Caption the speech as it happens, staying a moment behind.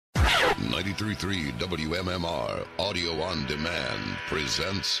93.3 WMMR Audio on Demand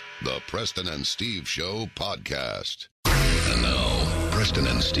presents the Preston and Steve Show podcast. And now, Preston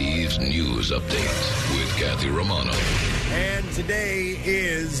and Steve's news update with Kathy Romano. And today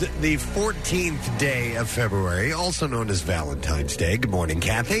is the 14th day of February, also known as Valentine's Day. Good morning,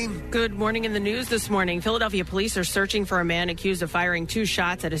 Kathy. Good morning. In the news this morning, Philadelphia police are searching for a man accused of firing 2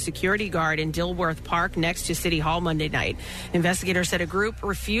 shots at a security guard in Dilworth Park next to City Hall Monday night. Investigators said a group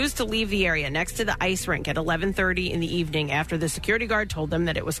refused to leave the area next to the ice rink at 11:30 in the evening after the security guard told them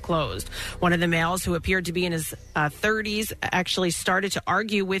that it was closed. One of the males, who appeared to be in his 30s, actually started to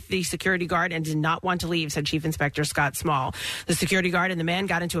argue with the security guard and did not want to leave, said Chief Inspector Scott Small. The security guard and the man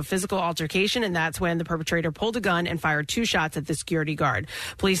got into a physical altercation, and that's when the perpetrator pulled a gun and fired 2 shots at the security guard.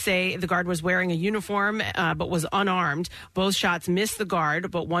 Police say the guard was wearing a uniform but was unarmed. Both shots missed the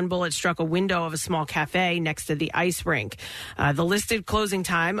guard, but one bullet struck a window of a small cafe next to the ice rink. The listed closing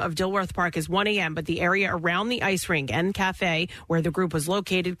time of Dilworth Park is 1 a.m., but the area around the ice rink and cafe where the group was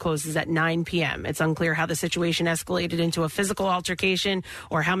located closes at 9 p.m. It's unclear how the situation escalated into a physical altercation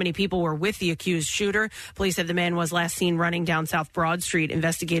or how many people were with the accused shooter. Police said the man was last seen running down South Broad Street.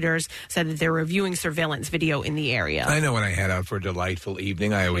 Investigators said that they're reviewing surveillance video in the area. I know when I head out for a delightful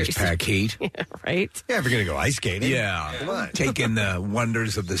evening, I always pack heat. Yeah, right? Yeah, if you're going to go ice skating. Yeah. Come on. Take in the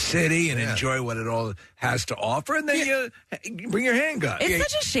wonders of the city and enjoy what it all has to offer, and then you bring your handgun.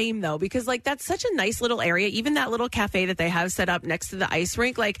 It's such a shame, though, because, that's such a nice little area. Even that little cafe that they have set up next to the ice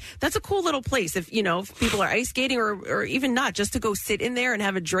rink, that's a cool little place. If people are ice skating or even not, just to go sit in there and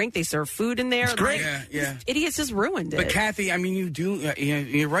have a drink. They serve food in there. It's great. Idiots just ruined it. But, Kathy, I mean,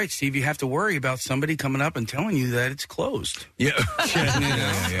 you're right, Steve. You have to worry about somebody coming up and telling you that it's closed. Yeah.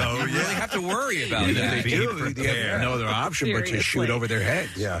 You really have to worry about that. They do. They have no other option but to shoot over their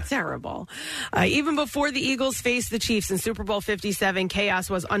heads. Yeah. Terrible. Even before the Eagles faced the Chiefs in Super Bowl 57, chaos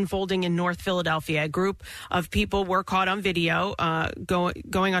was unfolding in North Philadelphia. A group of people were caught on video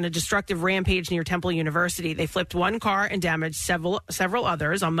going on a destructive rampage near Temple University. They flipped one car and damaged several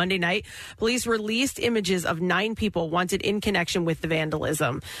others. On Monday night, police released images of 9 people wanted in connection with the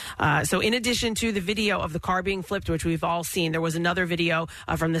vandalism. So in addition to the video of the car being flipped, which we've all seen, there was another video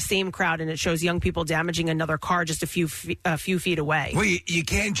from the same crowd, and it shows young people damaging another car just a few feet away. Well, you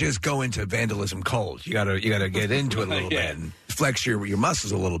can't just go into vandalism cold. You gotta get into it a little bit and flex your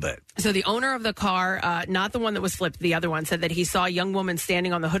muscles a little bit. So the owner of the car, not the one that was flipped, the other one, said that he saw a young woman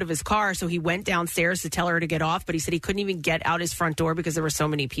standing on the hood of his car, so he went downstairs to tell her to get off, but he said he couldn't even get out his front door because there were so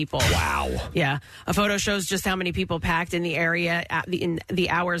many people. Wow. Yeah. A photo shows just how many people packed in the area in the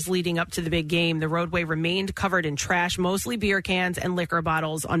hours leading up to the big game. The roadway remained covered in trash, mostly beer cans and liquor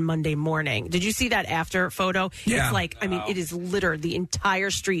bottles on Monday morning. Did you see that after photo? Yeah. It's it is littered, the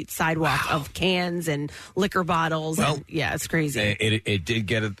entire street sidewalk of cans and liquor bottles. Well, and, it's crazy. It did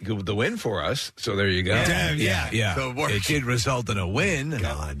get the win for us, so there you go. Yeah. So it did result in a win.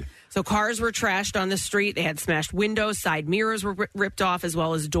 God. So cars were trashed on the street. They had smashed windows, side mirrors were ripped off, as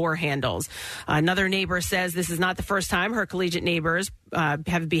well as door handles. Another neighbor says this is not the first time her collegiate neighbors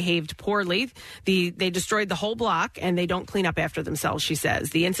have behaved poorly. They destroyed the whole block, and they don't clean up after themselves, she says.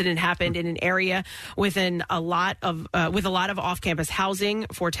 The incident happened in an area with a lot of off-campus housing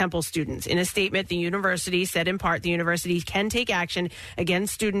for Temple students. In a statement, the university said in part the university can take action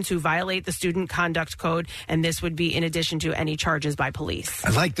against students who violate the student conduct code, and this would be in addition to any charges by police.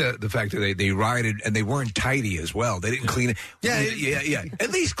 I like the fact that they rioted and they weren't tidy as well. They didn't clean it. Yeah.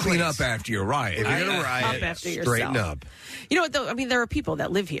 At least clean up after your riot. If you're going to riot, up after straighten yourself. up. You know what, though? I mean, there are people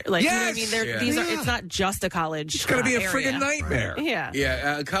that live here. Yes! These are. It's not just a college. It's going to be a area. friggin' nightmare. Right.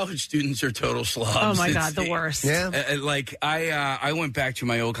 Yeah, college students are total slobs. Oh, my God, the worst. Yeah. I went back to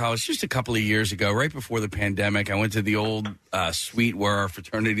my old college just a couple of years ago, right before the pandemic. I went to the old suite where our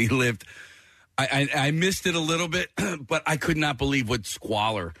fraternity lived. I missed it a little bit, but I could not believe what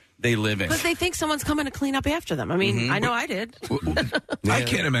squalor they live in. Because they think someone's coming to clean up after them. I mean, I know I did. I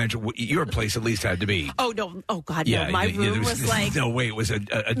can't imagine what your place at least had to be. Oh, no. Oh, God, no. My room was like... No, wait, it was a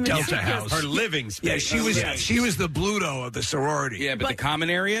Delta house. Her living space. Yeah, she was the Bluto of the sorority. Yeah, but the common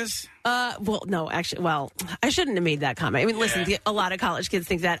areas? Well, no, actually, I shouldn't have made that comment. I mean, listen, a lot of college kids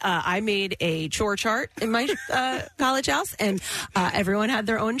think that. I made a chore chart in my college house, and everyone had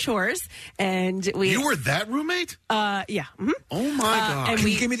their own chores. And You were that roommate? Yeah. Mm-hmm. Oh, my God. Can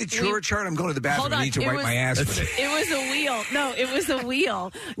you give me the chore chart? I'm going to the bathroom. I need to wipe my ass with it. It was a wheel. No, it was a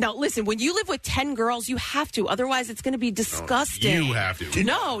wheel. No, listen, when you live with 10 girls, you have to. Otherwise, it's going to be disgusting. You have to.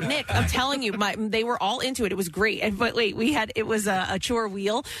 No, Nick, I'm telling you, they were all into it. It was great. But wait, it was a chore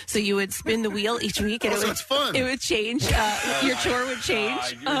wheel. So you you would spin the wheel each week, and it's fun. It would change. Your chore would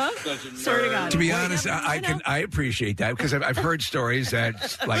change. Swear to God. To be honest, I appreciate that because I've heard stories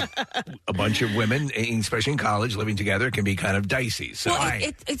that like a bunch of women, especially in college, living together can be kind of dicey. So well,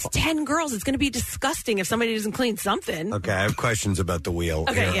 it's 10 girls. It's going to be disgusting if somebody doesn't clean something. Okay, I have questions about the wheel.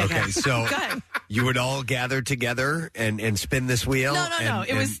 Okay, here. yeah, Okay, so you would all gather together and spin this wheel? No.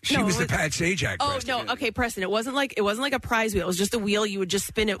 She was the Pat Sajak. Oh, no. Okay, Preston. It wasn't like a prize wheel. It was just a wheel. You would just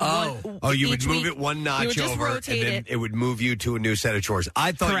spin it. You would move it one notch over, and then it would move you to a new set of chores.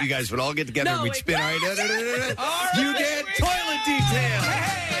 I thought you guys would all get together and we'd spin. All right, you get toilet detail.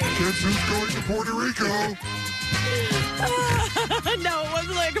 Guess who's going to Puerto Rico? No, it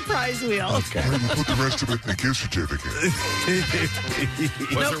wasn't like a prize wheel. Okay. We'll put the rest of it in the gift certificate.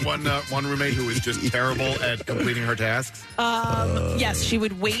 Was there one roommate who was just terrible at completing her tasks? Yes, she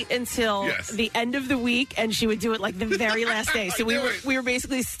would wait until the end of the week, and she would do it like the very last day. So we were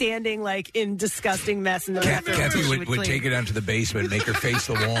basically standing like in disgusting mess in the bathroom. Kathy would take her down to the basement, make her face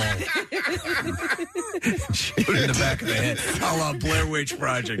the wall, shoot her in the back of the head. A la Blair Witch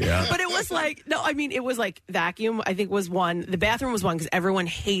Project. Yeah. But it was like it was like vacuum. I think was one. The bathroom was one because everyone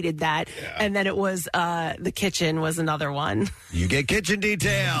hated that, and then it was the kitchen was another one. You get kitchen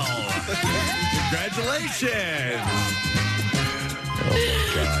detail. Congratulations.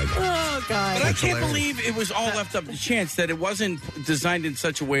 Oh God! But I can't believe it was all left up to chance, that it wasn't designed in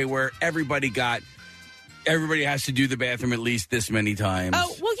such a way where everybody has to do the bathroom at least this many times.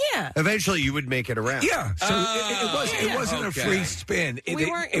 Oh, well, yeah. Eventually, you would make it around. Yeah. So it wasn't a free spin. It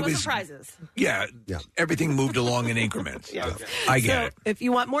wasn't prizes. Yeah. Everything moved along in increments. Yeah. I get it. If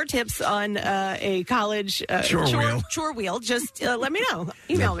you want more tips on a college chore wheel, just let me know.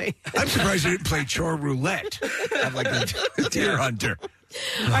 Email me. I'm surprised you didn't play chore roulette. I'm like a deer hunter.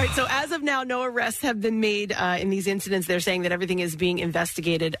 All right, so as of now, no arrests have been made in these incidents. They're saying that everything is being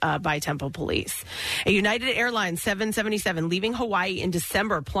investigated by Temple Police. A United Airlines 777 leaving Hawaii in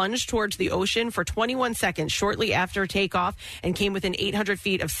December plunged towards the ocean for 21 seconds shortly after takeoff and came within 800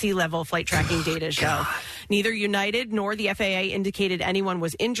 feet of sea level, flight tracking data show. Neither United nor the FAA indicated anyone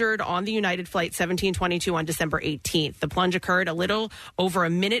was injured on the United Flight 1722 on December 18th. The plunge occurred a little over a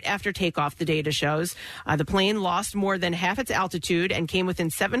minute after takeoff, the data shows. The plane lost more than half its altitude and came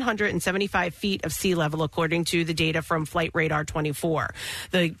within 775 feet of sea level, according to the data from Flight Radar 24.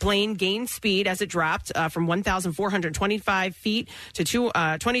 The plane gained speed as it dropped from 1,425 feet to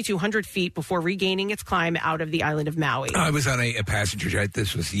 2,200 feet before regaining its climb out of the island of Maui. I was on a passenger jet.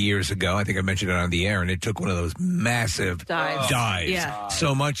 This was years ago. I think I mentioned it on the air, and it took one of those massive dives. Yeah.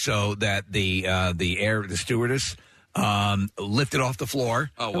 So much so that the stewardess lifted off the floor,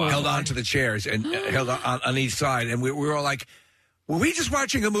 held on to the chairs, and held on each side, and we were all like, were we just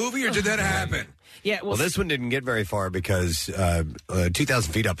watching a movie, or did that happen? Yeah, well, this one didn't get very far because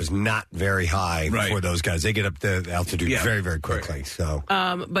 2,000 feet up is not very high for those guys. They get up the altitude very, very quickly. Right. So,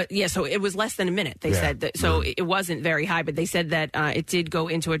 so it was less than a minute. They said that, so it wasn't very high, but they said that it did go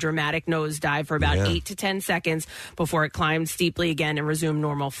into a dramatic nosedive for about 8 to 10 seconds before it climbed steeply again and resumed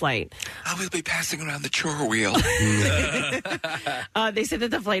normal flight. I will be passing around the chore wheel. They said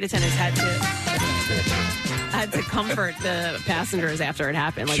that the flight attendants had to comfort the passengers after it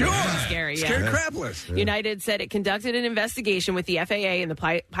happened. Like, it was scary. Scared crapless. United said it conducted an investigation with the FAA and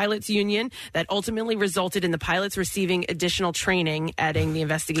the pilots union that ultimately resulted in the pilots receiving additional training, adding the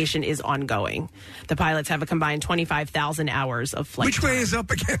investigation is ongoing. The pilots have a combined 25,000 hours of flight Which way is up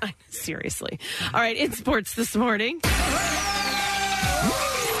again? Seriously. All right, in sports this morning. Ball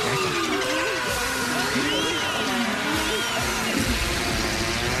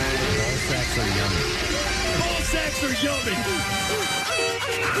sacks are yummy. Ball sacks are yummy.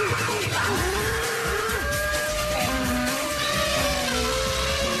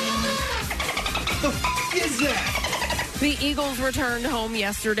 Is that? The Eagles returned home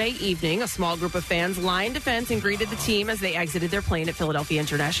yesterday evening. A small group of fans lined a fence and greeted the team as they exited their plane at Philadelphia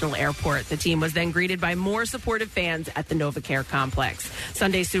International Airport. The team was then greeted by more supportive fans at the NovaCare complex.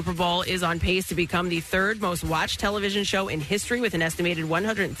 Sunday's Super Bowl is on pace to become the third most watched television show in history, with an estimated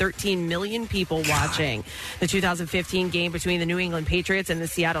 113 million people watching. The 2015 game between the New England Patriots and the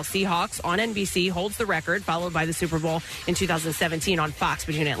Seattle Seahawks on NBC holds the record, followed by the Super Bowl in 2017 on Fox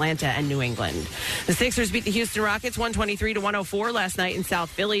between Atlanta and New England. The Sixers beat the Houston Rockets 123-104 last night in South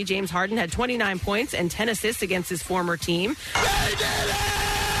Philly. James Harden had 29 points and 10 assists against his former team.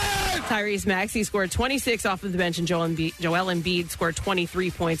 Tyrese Maxey scored 26 off of the bench, and Joel Embiid scored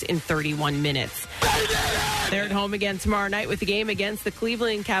 23 points in 31 minutes. They're at home again tomorrow night with the game against the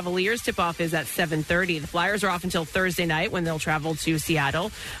Cleveland Cavaliers. Tip-off is at 7:30. The Flyers are off until Thursday night when they'll travel to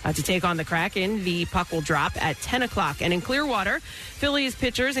Seattle to take on the Kraken. The puck will drop at 10 o'clock. And in Clearwater, Phillies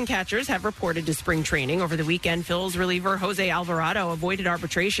pitchers and catchers have reported to spring training. Over the weekend, Phil's reliever Jose Alvarado avoided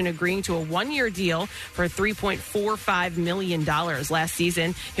arbitration, agreeing to a one-year deal for $3.45 million. Last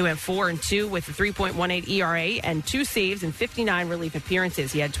season, he went 4-2 with a 3.18 ERA and 2 saves and 59 relief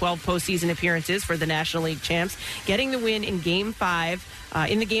appearances. He had 12 postseason appearances for the National League champs, getting the win in Game 5.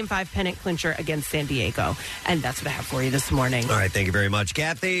 In the Game 5 pennant clincher against San Diego. And that's what I have for you this morning. All right, thank you very much,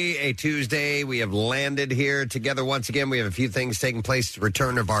 Kathy. A Tuesday, we have landed here together once again. We have a few things taking place.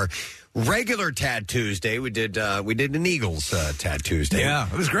 Return of our regular Tat Tuesday. We did an Eagles Tat Tuesday. Yeah,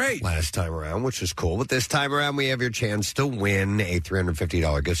 it was great. Last time around, which was cool. But this time around, we have your chance to win a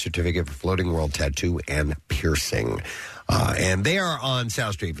 $350 gift certificate for Floating World Tattoo and Piercing. And they are on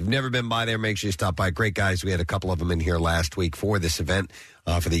South Street. If you've never been by there, make sure you stop by. Great guys. We had a couple of them in here last week for this event,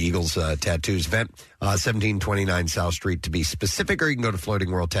 for the Eagles Tattoos event. 1729 South Street to be specific, or you can go to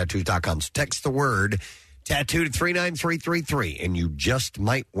floatingworldtattoos.com. So text the word tattoo to 39333, and you just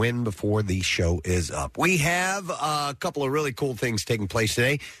might win before the show is up. We have a couple of really cool things taking place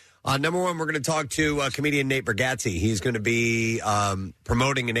today. Number one, we're going to talk to comedian Nate Bargatze. He's going to be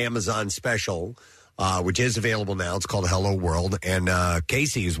promoting an Amazon special, which is available now. It's called Hello World, and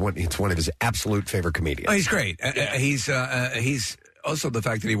Casey is one of his absolute favorite comedians. Oh, he's great. He's also the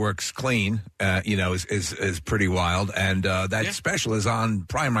fact that he works clean, is pretty wild. And that special is on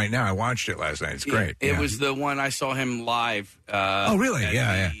Prime right now. I watched it last night. It's great. It was the one I saw him live. Oh, really?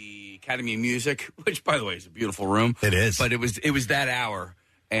 At the Academy of Music, which, by the way, is a beautiful room. It is. But it was that hour.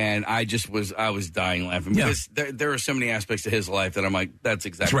 And I was dying laughing because there are so many aspects to his life that I'm like, that's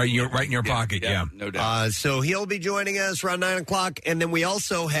exactly it's right in your pocket. Yeah, no doubt. So he'll be joining us around 9 o'clock, and then we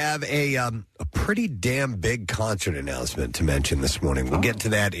also have a pretty damn big concert announcement to mention this morning. We'll get to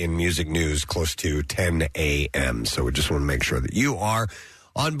that in music news close to 10 a.m. So we just want to make sure that you are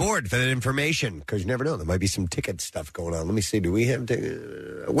on board for that information, because you never know. There might be some ticket stuff going on. Let me see. Do we have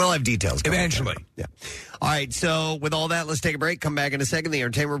we'll have details. Eventually. Yeah. All right. So with all that, let's take a break. Come back in a second. The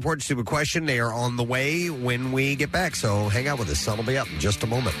Entertainment Report, Stupid Question. They are on the way when we get back. So hang out with us. Sun will be up in just a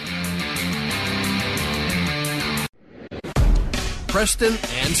moment. Preston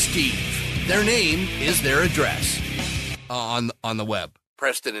and Steve. Their name is their address on the web.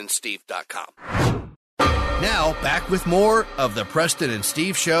 PrestonandSteve.com. Now, back with more of the Preston and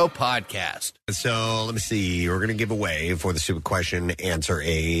Steve Show podcast. So, let me see. We're going to give away, for the Stupid Question answer,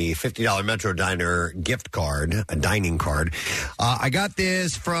 a $50 Metro Diner gift card, a dining card. I got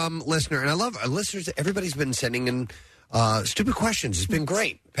this from listener, and I love listeners. Everybody's been sending in stupid questions. It's been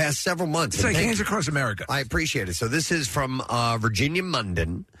great. Past several months. It's like hands across America. I appreciate it. So, this is from Virginia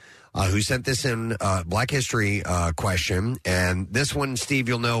Munden, who sent this in Black History question. And this one, Steve,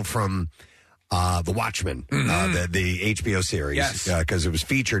 you'll know from The Watchmen, the HBO series, because it was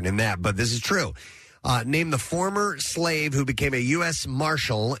featured in that. But this is true. Name the former slave who became a U.S.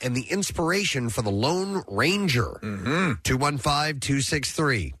 Marshal and the inspiration for the Lone Ranger.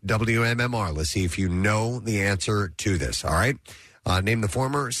 215-263 WMMR. Let's see if you know the answer to this. All right. Name the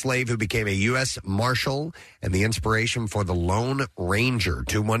former slave who became a U.S. Marshal and the inspiration for the Lone Ranger.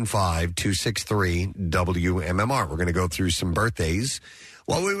 215-263 WMMR. We're going to go through some birthdays.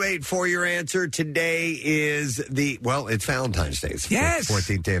 While we wait for your answer, today is it's Valentine's Day. It's the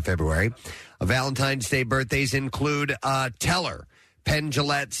 14th day of February. Valentine's Day birthdays include Teller, Penn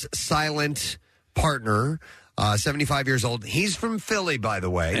Jillette's silent partner, 75 years old. He's from Philly, by the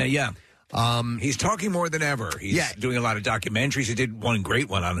way. He's talking more than ever. He's doing a lot of documentaries. He did one great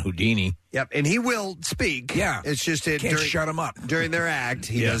one on Houdini. Yep, and he will speak. Yeah. It's just can't shut him up. During their act,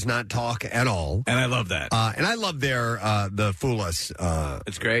 he does not talk at all. And I love that. And I love their the Fool Us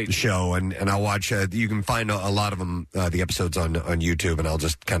it's great show, and I'll watch. You can find a lot of them, the episodes on YouTube, and I'll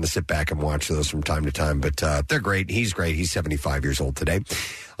just kind of sit back and watch those from time to time. But they're great. He's great. He's 75 years old today.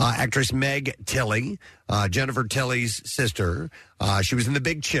 Actress Meg Tilly, Jennifer Tilly's sister. She was in The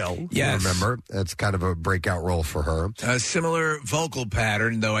Big Chill. Yes. Remember? That's kind of a breakout role for her. A similar vocal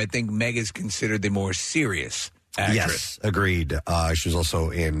pattern, though I think Meg is considered the more serious actress. Yes, agreed. She was also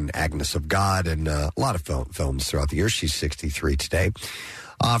in Agnes of God and a lot of films throughout the years. She's 63 today.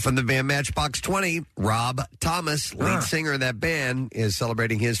 From the band Matchbox 20, Rob Thomas, lead singer of that band, is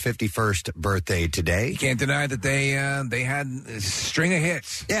celebrating his 51st birthday today. You can't deny that they had a string of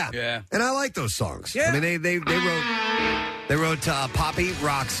hits. Yeah. And I like those songs. Yeah. I mean, they wrote poppy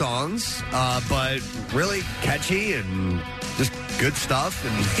rock songs, but really catchy and just good stuff.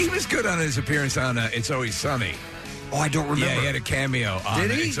 And he was good on his appearance on It's Always Sunny. Oh, I don't remember. Yeah, he had a cameo on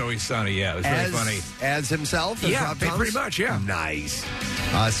Did he? It's Always Sunny. Yeah, it was very funny. As himself? As Yeah, Rob Thomas? pretty much, yeah. Nice.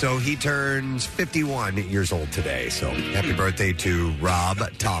 So he turns 51 years old today. So happy birthday to Rob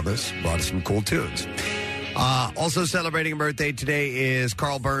Thomas. Brought us some cool tunes. Also celebrating a birthday today is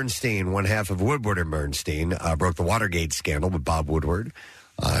Carl Bernstein, one half of Woodward and Bernstein. Broke the Watergate scandal with Bob Woodward.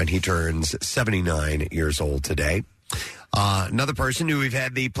 And he turns 79 years old today. Another person who we've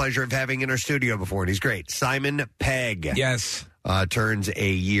had the pleasure of having in our studio before, and he's great, Simon Pegg. Yes. Turns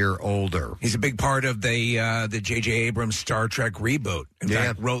a year older. He's a big part of the J.J. Abrams Star Trek reboot. In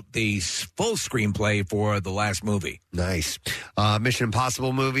fact, wrote the full screenplay for the last movie. Nice. Mission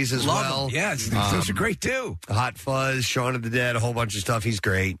Impossible movies as Love well. them. Yes, those are great too. Hot Fuzz, Shaun of the Dead, a whole bunch of stuff. He's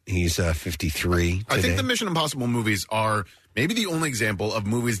great. He's 53 today. I think the Mission Impossible movies are maybe the only example of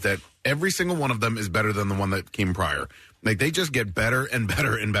movies that every single one of them is better than the one that came prior. Like, they just get better and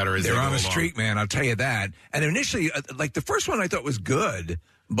better and better as they go along. They're on a streak, man, I'll tell you that. And initially, like, the first one I thought was good,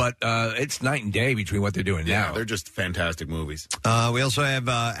 but it's night and day between what they're doing now. They're just fantastic movies. We also have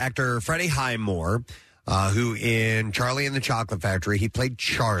actor Freddie Highmore, who in Charlie and the Chocolate Factory, he played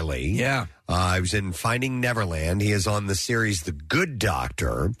Charlie. Yeah. He was in Finding Neverland. He is on the series The Good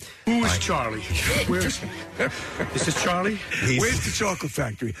Doctor. Who is Charlie? This is Charlie? Where's the Chocolate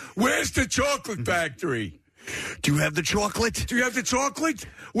Factory? Where's the Chocolate Factory? Do you have the chocolate? Do you have the chocolate?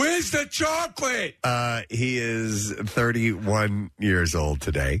 Where's the chocolate? He is 31 years old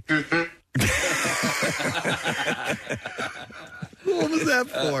today. What was that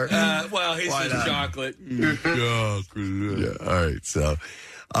for? Well, he says chocolate. Yeah, all right, so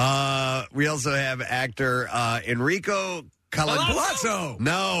we also have actor Enrico Palazzo.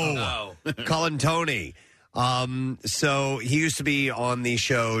 No. Colantoni. So he used to be on the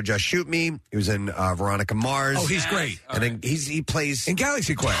show Just Shoot Me. He was in Veronica Mars. Oh, he's great. And then he plays in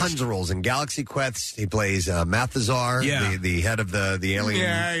Galaxy Quest. Tons of roles in Galaxy Quest. He plays Mathazar, the head of the alien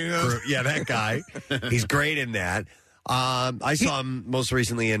crew. Yeah, that guy. He's great in that. I saw him most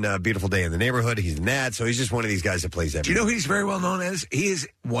recently in Beautiful Day in the Neighborhood. He's in that, so he's just one of these guys that plays everything. Do you know who he's very well known as? He is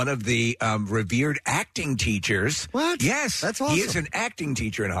one of the revered acting teachers. What? Yes. That's awesome. He is an acting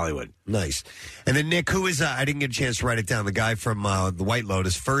teacher in Hollywood. Nice. And then Nick, who is, I didn't get a chance to write it down, the guy from The White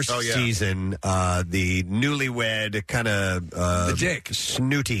Lotus, first season, the newlywed kind of the dick.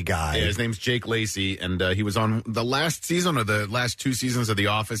 Snooty guy. Yeah, his name's Jake Lacey, and he was on the last season or the last two seasons of The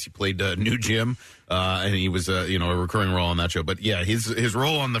Office. He played New Jim. And he was, a recurring role on that show. But yeah, his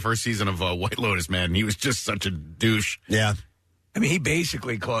role on the first season of White Lotus, man, he was just such a douche. Yeah. I mean, he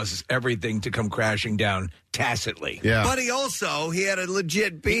basically causes everything to come crashing down tacitly. Yeah. But he had a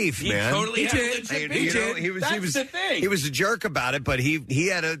legit beef, man. Totally did. That's the thing. He was a jerk about it, but he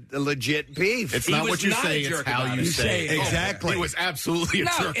had a legit beef. It's not what you say, it's how you say it. Exactly. He was absolutely a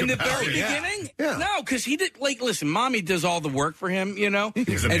jerk in the about very it. beginning? Yeah. No, because he did, listen, Mommy does all the work for him, He's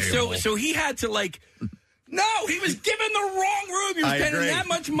an and a-hole. so he had to, no, he was given the wrong room. He was paying him that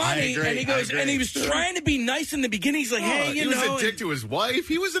much money, and he goes, and he was trying to be nice in the beginning. He's like, hey, he was a dick to his wife.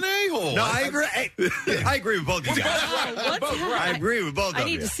 He was an a-hole. No, I agree. I agree with both of you guys. I agree with both of you. I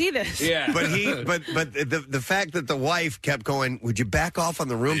need to see this. Yeah. But the fact that the wife kept going, would you back off on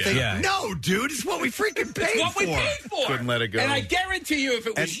the room thing? Yeah. No, dude, it's what we freaking paid It's what for. we paid for. Couldn't let it go. And I guarantee you, if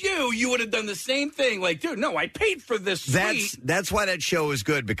it was you would have done the same thing. Like, dude, no, I paid for this suite. That's why that show is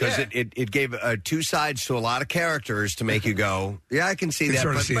good, because it gave two sides to a lot of characters to make you go, yeah, I can see that,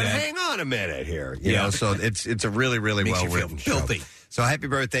 sort of but, see that. hang on a minute here. You know, so it's a really, really Makes well you feel written show. filthy. So happy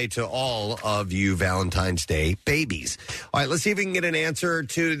birthday to all of you Valentine's Day babies. All right, let's see if we can get an answer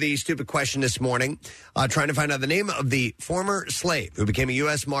to the stupid question this morning. Trying to find out the name of the former slave who became a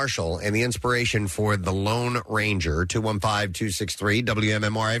U.S. Marshal and the inspiration for the Lone Ranger.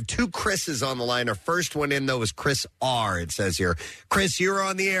 215-263-WMMR. I have two Chris's on the line. Our first one in, though, is Chris R., it says here. Chris, you're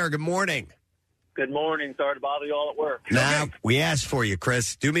on the air. Good morning. Good morning. Sorry to bother you all at work. Now, we asked for you,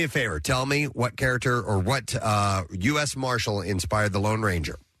 Chris. Do me a favor. Tell me what character or what U.S. Marshal inspired the Lone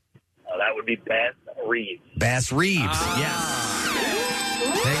Ranger. That would be Bass Reeves. Bass Reeves, yes.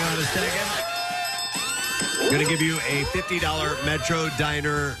 Hang on a second. I'm going to give you a $50 Metro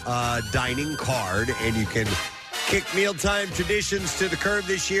Diner dining card, and you can kick mealtime traditions to the curb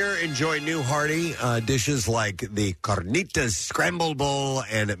this year. Enjoy new hearty dishes like the Carnitas Scramble Bowl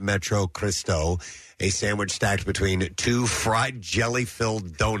and Metro Cristo, a sandwich stacked between two fried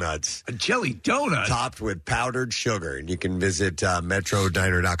jelly-filled donuts. A jelly donut? Topped with powdered sugar. And you can visit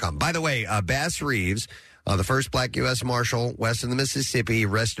metrodiner.com. By the way, Bass Reeves, the first black U.S. Marshal west of the Mississippi,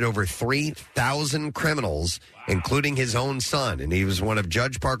 arrested over 3,000 criminals, including his own son. And he was one of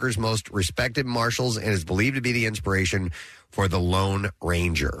Judge Parker's most respected marshals and is believed to be the inspiration for the Lone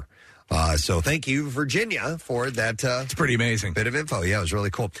Ranger. So thank you, Virginia, for that. It's pretty amazing. Bit of info. Yeah, it was really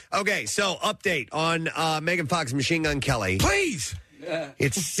cool. Okay, so update on Megan Fox and Machine Gun Kelly. Please.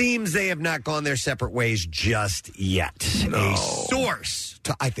 It seems they have not gone their separate ways just yet. No. A source,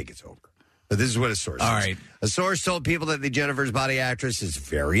 I think it's over. But this is what a source All says. right. A source told People that the Jennifer's Body actress is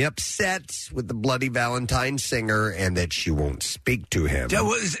very upset with the Bloody Valentine singer and that she won't speak to him.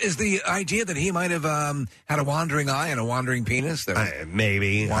 Is the idea that he might have had a wandering eye and a wandering penis that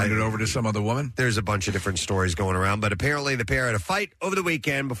maybe wandered over to some other woman? There's a bunch of different stories going around, but apparently the pair had a fight over the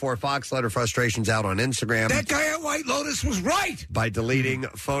weekend before Fox let her frustrations out on Instagram. That guy at White Lotus was right! By deleting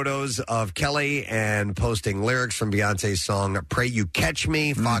photos of Kelly and posting lyrics from Beyonce's song Pray You Catch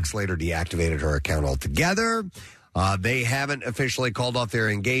Me. Fox later deactivated her account altogether. They haven't officially called off their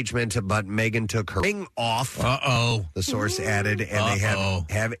engagement, but Megan took her ring off. The source added,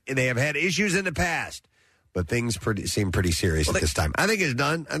 and they have had issues in the past, but things seem pretty serious at this time. I think it's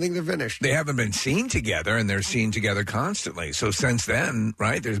done. I think they're finished. They haven't been seen together, and they're seen together constantly. So since then,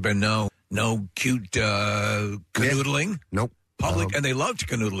 right, there's been no cute canoodling. Nope. Public, and they love to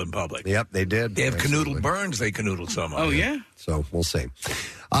canoodle in public. Yep, they did. They have canoodle burns. They canoodle so much. Oh, yeah? So we'll see.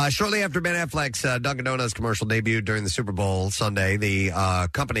 Shortly after Ben Affleck's Dunkin' Donuts commercial debuted during the Super Bowl Sunday, the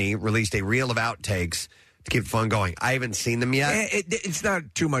company released a reel of outtakes to keep the fun going. I haven't seen them yet. It's not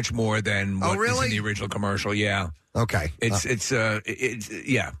too much more than what is in the original commercial. Yeah. Okay. It's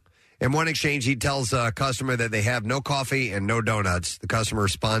yeah. In one exchange, he tells a customer that they have no coffee and no donuts. The customer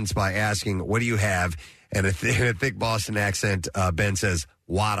responds by asking, "What do you have?" And in a thick Boston accent, Ben says,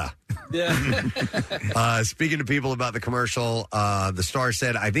 "Wada." Yeah. Speaking to people about the commercial, the star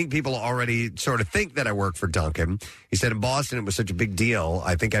said, "I think people already sort of think that I work for Dunkin'." He said, "In Boston, it was such a big deal.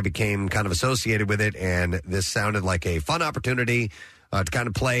 I think I became kind of associated with it, and this sounded like a fun opportunity to kind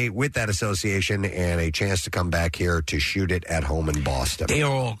of play with that association and a chance to come back here to shoot it at home in Boston." They are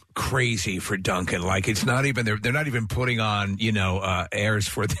all crazy for Duncan. Like, it's not even, they're not even putting on, airs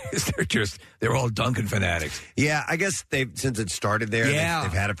for this. They're all Duncan fanatics. Yeah, I guess since it started there,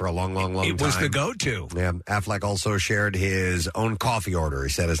 they've had it for a long time. It was the go-to. Yeah, Affleck also shared his own coffee order. He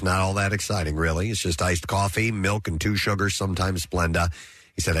said it's not all that exciting, really. It's just iced coffee, milk, and 2 sugars, sometimes Splenda.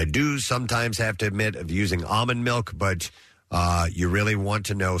 He said, "I do sometimes have to admit of using almond milk, but you really want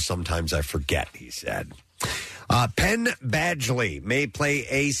to know, sometimes I forget," he said. Penn Badgley may play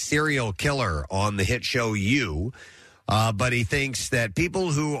a serial killer on the hit show You, but he thinks that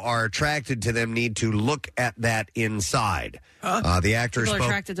people who are attracted to them need to look at that inside. The actor People spoke...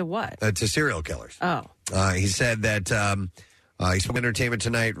 attracted to what? To serial killers. Oh. He said that... he spoke to Entertainment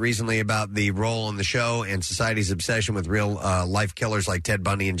Tonight recently about the role on the show and society's obsession with real life killers like Ted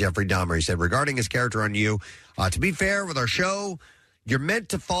Bundy and Jeffrey Dahmer. He said, regarding his character on You, to be fair with our show, you're meant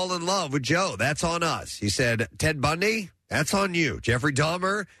to fall in love with Joe. That's on us. He said, Ted Bundy, that's on you. Jeffrey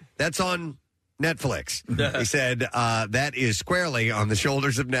Dahmer, that's on Netflix. He said, that is squarely on the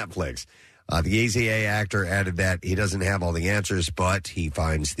shoulders of Netflix. The AZA actor added that he doesn't have all the answers, but he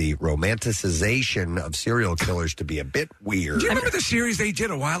finds the romanticization of serial killers to be a bit weird. Do you remember the series they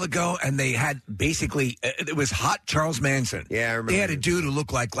did a while ago? And they had basically it was Hot Charles Manson. Yeah, I remember. They had a dude who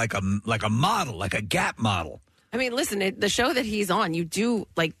looked like a model, like a Gap model. I mean, listen, the show that he's on, you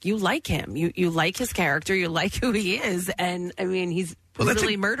like him. You like his character, you like who he is, and I mean, he's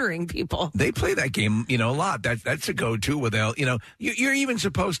brutally murdering people. They play that game, a lot. That's a go-to without, you're even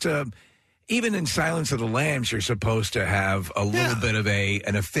supposed to. Even in Silence of the Lambs, you're supposed to have a little bit of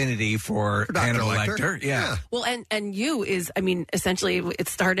an affinity for Hannibal Lecter. Yeah. Well, and You is, I mean, essentially it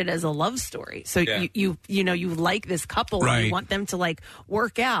started as a love story. So you like this couple and you want them to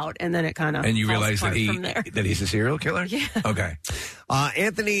work out, and then it kind of and you realize that he's a serial killer. Yeah. Okay.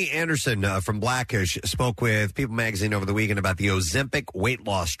 Anthony Anderson from Blackish spoke with People magazine over the weekend about the Ozempic weight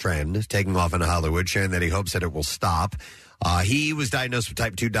loss trend taking off in Hollywood, sharing that he hopes that it will stop. He was diagnosed with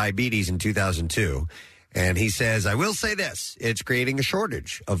type 2 diabetes in 2002, and he says, I will say this, it's creating a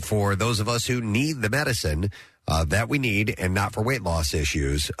shortage for those of us who need the medicine that we need, and not for weight loss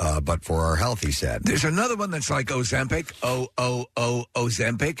issues, but for our health, he said. There's another one that's like Ozempic,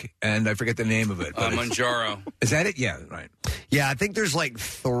 Ozempic, and I forget the name of it. Mounjaro. Is that it? Yeah, right. Yeah, I think there's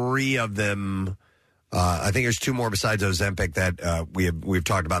 3 of them. I think there's 2 more besides Ozempic that we've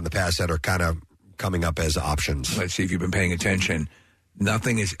talked about in the past that are kind of coming up as options. Let's see if you've been paying attention.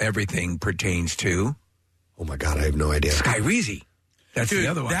 Nothing is everything pertains to. Oh my God, I have no idea. Skyrizi. That's the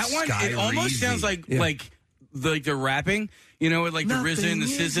other one. That one, it almost sounds like the rapping, with the RZA and the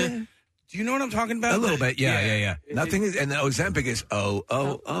SZA. Do you know what I'm talking about? A little bit, yeah. Nothing is, and the Ozempic is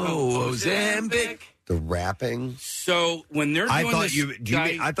Ozempic. The rapping. So when they're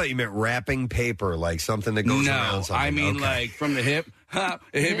doing I thought you meant wrapping paper, like something that goes around something. I mean like from the hip.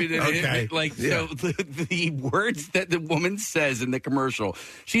 Okay. Like, so the words that the woman says in the commercial,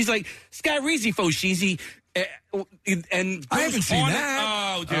 she's like, Skyreezy fo sheezy. And I haven't seen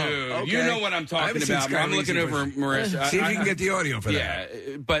that. Oh, dude. Okay. You know what I'm talking about. I'm looking over Marissa. See if you can get the audio for that.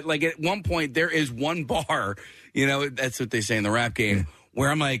 Yeah, but like at one point, there is one bar, that's what they say in the rap game, where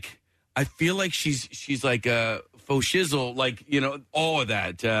I'm like, I feel like she's like a faux shizzle, like, all of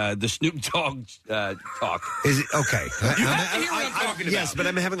that, the Snoop Dogg talk. Is it okay? You have to hear what I'm talking about. Yes, but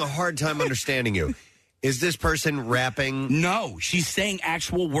I'm having a hard time understanding you. Is this person rapping? No, she's saying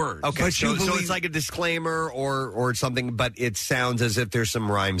actual words. Okay, so it's like a disclaimer or something, but it sounds as if there's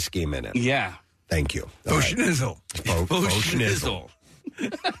some rhyme scheme in it. Yeah. Thank you. Faux schnizzle. Faux schnizzle.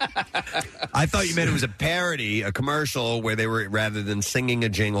 I thought you meant it was a parody, a commercial where they were, rather than singing a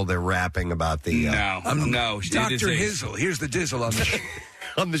jingle, they're rapping about the... no. Dr. Hizzle. Here's the dizzle on the...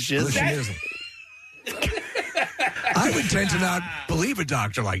 on the shizzle. I would tend to not believe a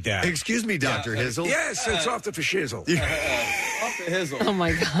doctor like that. Excuse me, Dr. Hizzle. Yes, it's off the fashizzle. Off the hizzle. Oh,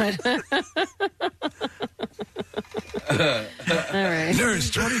 my God. All right.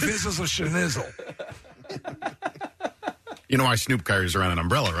 There's 20 fizzles of schnizzle. You know why Snoop carries around an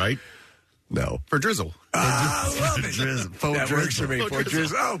umbrella, right? No. For drizzle. I love it. Drizzle. Faux That works for me. drizzle. Faux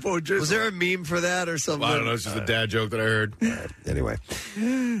drizzle. Oh, faux drizzle. Was there a meme for that or something? I don't know. It's just a dad joke that I heard. Anyway.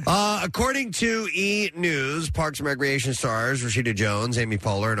 According to E! News, Parks and Recreation stars Rashida Jones, Amy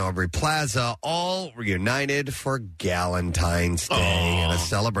Poehler, and Aubrey Plaza all reunited for Galentine's Day. And a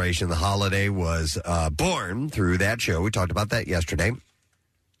celebration. The holiday was born through that show. We talked about that yesterday.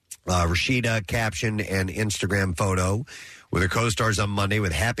 Rashida captioned an Instagram photo with her co-stars on Monday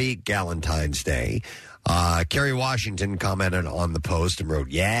with Happy Galentine's Day. Kerry Washington commented on the post and wrote,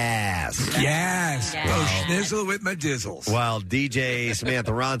 Yes. Oh, schnizzle with my dizzles. While DJ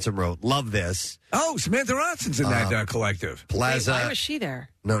Samantha Ronson wrote, Love this. Oh, Samantha Ronson's in that collective. Plaza. Wait, why was she there?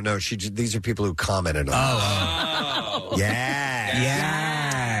 No, these are people who commented on it.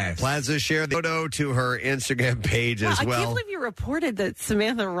 Yes. Plaza shared the photo to her Instagram page as I well. can't believe you reported that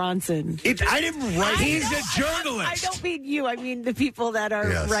Samantha Ronson. I didn't write it. He's a journalist. I don't mean you. I mean the people that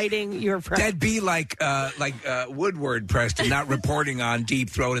are writing your press. That'd be like Woodward, Preston, not reporting on Deep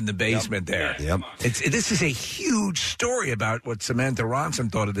Throat in the basement there. Yep. This is a huge story about what Samantha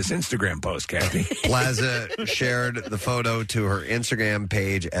Ronson thought of this Instagram post, Kathy. Plaza shared the photo to her Instagram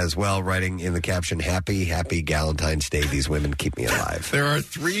page as well, writing in the caption, Happy Galentine's Day. These women keep me alive. There are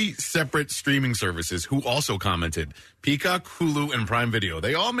 3 separate streaming services who also commented. Peacock, Hulu, and Prime Video.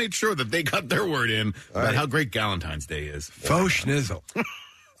 They all made sure that they got their word in about how great Galentine's Day is. Faux schnizzle.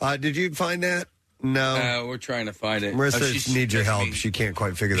 Did you find that? No. We're trying to find it. Marissa needs your help. She can't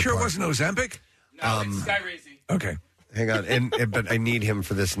quite figure the Sure part. it wasn't Ozempic? No, it's Skyreezy. Okay. Hang on. But I need him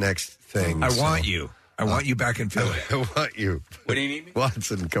for this next thing. I want you. I want you back in Philly. I want you. What do you need me?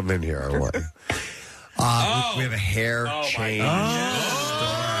 Watson, come in here. I want you. We have a hair change.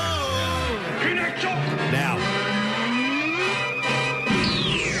 Now,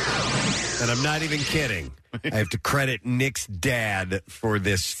 and I'm not even kidding. I have to credit Nick's dad for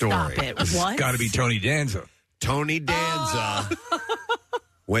this story. Stop it. What? Got to be Tony Danza. Tony Danza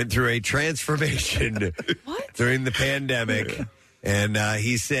went through a transformation during the pandemic. And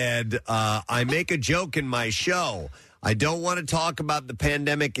he said, I make a joke in my show. I don't want to talk about the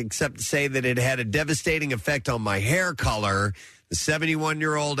pandemic except to say that it had a devastating effect on my hair color. The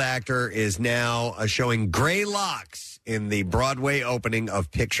 71-year-old actor is now showing gray locks in the Broadway opening of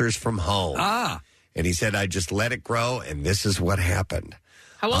Pictures from Home. And he said, I just let it grow, and this is what happened.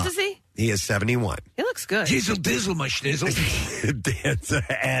 How old is he? He is 71. He looks good. Dizzle dizzle, my schnizzle. Danza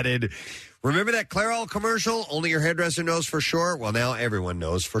added, remember that Clairol commercial? Only your hairdresser knows for sure? Well, now everyone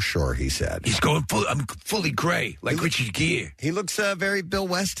knows for sure, he said. He's going I'm fully gray, like Richard Gere. He looks very Bill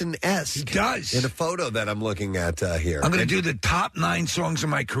Weston-esque. He does. In a photo that I'm looking at here. I'm going to do the top 9 songs of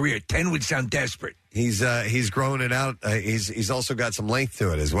my career. 10 would sound desperate. He's growing it out. He's also got some length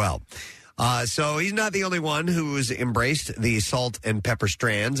to it as well. So he's not the only one who's embraced the salt and pepper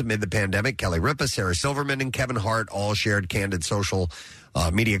strands amid the pandemic. Kelly Ripa, Sarah Silverman, and Kevin Hart all shared candid social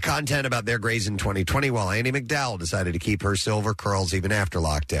media content about their grays in 2020, while Andie MacDowell decided to keep her silver curls even after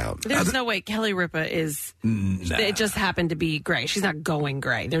lockdown. There's no way Kelly Ripa is... It just happened to be gray. She's not going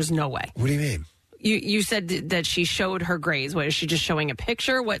gray. There's no way. What do you mean? You said that she showed her grays. What, is she just showing a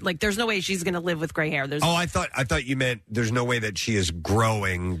picture? What, like, there's no way she's going to live with gray hair. I thought you meant there's no way that she is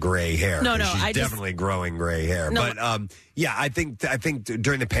growing gray hair. No, she's definitely growing gray hair. No. But Yeah, I think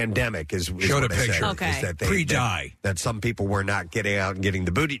during the pandemic is Showed what a I said, picture. Okay. is that Pre-dye. that some people were not getting out and getting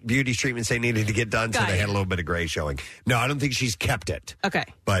the beauty treatments they needed to get done, so Got they it. had a little bit of gray showing. No, I don't think she's kept it. Okay.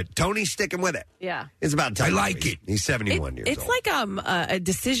 But Tony's sticking with it. Yeah. It's about time. I like it. He's 71 years It's old. like a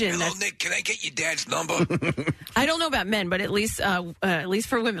decision Hello, that's Nick. Can I get your dad's number? I don't know about men, but at least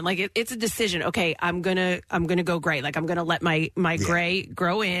for women, like it's a decision. Okay, I'm gonna go gray. Like I'm gonna let my gray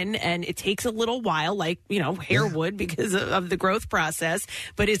grow in, and it takes a little while, like hair would because of the growth process.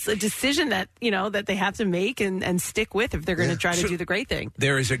 But it's a decision that that they have to make and stick with if they're going to try to do the gray thing.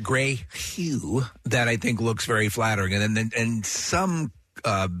 There is a gray hue that I think looks very flattering, and some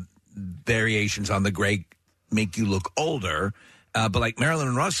variations on the gray make you look older. But like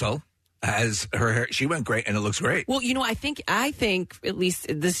Marilyn Russell has her hair, she went gray and it looks great. Well, I think at least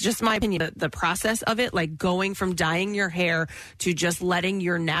this is just my opinion. The process of it, like going from dyeing your hair to just letting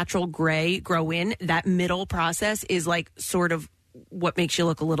your natural gray grow in, that middle process is like sort of what makes you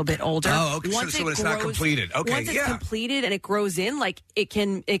look a little bit older. Oh, okay. So it's not completed. Okay, once it's completed and it grows in, like it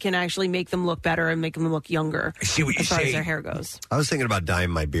can actually make them look better and make them look younger. I see what you're as far as saying. their hair goes. I was thinking about dyeing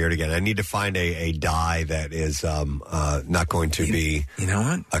my beard again. I need to find a dye that is not going to be. You know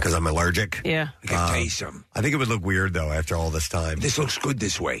what? Because I'm allergic. Yeah. I can tell you something. I think it would look weird though after all this time. This looks good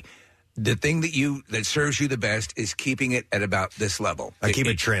this way. The thing that serves you the best is keeping it at about this level. I keep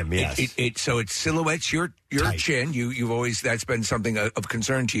it trim, yes. So it silhouettes your Tight. chin. You've always, that's been something of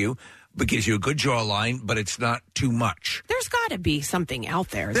concern to you, but gives you a good jawline, but it's not too much. There's got to be something out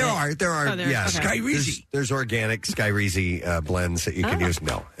there. There are, Oh, yeah. Sky Reezy. There's organic Sky Reezy blends that you can use.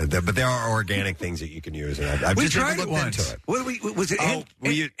 No, but there are organic things that you can use. And I've We just never tried it looked once. into it. What was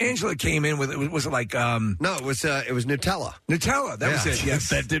it? Angela came in with it. Was it like No, it was Nutella. Nutella? That was Yeah. it. Yes,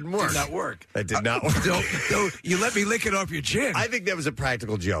 That didn't work. Did not work. That did not work. Don't you let me lick it off your chin. I think that was a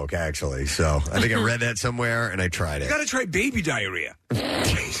practical joke, actually. So I think I read that somewhere and I tried You it. got to try baby diarrhea.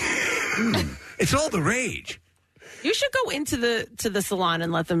 It's all the rage. You should go into the salon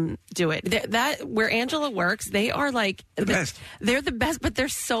and let them do it. That where Angela works, they are like the best. They're the best, but they're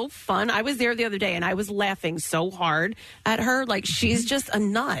so fun. I was there the other day and I was laughing so hard at her. Like she's just a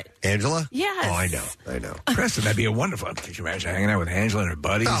nut. Angela? Yes. Oh, I know. Preston, that'd be a wonderful. Could you imagine hanging out with Angela and her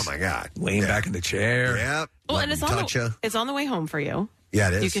buddies? Oh, my God. Laying back in the chair. Yep. Well, Let and it's them touch ya. it's on the way home for you. Yeah,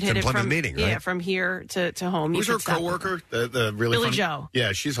 it is. You could It's hit in it Plymouth from Meeting, right? Yeah, from here to home. Who's You her could stop. coworker? The really Billy funny- Joe.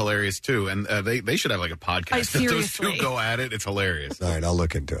 Yeah, she's hilarious too, and they should have like a podcast. If those seriously. two go at it, it's hilarious. All right, I'll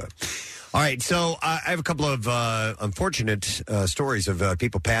look into it. All right, so I have a couple of unfortunate stories of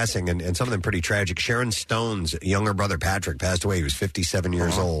people passing, and some of them pretty tragic. Sharon Stone's younger brother, Patrick, passed away. He was 57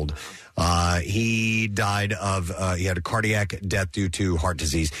 years old. He died he had a cardiac death due to heart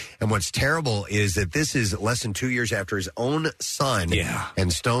disease. And what's terrible is that this is less than 2 years after his own son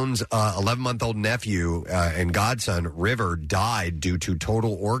and Stone's 11-month-old nephew and godson, River, died due to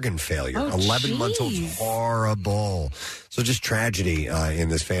total organ failure. Oh, 11 months old. Horrible. So just tragedy in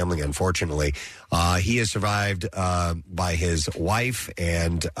this family, unfortunately. He is survived by his wife,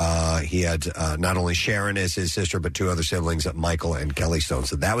 and he had not only Sharon as his sister, but two other siblings, Michael and Kelly Stone.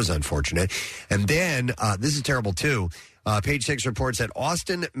 So that was unfortunate. And then, this is terrible, too. Page 6 reports that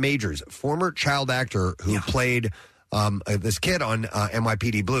Austin Majors, former child actor who played this kid on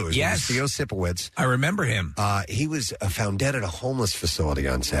NYPD Blue, his name is Theo Sipowicz. I remember him. He was found dead at a homeless facility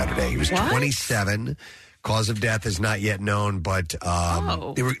on Saturday. He was 27. Cause of death is not yet known, but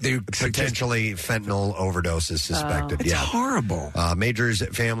they were potentially fentanyl overdose is suspected. It's horrible. Major's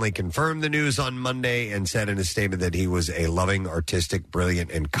family confirmed the news on Monday and said in a statement that he was a loving, artistic,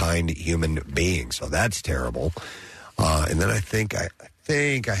 brilliant, and kind human being. So that's terrible. And then I think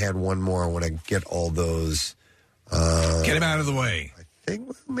I had one more. I want to get all those. Get him out of the way. I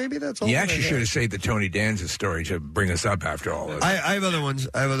think maybe that's all. You actually should have saved the Tony Danza story to bring us up after all this. I have other ones.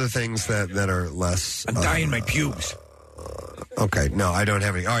 I have other things that are less. I'm dyeing my pubes. Okay, no, I don't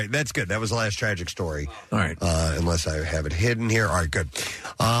have any. All right, that's good. That was the last tragic story. All right. Unless I have it hidden here. All right, good.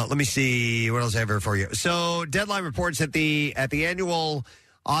 Let me see what else I have here for you. So, Deadline reports that the annual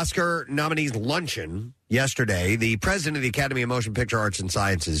Oscar nominees luncheon yesterday, the president of the Academy of Motion Picture Arts and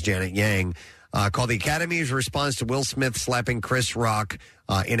Sciences, Janet Yang, called the Academy's response to Will Smith slapping Chris Rock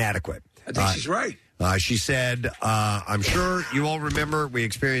inadequate. I think she's right. She said, I'm sure you all remember we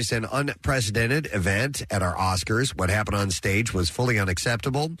experienced an unprecedented event at our Oscars. What happened on stage was fully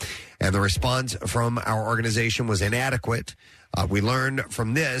unacceptable, and the response from our organization was inadequate. We learned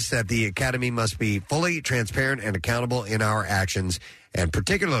from this that the Academy must be fully transparent and accountable in our actions, And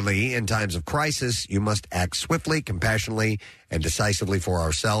particularly in times of crisis, you must act swiftly, compassionately, and decisively for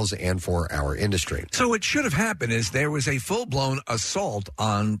ourselves and for our industry. So what should have happened is there was a full-blown assault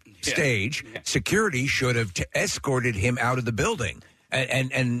on stage. Yeah. Security should have escorted him out of the building.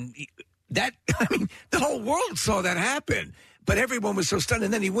 And that, I mean, the whole world saw that happen. But everyone was so stunned.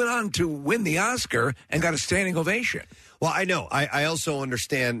 And then he went on to win the Oscar and got a standing ovation. Well, I know. I also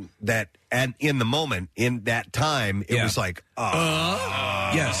understand that in the moment, in that time, it was like,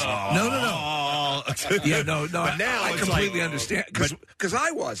 yes. No. Yeah, no. But now I completely understand. Because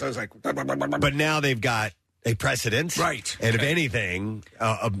I was like... But now they've got a precedent. Right. And if anything,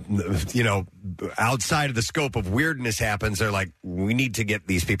 outside of the scope of weirdness happens, they're like, we need to get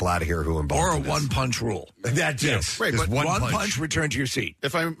these people out of here who are involved. Or a in this. one-punch rule. That's yes. Right, but one punch, return to your seat.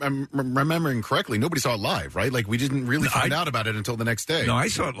 If I'm remembering correctly, nobody saw it live, right? Like, we didn't really find out about it until the next day. No, I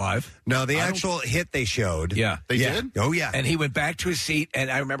saw it live. No, the actual hit they showed. Yeah. They did? Oh, yeah. And he went back to his seat, and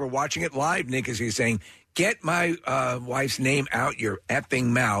I remember watching it live, Nick, as he was saying, get my wife's name out your effing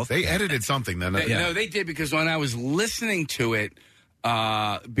mouth. They edited something then. No, they did, because when I was listening to it,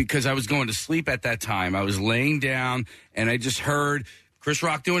 because I was going to sleep at that time, I was laying down, and I just heard Chris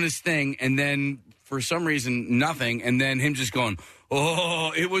Rock doing his thing, and then for some reason, nothing, and then him just going,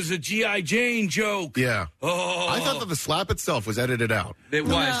 oh, it was a G.I. Jane joke. Yeah. Oh. I thought that the slap itself was edited out. It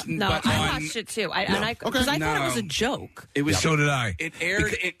was. No, but I watched it too. Because I thought it was a joke. It was. So did I. It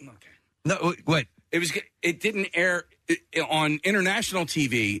aired. No, what? It didn't air on international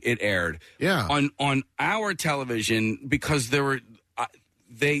TV. It aired. Yeah. On our television, because there were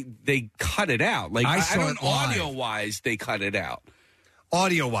they cut it out. Like, I saw it audio wise, they cut it out.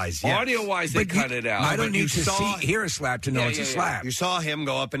 Audio wise, yes. Audio wise, they cut it out. I don't need to saw- hear a slap to know it's a slap. You saw him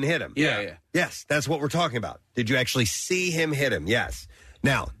go up and hit him. Yeah. Yes, that's what we're talking about. Did you actually see him hit him? Yes.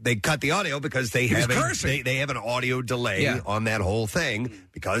 Now, they cut the audio because they have an audio delay on that whole thing,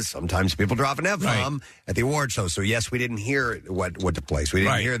 because sometimes people drop an F-bomb at the award show. So, yes, we didn't hear what took place. We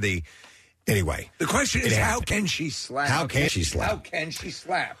didn't hear the... Anyway. The question is, how can she slap? How can she slap? How can she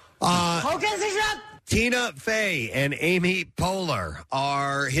slap? How can she slap? Tina Fey and Amy Poehler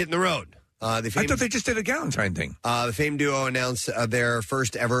are hitting the road. I thought they just did a Galentine thing. The famed duo announced their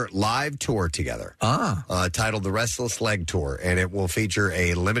first ever live tour together, titled the Restless Leg Tour, and it will feature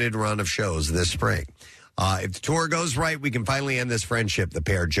a limited run of shows this spring. If the tour goes right, we can finally end this friendship, the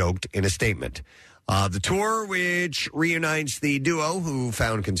pair joked in a statement. The tour, which reunites the duo who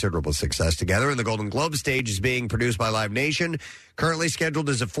found considerable success together in the Golden Globe stage, is being produced by Live Nation. Currently scheduled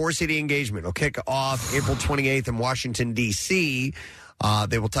as a 4-city engagement. It'll kick off April 28th in Washington, D.C.,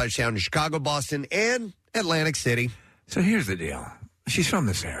 they will touch down in Chicago, Boston, and Atlantic City. So here's the deal. She's from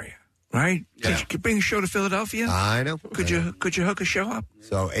this area, right? Yeah. Could you bring a show to Philadelphia? I know. Could you hook a show up?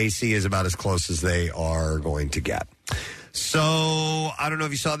 So AC is about as close as they are going to get. So I don't know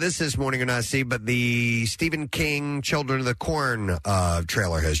if you saw this morning or not, Steve, but the Stephen King Children of the Corn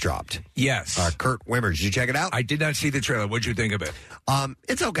trailer has dropped. Yes. Kurt Wimmer. Did you check it out? I did not see the trailer. What'd you think of it?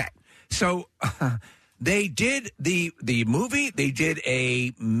 It's okay. So... They did the movie. They did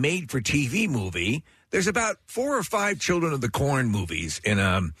a made-for-TV movie. There's about 4 or 5 Children of the Corn movies in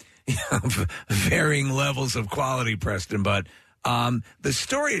varying levels of quality, Preston. But the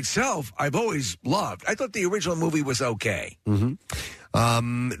story itself, I've always loved. I thought the original movie was okay. Mm-hmm.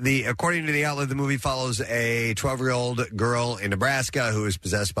 According to the outlet, the movie follows a 12-year-old girl in Nebraska who is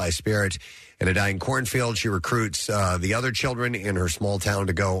possessed by a spirit in a dying cornfield. She recruits the other children in her small town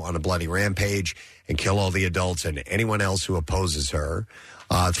to go on a bloody rampage and kill all the adults and anyone else who opposes her.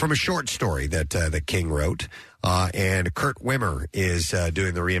 It's from a short story that King wrote. And Kurt Wimmer is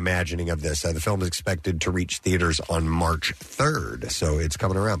doing the reimagining of this. The film is expected to reach theaters on March 3rd, so it's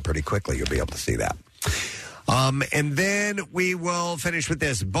coming around pretty quickly. You'll be able to see that. And then we will finish with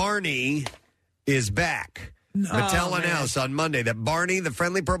this. Barney is back. Mattel announced on Monday that Barney, the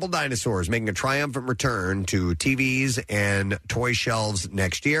friendly purple dinosaur, is making a triumphant return to TVs and toy shelves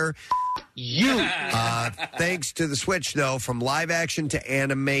next year. Thanks to the switch, though, from live action to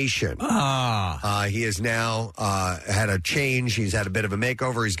animation. He has now had a change. He's had a bit of a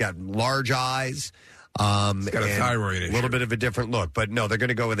makeover. He's got large eyes. He's got a thyroid issue. A little bit of a different look. But no, they're going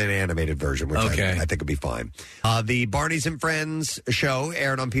to go with an animated version, which I think will be fine. The Barney's and Friends show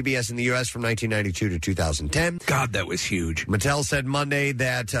aired on PBS in the U.S. from 1992 to 2010. God, that was huge. Mattel said Monday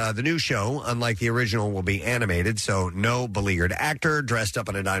that the new show, unlike the original, will be animated, so no beleaguered actor dressed up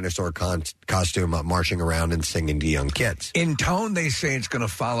in a dinosaur costume marching around and singing to young kids. In tone, they say it's going to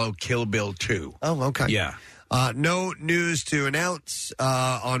follow Kill Bill 2. Oh, okay. Yeah. No news to announce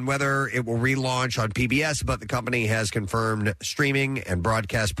on whether it will relaunch on PBS, but the company has confirmed streaming and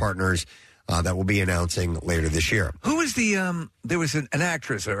broadcast partners that will be announcing later this year. Who was the, there was an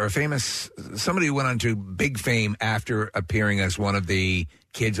actress or a famous, somebody who went on to big fame after appearing as one of the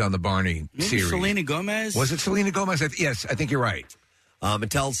kids on the Barney series. Selena Gomez? Was it Selena Gomez? Yes, I think you're right.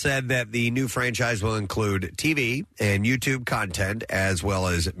 Mattel said that the new franchise will include TV and YouTube content, as well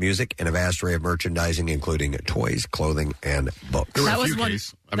as music and a vast array of merchandising, including toys, clothing, and books. There were That a was few one-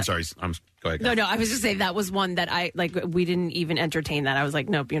 cases. I'm sorry. Go ahead. No, I was just saying that was one that we didn't even entertain that. I was like,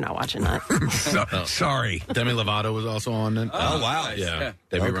 nope, you're not watching that. Sorry. Demi Lovato was also on it. Oh, wow. nice. Yeah.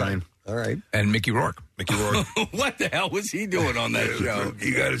 Debbie Ryan. All right. And Mickey Rourke. What the hell was he doing on that show?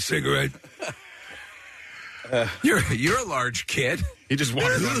 You got a cigarette? You're a large kid. He just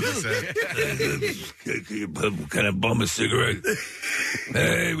wanted on the set. Can I bum a cigarette?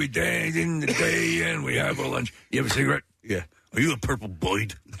 Hey, we dance in the day and we have a lunch. You have a cigarette? Yeah. Are you a purple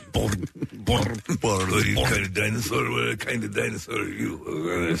boyd? What kind of dinosaur? What kind of dinosaur are you?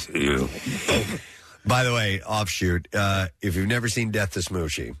 By the way, offshoot, if you've never seen Death to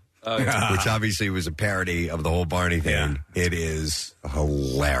Smoochie, which obviously was a parody of the whole Barney thing, it is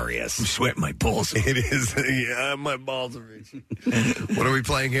hilarious. I'm sweating my balls. It is. Yeah, my balls are itching. What are we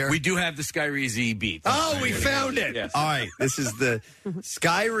playing here? We do have the Skyreezy beat. Oh, we found it. Yes. All right. This is the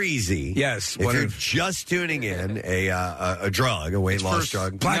Skyreezy. Yes. If you're just tuning in, a drug, a weight loss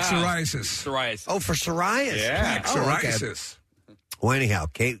drug. Plaque psoriasis. Psoriasis. Oh, for psoriasis. Yeah. Plaque psoriasis. Well, anyhow,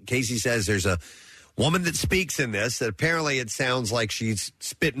 Casey says there's a woman that speaks in this that apparently it sounds like she's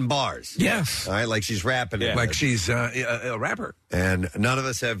spitting bars. Yes. All right, like she's rapping. Yeah. Like she's a rapper. And none of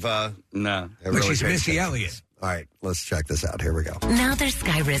us have. No. Like she's Missy Elliott. All right, let's check this out. Here we go. Now there's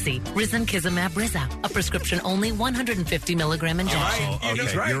Skyrizi, Risankizumab Rizza, a prescription-only 150 milligram injection. Oh,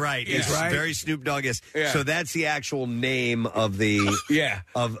 okay. right. You're right. Yeah. It's Right. very Snoop Dogg-ish. Yeah. So that's the actual name of the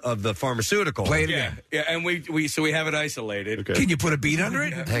of the pharmaceutical. Play it Yeah. again. Yeah, and we have it isolated. Can you put a beat under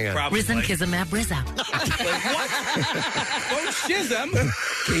it? Hang on. Probably. Risankizumab Rizza. Oh, schism.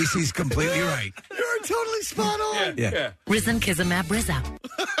 Casey's completely right. You're totally spot on. Yeah. Risankizumab Rizza.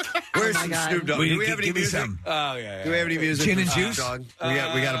 Where's some God. Snoop Dogg? Do we have any Give me music? some. Oh, yeah. Do we have any music? Gin for and Snoop juice? Dogg?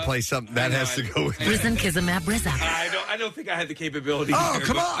 We got to play something that has to go with it. Risankizumab Rizza. I don't think I had the capability. Oh, here,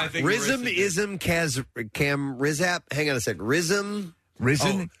 come but on. I think Rizm, Marissa did. ism, cam, rizap. Hang on a second. Rizm,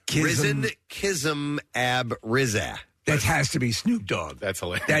 Risen, Risen, kism, ab, rizza. That has to be Snoop Dogg. That's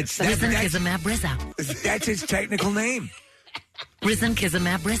hilarious. That's Risankizumab Rizza. that's his technical name.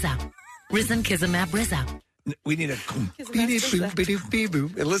 Risankizumab Rizza. Risankizumab Rizza. We need a.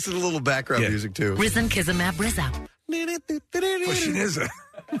 And listen to a little background music too. Risankizumab Rizza. Pushing is a.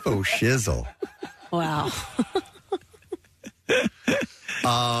 Oh, shizzle. Wow.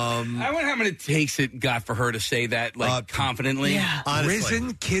 I wonder how many takes it got for her to say that confidently. Yeah. Honestly.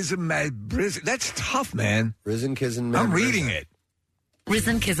 Risen, Kizumab, Brizz. That's tough, man. Risen, kism, I'm reading it.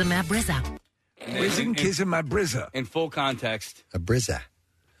 Risankizumab Rizza. Risen, Kizumab, Brizza. In full context. A brizza.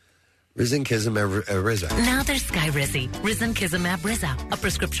 Risen, kism, rizza. Now there's Skyrizi, Risankizumab Rizza, a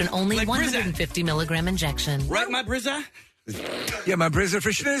prescription-only Like 150 milligram injection. Right, my Brizza? Yeah, my Brizza for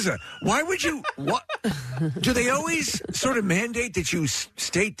Schnizza. Why would you? What? Do they always sort of mandate that you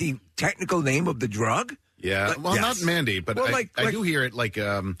state the technical name of the drug? Yeah, well, Yes. not mandate, but Well, I do hear it like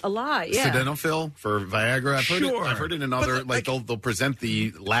A lot, yeah. sildenafil for Viagra. I've heard it in other, But, they'll present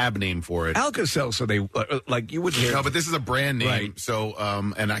the lab name for it. Alka-Seltzer, so they like you would hear. No, but this is a brand name. Right. So,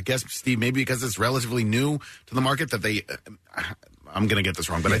 and I guess, Steve, maybe because it's relatively new to the market that they, I'm going to get this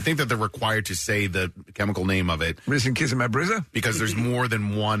wrong, but I think that they're required to say the chemical name of it Risen, Kizumab, Brizza. because there's more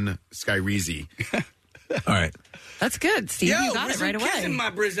than one Skyreezy. All right. That's good, Steve. You got it right away. Kissing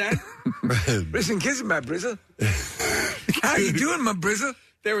my Brizza. Risen, Kizumab, Brizza. How you doing, my Brizza?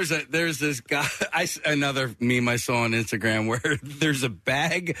 There's this guy, another meme I saw on Instagram where there's a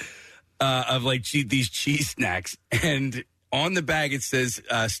bag of these cheese snacks, and on the bag it says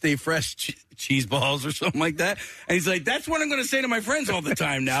 "Stay fresh cheese balls" or something like that. And he's like, "That's what I'm going to say to my friends all the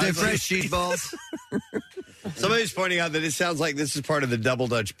time now." Stay It's like- fresh cheese balls. Somebody's pointing out that it sounds like this is part of the Double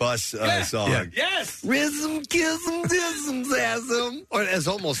Dutch Bus song. Yeah. Yes. Rhythm, kism, dism, zasm. Or it's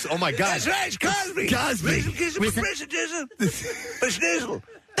almost, oh my God. That's right, Cosby. Cosby. Risen, Kizumab, Brizza, Schnizzle.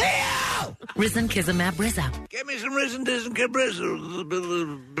 Risankizumab Rizza. Give me some Risen,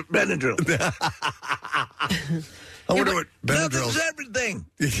 Brizza, Benadryl. I wonder what Nothing's Benadryl's. everything.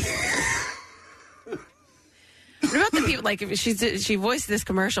 What about the people, like, if she voiced this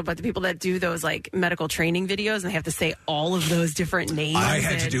commercial, but the people that do those, like, medical training videos and they have to say all of those different names? I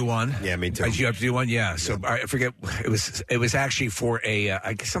had to and- do one. Yeah, me too. Did you have to do one? Yeah. So I forget. It was actually for a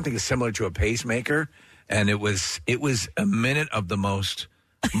I guess something similar to a pacemaker, and it was a minute of the most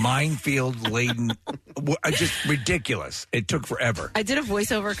minefield laden, just ridiculous. It took forever. I did a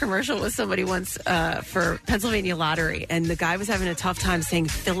voiceover commercial with somebody once for Pennsylvania Lottery, and the guy was having a tough time saying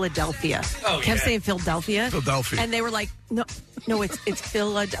Philadelphia. Kept saying Philadelphia. And they were like, no, it's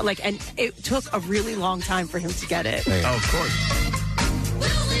Philadelphia. Like, and it took a really long time for him to get it. Oh, of course.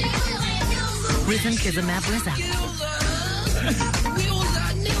 Risen Kizamap Rizza.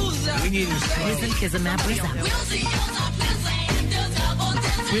 We need Risen Kizamap Rizza.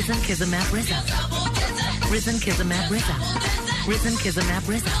 Risen Kizamap Rizza. Risen Kizamap Rizza. Risen Kizamap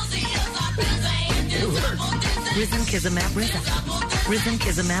Rizza. Risen Kizamap Rizza. Risen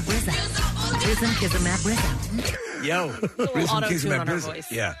Kizamap Rizza. Risen Kizamap Rizza. Yo, Risen Kizamap Rizza.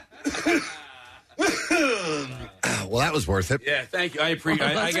 Yeah. Well, that was worth it. Yeah, thank you. I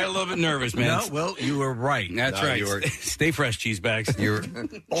appreciate. I got a little bit nervous, man. No, well, you were right. That's right. Stay fresh, cheese bags. You're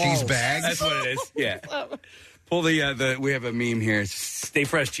cheese bags. That's what it is. Yeah. Pull the. We have a meme here. Stay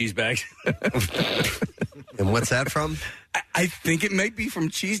fresh, cheese bags. And what's that from? I think it might be from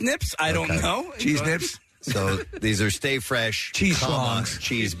Cheese Nips. I don't know. Cheese Nips. So these are Stay Fresh cheese songs,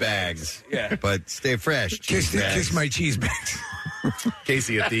 cheese bags. Yeah, but Stay Fresh cheese bags. Kiss my cheese bags.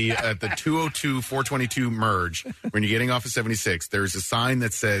 Casey, at the 202-422 merge, when you're getting off of 76, there's a sign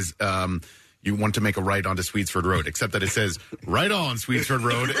that says you want to make a right onto Sweetsford Road, except that it says right on Sweetsford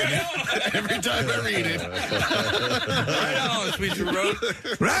Road. And every time I read it, right on Sweetsford Road,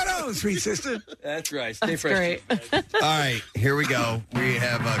 right on, sweet sister. That's right. Stay fresh. Great. All right, here we go. We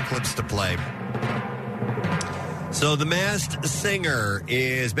have clips to play. So The Masked Singer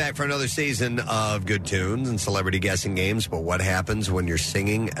is back for another season of good tunes and celebrity guessing games, but what happens when you're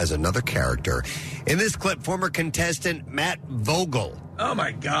singing as another character? In this clip, former contestant Matt Vogel Oh,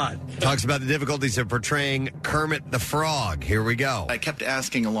 my God. talks about the difficulties of portraying Kermit the Frog. Here we go. I kept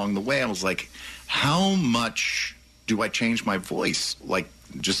asking along the way, I was like, how much do I change my voice? Like,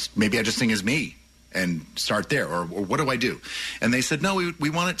 just maybe I just sing as me and start there, or what do I do? And they said, no, we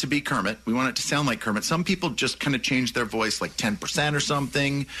want it to be Kermit. We want it to sound like Kermit. Some people just kind of change their voice like 10% or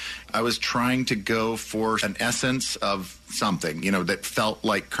something. I was trying to go for an essence of something, that felt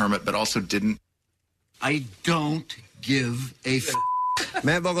like Kermit, but also didn't. I don't give a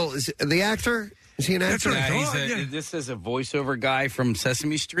Matt Vogel, is the actor? Is he an actor? This is a voiceover guy from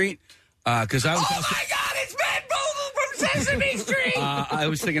Sesame Street. Because I was. Oh, my God, it's Matt Vogel from Sesame Street! I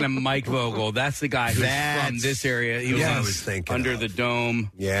was thinking of Mike Vogel. That's the guy who's from this area. He was, I was thinking under the dome.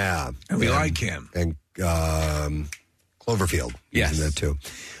 Yeah. And we like him. And Cloverfield. Yes. He's in that too.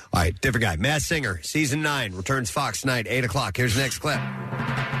 All right, different guy. Masked Singer, Season 9, returns Fox tonight, 8 o'clock. Here's the next clip.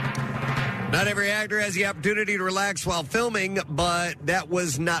 Not every actor has the opportunity to relax while filming, but that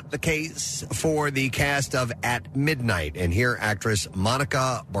was not the case for the cast of At Midnight. And here, actress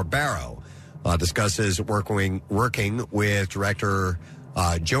Monica Barbaro discusses working with director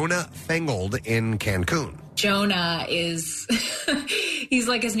Jonah Feingold in Cancun. Jonah is, he's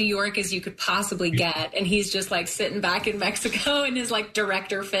like as New York as you could possibly get. And he's just like sitting back in Mexico in his like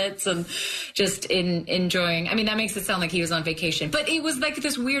director fits and just enjoying. I mean, that makes it sound like he was on vacation. But it was like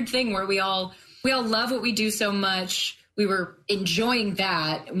this weird thing where we all love what we do so much. We were enjoying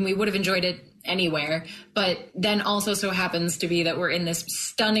that, and we would have enjoyed it anywhere. But then also so happens to be that we're in this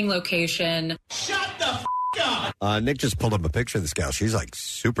stunning location. Shut the f*** up! Nick just pulled up a picture of this gal. She's like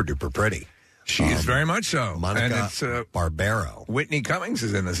super duper pretty. She is very much so. Monica and it's, Barbaro. Whitney Cummings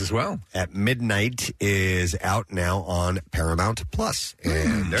is in this as well. At Midnight is out now on Paramount Plus.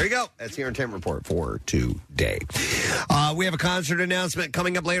 And there you go. That's the Entertainment Report for today. We have a concert announcement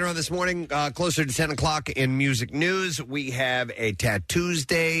coming up later on this morning, closer to 10 o'clock in Music News. We have a Tattoos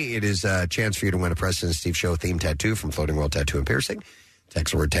Day. It is a chance for you to win a Preston and Steve Show themed tattoo from Floating World Tattoo and Piercing.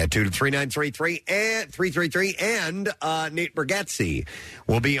 Text the word tattoo to 3933 and Nate Bargatze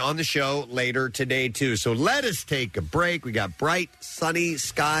will be on the show later today, too. So let us take a break. We got bright, sunny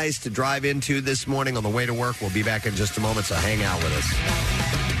skies to drive into this morning on the way to work. We'll be back in just a moment, so hang out with us.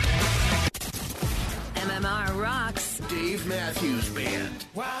 MMR rocks. Dave Matthews Band.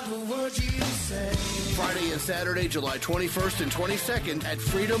 Friday and Saturday, July 21st and 22nd at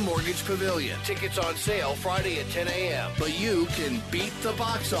Freedom Mortgage Pavilion. Tickets on sale Friday at 10 a.m. But you can beat the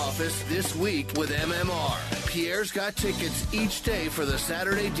box office this week with MMR. Pierre's got tickets each day for the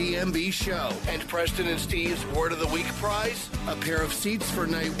Saturday DMB show. And Preston and Steve's Word of the Week prize, a pair of seats for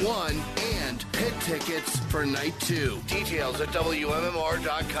night 1 and pit tickets for night 2. Details at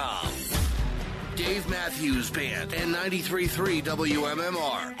WMMR.com. Dave Matthews Band and 93.3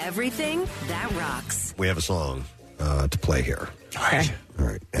 WMMR. Everything that rocks. We have a song to play here. All right. All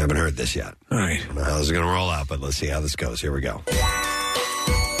right. Haven't heard this yet. All right. I don't know how this is going to roll out, but let's see how this goes. Here we go.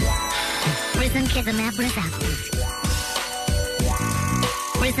 Risen Kizamap Rizza.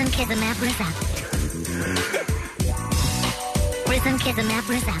 Risen Kizamap Rizap. Risen Kizamap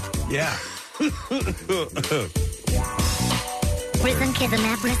Rizap. Yeah. Risen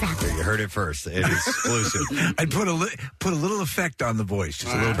Kizamap Rizap. You heard it first. It is exclusive. I'd put a little effect on the voice,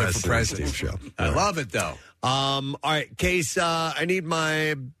 just a little bit for Preston. Show. I love it, though. All right, Case, I need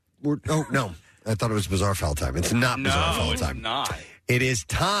my... Oh, no. I thought it was Bizarre Foul time. It's not Bizarre Foul time. It's not. It is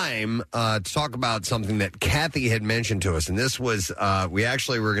time to talk about something that Kathy had mentioned to us. And this was, we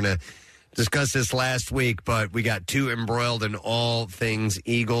actually were going to discuss this last week, but we got too embroiled in all things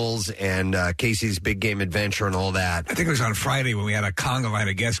Eagles and Casey's big game adventure and all that. I think it was on Friday when we had a conga line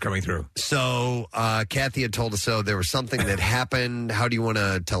of guests coming through. So Kathy had told us there was something that happened. How do you want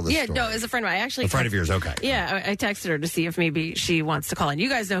to tell this story? No, as a friend of mine. I actually a friend of yours, okay. Yeah, I texted her to see if maybe she wants to call in. You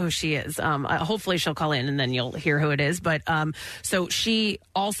guys know who she is. Hopefully she'll call in and then you'll hear who it is. But so she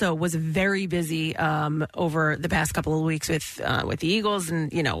also was very busy over the past couple of weeks with the Eagles, and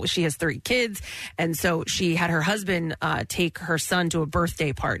she has 3 kids, and so she had her husband take her son to a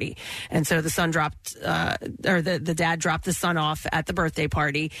birthday party, and so the son dropped the dad dropped the son off at the birthday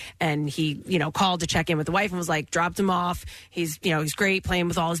party, and he called to check in with the wife and was like, dropped him off, he's great, playing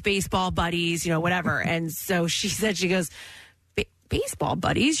with all his baseball buddies, whatever. And so she said, she goes, baseball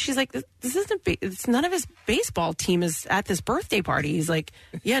buddies? She's like, this isn't it's none of his baseball team is at this birthday party. He's like,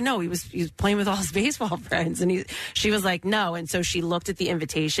 yeah, no, he was playing with all his baseball friends. And she was like, no. And so she looked at the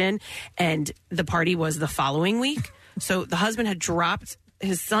invitation, and the party was the following week. So the husband had dropped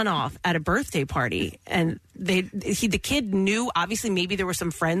his son off at a birthday party, and the kid knew, obviously maybe there were some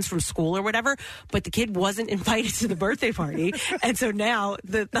friends from school or whatever, but the kid wasn't invited to the birthday party. And so now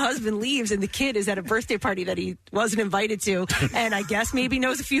the husband leaves and the kid is at a birthday party that he wasn't invited to, and I guess maybe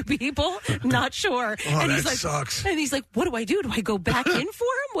knows a few people, not sure. Oh, and that sucks. And he's like, what do I do? Do I go back in for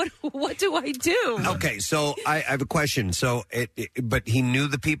him? What do I do? Okay, so I have a question. So but he knew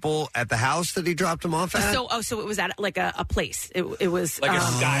the people at the house that he dropped him off at? So it was at like a place. It was like a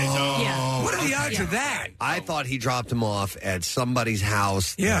Sky Zone. Yeah. What are the odds of that? I thought he dropped him off at somebody's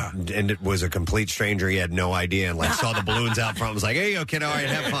house. Yeah. And it was a complete stranger. He had no idea, and saw the balloons out front. Was like, hey, yo, kid, all right,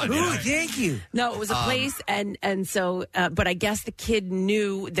 have fun. Ooh, thank you. No, it was a place, and so, but I guess the kid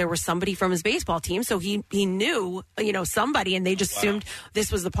knew there was somebody from his baseball team, so he knew, somebody, and they just assumed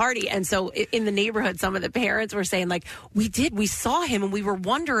this was the party. And so in the neighborhood, some of the parents were saying, like, we saw him, and we were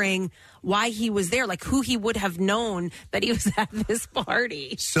wondering why he was there, like who he would have known that he was at this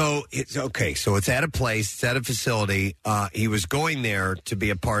party. So it's okay. So it's at a place, it's at a facility. He was going there to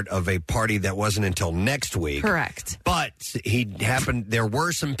be a part of a party that wasn't until next week. Correct. But there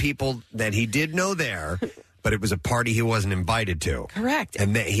were some people that he did know there, but it was a party he wasn't invited to. Correct.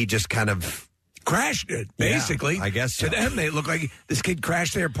 And he just kind of crashed it, basically. Yeah, I guess so. To them, they look like this kid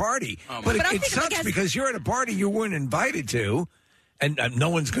crashed their party. But it sucks because you're at a party you weren't invited to. And no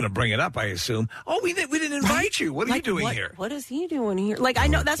one's going to bring it up, I assume. Oh, we didn't invite you. What are you doing here? What is he doing here? Like, I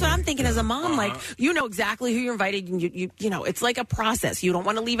know, that's what I'm thinking as a mom. Like, you know exactly who you're invited, and you it's like a process. You don't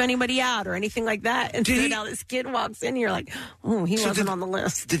want to leave anybody out or anything like that. And so now this kid walks in, you're like, oh, he wasn't on the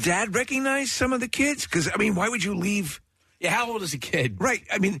list. Did Dad recognize some of the kids? Because, why would you leave? Yeah, how old is a kid? Right.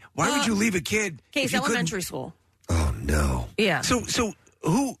 Why would you leave a kid? Case elementary school. Oh, no. Yeah. So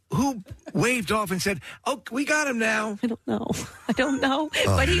who waved off and said, "Oh, we got him now"? I don't know. Oh,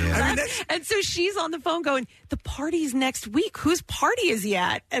 but he left, and so she's on the phone going, "The party's next week. Whose party is he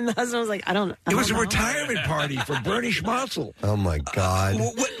at?" And the husband was like, "I don't." It was a retirement party for Bernie Schmaltzel. Oh my God!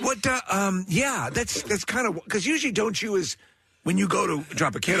 Yeah, that's kind of because usually don't you when you go to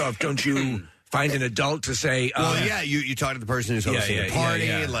drop a kid off, don't you? Find an adult to say, you talk to the person who's hosting the party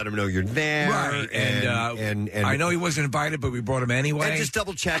and let them know you're there. Right. And I know he wasn't invited, but we brought him anyway. And just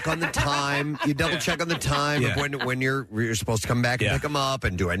double check on the time. You double check on the time of when you're supposed to come back and pick him up,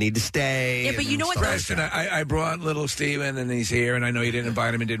 and do I need to stay? Yeah, but you know what? Preston, I brought little Steven, and he's here, and I know you didn't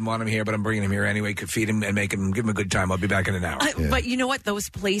invite him and didn't want him here, but I'm bringing him here anyway. Could feed him and give him a good time. I'll be back in an hour. But you know what? Those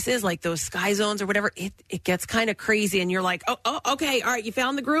places, like those Sky Zones or whatever, it gets kind of crazy, and you're like, oh, okay, all right, you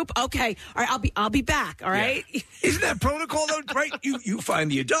found the group, okay, all right, I'll be back. All right. Yeah. Isn't that protocol though? Right? You find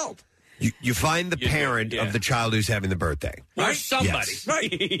the adult. You find the parent of the child who's having the birthday. Or somebody. Yes.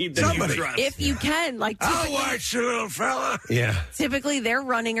 Right. Somebody. If you can. Like, I'll watch the little fella. Yeah. Typically, they're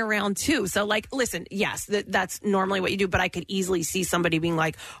running around, too. So, like, listen, yes, that's normally what you do, but I could easily see somebody being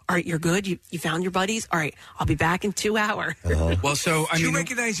like, all right, you're good? You found your buddies? All right, I'll be back in 2 hours. Well, so, Do you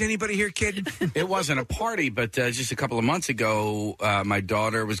recognize anybody here, kid? It wasn't a party, but just a couple of months ago, my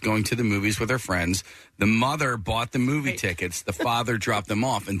daughter was going to the movies with her friends. The mother bought the movie tickets. The father dropped them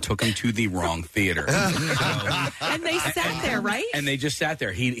off and took them to to the wrong theater. And they sat there, right? And they just sat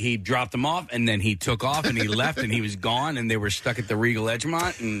there. He dropped them off, and then he took off, and he left, and he was gone, and they were stuck at the Regal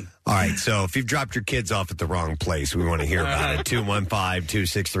Edgemont. And all right, so if you've dropped your kids off at the wrong place, we want to hear about it.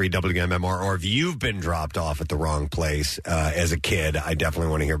 215-263-WMMR. Or if you've been dropped off at the wrong place as a kid, I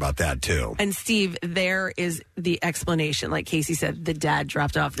definitely want to hear about that, too. And Steve, there is the explanation. Like Casey said, the dad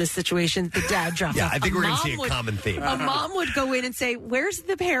dropped off. This situation, the dad dropped off. I think we're going to see a common theme. A mom would go in and say, where's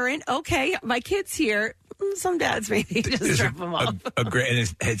the parent? Okay, my kid's here. Some dads maybe just drop them off. A great, and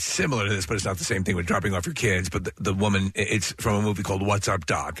it's similar to this, but it's not the same thing with dropping off your kids. But the woman, it's from a movie called What's Up,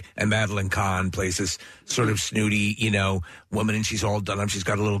 Doc? And Madeline Kahn plays this sort of snooty, woman, and she's all done up. She's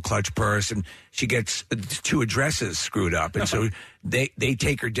got a little clutch purse, and she gets 2 addresses screwed up. And so they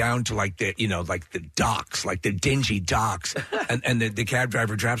take her down to like the docks, like the dingy docks. And the cab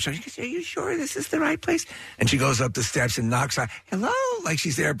driver drops her. She goes, are you sure this is the right place? And she goes up the steps and knocks on, hello, like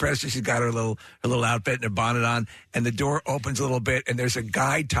she's there, Preston. She's got her little outfit and her bonnet on. And the door opens a little bit, and there's a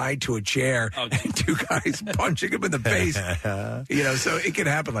guy tied to a chair and 2 guys punching him in the face. So it can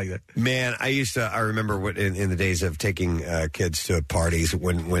happen like that. Man, I remember in the days of taking kids to parties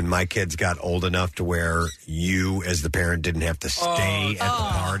when my kids got old enough to where you, as the parent, didn't have to stay at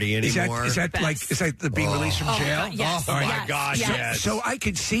the party anymore. Is that the being released from jail? Yes. Oh, my gosh, yes. So I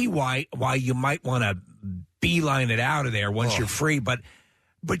could see why you might want to beeline it out of there once you're free, but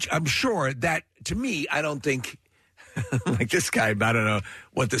I'm sure that, to me, I don't think, like this guy, I don't know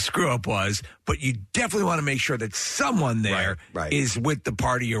what the screw-up was, but you definitely want to make sure that someone there is with the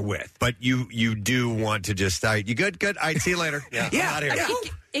party you're with. But you do want to just, you good? Good. All right, see you later. Yeah. I'm out of here.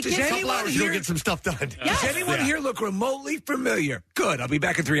 Does anyone here get some stuff done? Does anyone here look remotely familiar? Good. I'll be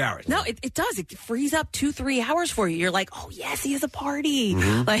back in 3 hours. No, it does. It frees up 2-3 hours for you. You're like, oh yes, he has a party.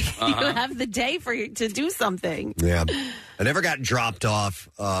 Like you have the day for you to do something. Yeah, I never got dropped off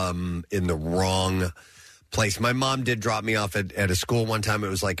in the wrong place. My mom did drop me off at a school one time. It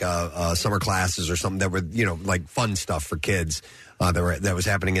was like summer classes or something that were like fun stuff for kids. That was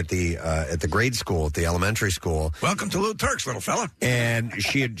happening at the grade school, at the elementary school. Welcome to Little Turks, little fella. And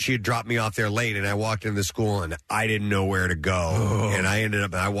she had dropped me off there late, and I walked into the school, and I didn't know where to go. And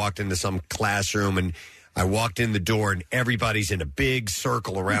I walked into some classroom, and I walked in the door, and everybody's in a big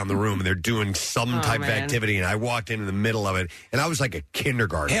circle around the room, and they're doing some type of activity. And I walked in the middle of it, and I was like a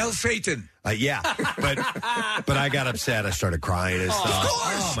kindergarten. Hail Satan. Yeah, but I got upset. I started crying and stuff. Of course.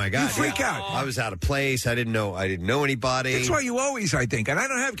 Oh my God! You freak out. I was out of place. I didn't know anybody. That's why you always, I think, and I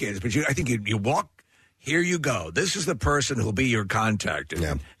don't have kids, but I think you walk. Here you go. This is the person who'll be your contact.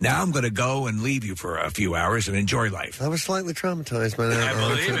 And now I'm going to go and leave you for a few hours and enjoy life. I was slightly traumatized by that. I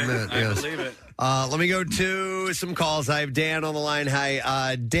believe it. I believe it. Let me go to some calls. I have Dan on the line.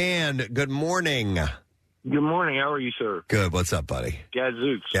 Hi, Dan. Good morning. Good morning. How are you, sir? Good. What's up, buddy?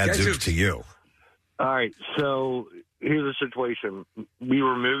 Gadzooks. Gadzooks to you. All right. So here's the situation. We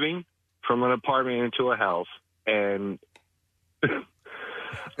were moving from an apartment into a house, and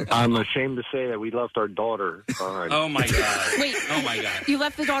I'm ashamed to say that we left our daughter behind. Oh, my God. Wait. Oh, my God. You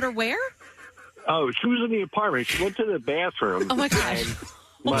left the daughter where? Oh, she was in the apartment. She went to the bathroom. Oh, my gosh. And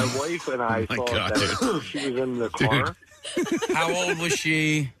my wife and I thought that she was in the car. How old was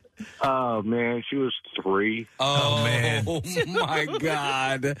she? Oh, man, she was 3. Oh, man. Oh, my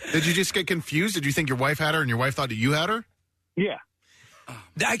God. Did you just get confused? Did you think your wife had her and your wife thought that you had her? Yeah.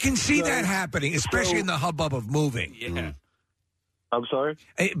 I can see that happening, especially in the hubbub of moving. Yeah. I'm sorry?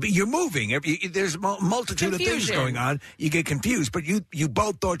 But you're moving. There's a multitude of things going on. You get confused, but you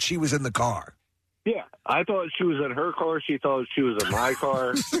both thought she was in the car. Yeah. I thought she was in her car. She thought she was in my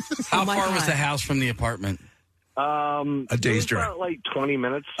car. How far was the house from the apartment? A day's drive. About like 20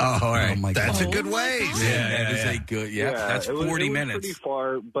 minutes. Oh, all right. That's a good ways. That is a good, that's 40 it was minutes. Pretty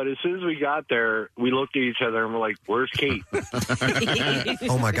far, but as soon as we got there, we looked at each other and we're like, where's Kate?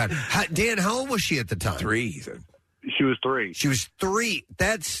 Oh, my God. Dan, how old was she at the time? 3, he said. She was 3. She was 3.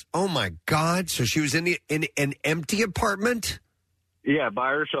 That's, oh, my God. So she was in an empty apartment? Yeah,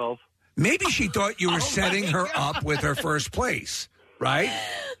 by herself. Maybe she thought you were setting her up with her first place, right?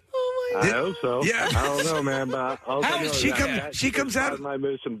 I hope so. Yeah. I don't know, man. But She comes out of my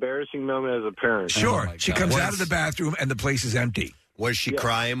most embarrassing moment as a parent. Sure. She comes out of the bathroom and the place is empty. Was she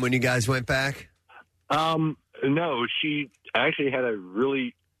crying when you guys went back? No, she actually had a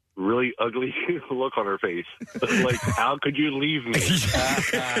really, really ugly look on her face. Like, how could you leave me?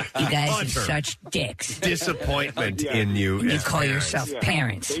 You guys are such dicks. Disappointment in you. And you call yourself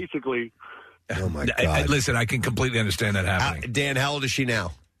parents. Basically. Oh, my God. Listen, I can completely understand that happening. Dan, how old is she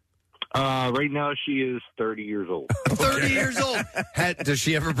now? Right now, she is 30 years old. 30 years old. Does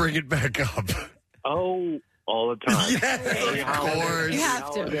she ever bring it back up? Oh, all the time. Yes, of course. You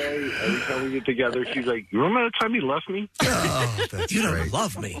have to. Every time we get together, she's like, "You remember that time you left me?" Oh, that's You great. don't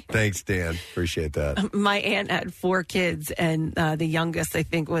love me. Thanks, Dan. Appreciate that. My aunt had 4 kids, and the youngest, I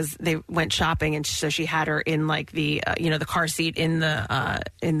think, they went shopping, and so she had her in like the the car seat in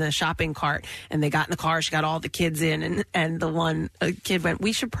the shopping cart, and they got in the car. She got all the kids in, and the one kid went,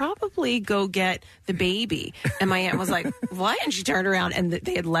 "We should probably go get the baby." And my aunt was like, "What?" And she turned around, and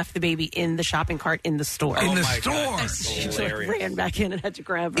they had left the baby in the shopping cart in the store. In the my store. God. She just ran back in and had to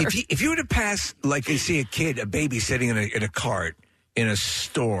grab her. If you were to pass, like, you see a baby sitting in a cart in a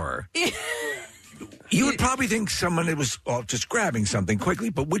store, you would probably think someone was just grabbing something quickly.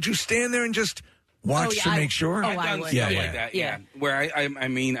 But would you stand there and just watch to make sure? I've done stuff like that. Yeah. Where I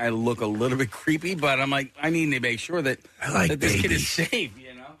mean, I look a little bit creepy, but I'm like, I need to make sure that this kid is safe.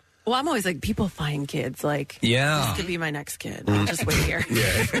 You know. Well, I'm always like, people find kids. Like, this could be my next kid. I'll just wait here.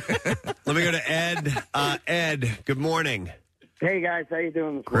 Let me go to Ed. Ed, good morning. Hey, guys. How you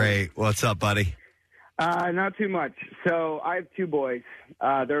doing this morning? Great. What's up, buddy? Not too much. So I have 2 boys.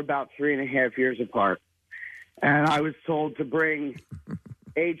 They're about 3.5 years apart. And I was told to bring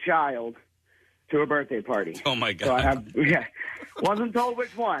a child to a birthday party. Oh, my God. So I have, wasn't told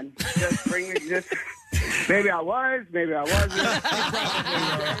which one. Just bring me, maybe I was, maybe I wasn't.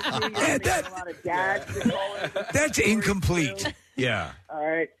 A lot of dads to call in. That's incomplete. Yeah. All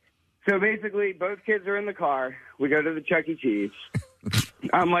right. So basically, both kids are in the car. We go to the Chuck E. Cheese.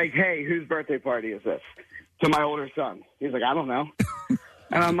 I'm like, "Hey, whose birthday party is this?" To my older son. He's like, "I don't know."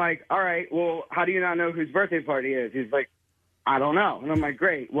 And I'm like, "All right, well, how do you not know whose birthday party is?" He's like, "I don't know." And I'm like,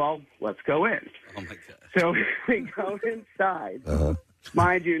 "Great, well, let's go in." Oh, my God. So we go inside.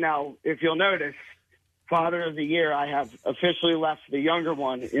 Mind you, now, if you'll notice, Father of the Year, I have officially left the younger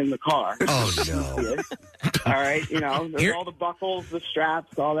one in the car. Oh, no. All right, there's all the buckles, the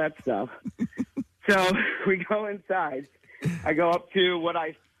straps, all that stuff. So we go inside. I go up to what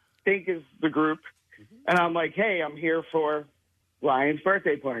I think is the group, and I'm like, "Hey, I'm here for Ryan's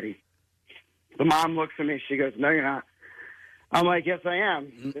birthday party." The mom looks at me. She goes, "No, you're not." I'm like, "Yes, I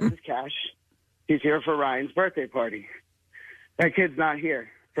am. This is Cash. He's here for Ryan's birthday party. That kid's not here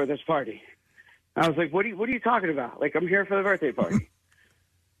for this party." I was like, what are you talking about? Like, I'm here for the birthday party.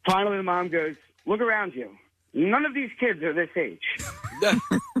 Finally, the mom goes, "Look around you. None of these kids are this age."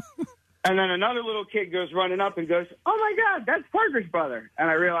 And then another little kid goes running up and goes, "Oh, my God, that's Parker's brother." And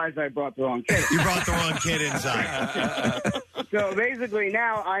I realized I brought the wrong kid. You brought the wrong kid inside. So basically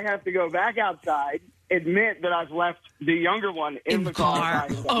now I have to go back outside, admit that I've left the younger one in the car.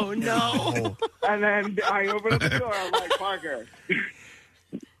 Oh, no. And then I open up the door. I'm like, "Parker,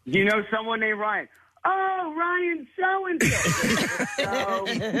 you know someone named Ryan?" "Oh, Ryan so-and-so." All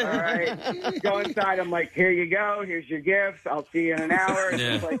right. Go inside. I'm like, "Here you go. Here's your gift. I'll see you in an hour." And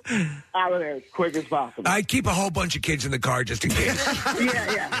just like out of there as quick as possible. I'd keep a whole bunch of kids in the car just in case.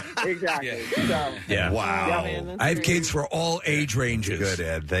 Yeah, exactly. So, Wow. I have kids for all age ranges. Good,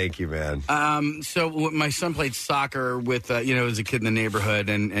 Ed. Thank you, man. So my son played soccer with, as a kid in the neighborhood,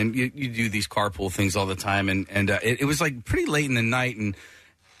 and you do these carpool things all the time, and it was like pretty late in the night,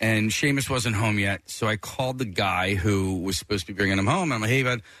 and Seamus wasn't home yet, so I called the guy who was supposed to be bringing him home. I'm like, "Hey,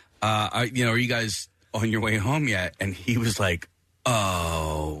 bud, are you guys on your way home yet?" And he was like,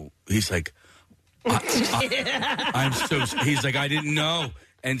 "Oh," he's like, I'm so. He's like, "I didn't know,"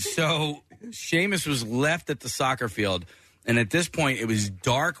 and so Seamus was left at the soccer field. And at this point, it was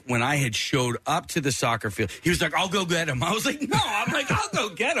dark when I had showed up to the soccer field. He was like, "I'll go get him." I was like, "No." I'm like, "I'll go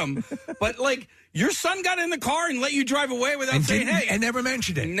get him." But, like, your son got in the car and let you drive away without saying, "Hey." And never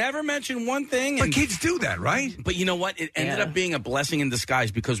mentioned it. Never mentioned one thing. But kids do that, right? But you know what? It ended up being a blessing in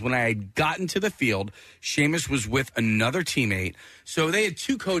disguise, because when I had gotten to the field, Seamus was with another teammate. So they had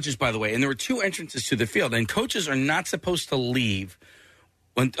 2 coaches, by the way, and there were 2 entrances to the field. And coaches are not supposed to leave.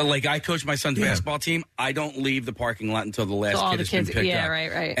 Like, I coach my son's basketball team, I don't leave the parking lot until the last kid has been picked up. Yeah,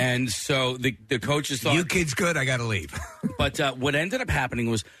 right. And so the coaches thought, "You kid's good, I got to leave." But what ended up happening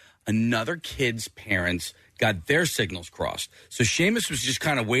was another kid's parents got their signals crossed. So Seamus was just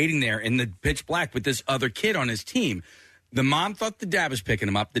kind of waiting there in the pitch black with this other kid on his team. The mom thought the dad was picking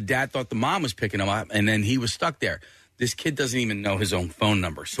him up. The dad thought the mom was picking him up, and then he was stuck there. This kid doesn't even know his own phone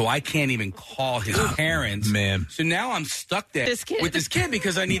number, so I can't even call his parents. Man. So now I'm stuck there with this kid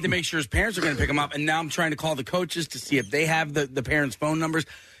because I need to make sure his parents are going to pick him up, and now I'm trying to call the coaches to see if they have the parents' phone numbers.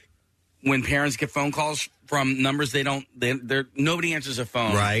 When parents get phone calls from numbers, nobody answers a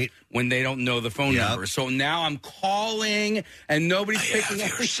phone when they don't know the phone number. So now I'm calling, and nobody's picking up.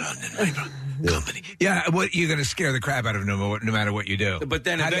 Your son in my company. Yeah, what you're going to scare the crap out of him no matter what you do. But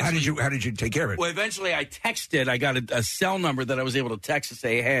then how did you take care of it? Well, eventually I texted. I got a cell number that I was able to text to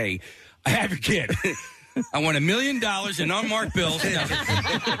say, "Hey, I have your kid." I won $1 million in unmarked bills. I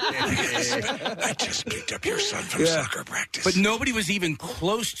just picked up your son from soccer practice. But nobody was even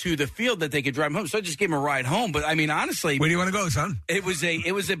close to the field that they could drive him home, so I just gave him a ride home. But I mean, honestly, where do you want to go, son? It was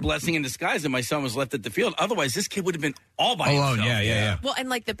a blessing in disguise that my son was left at the field. Otherwise, this kid would have been all by alone. himself. Yeah. Well, and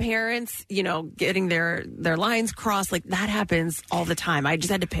like the parents, getting their lines crossed, like that happens all the time. I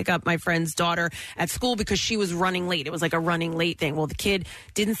just had to pick up my friend's daughter at school because she was running late. It was like a running late thing. Well, the kid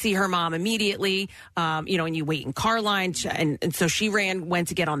didn't see her mom immediately, and you wait in car line, and so she went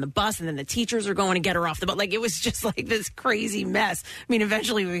to get on the bus, and then the teachers are going to get her off the bus. Like, it was just like this crazy mess. I mean,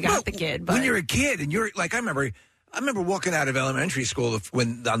 eventually we got the kid. But when you're a kid and you're like, I remember walking out of elementary school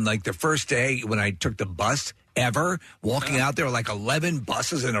when on like the first day when I took the bus ever, walking out there like 11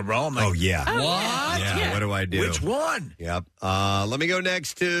 buses in a row. I'm like, oh, yeah. What? Yeah, what do I do? Which one? Yep. Let me go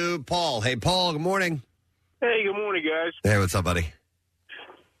next to Paul. Hey, Paul, good morning. Hey, good morning, guys. Hey, what's up, buddy?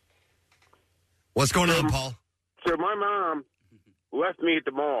 What's going on, Paul? So my mom left me at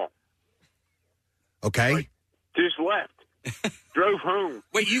the mall. Okay. Just left. Drove home.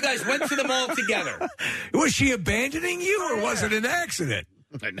 Wait, you guys went to the mall together? Was she abandoning you, or was it an accident?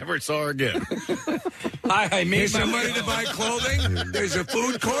 I never saw her again. I made Here's some money to buy clothing. There's a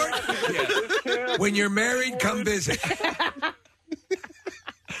food court. Yeah. When you're married, come visit.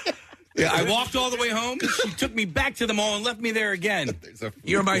 Yeah, I walked all the way home. She took me back to the mall and left me there again.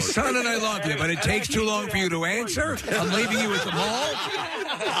 You're my son and I love you, but it takes too long for you to answer. I'm leaving you at the mall.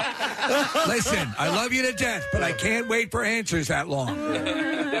 Listen, I love you to death, but I can't wait for answers that long.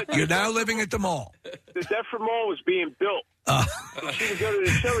 You're now living at the mall. The Deptford Mall was being built. She would go to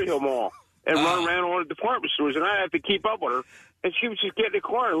the Cherry Hill Mall and run around all the department stores, and I had to keep up with her. And she would just get in the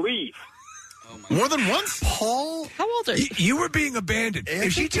car and leave. More than once? Paul? How old are you? You were being abandoned.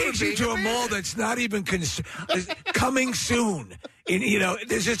 If she takes you to a mall that's not even coming soon,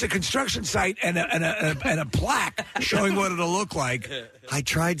 there's just a construction site and a plaque showing what it'll look like. I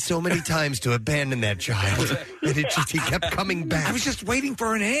tried so many times to abandon that child, and he kept coming back. I was just waiting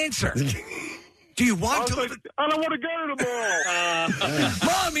for an answer. Do you want to? I don't want to go to the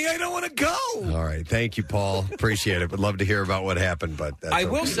mall. Mommy, I don't want to go. All right. Thank you, Paul. Appreciate it. Would love to hear about what happened, but I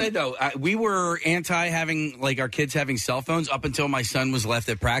will say, though, we were anti having, like, our kids having cell phones up until my son was left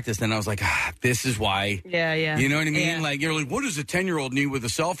at practice. Then I was like, this is why. Yeah. You know what I mean? Yeah. Like, you're like, what does a 10-year-old need with a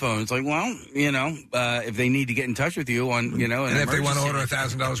cell phone? It's like, well, if they need to get in touch with you on, and if they want to order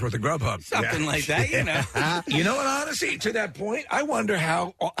 $1,000 worth of Grubhub. Something like that, You know what, honestly, to that point, I wonder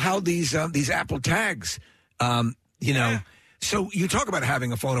how these Apple tags, so you talk about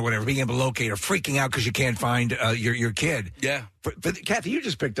having a phone or whatever, being able to locate or freaking out because you can't find your kid. Yeah. But Kathy, you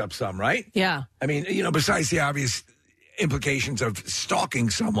just picked up some, right? Yeah. I mean, besides the obvious implications of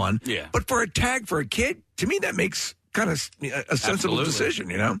stalking someone. Yeah. But for a tag for a kid, to me, that makes kind of a sensible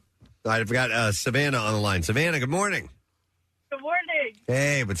decision, All right, I've got Savannah on the line. Savannah, good morning. Good morning.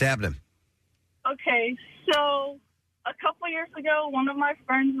 Hey, what's happening? Okay, so a couple years ago, one of my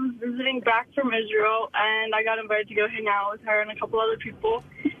friends was visiting back from Israel, and I got invited to go hang out with her and a couple other people.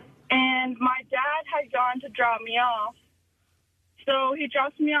 And my dad had gone to drop me off. So he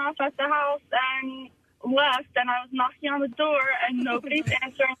dropped me off at the house and left, and I was knocking on the door, and nobody's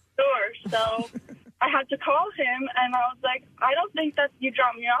answering the door. So I had to call him, and I was like, I don't think that you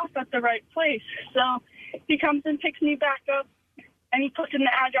dropped me off at the right place. So he comes and picks me back up, and he puts in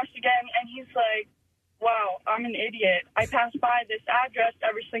the address again, and he's like, wow, I'm an idiot. I pass by this address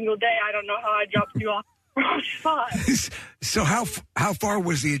every single day. I don't know how I dropped you off. So how far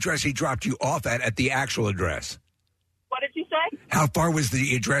was the address he dropped you off at the actual address? What did you say? How far was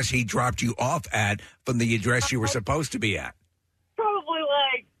the address he dropped you off at from the address you were supposed to be at? Probably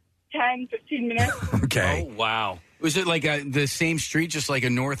like 10, 15 minutes. Okay. Oh, wow. Was it like the same street, just like a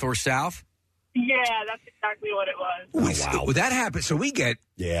north or south? Yeah, that's exactly what it was. Wow. Well, that happens. So we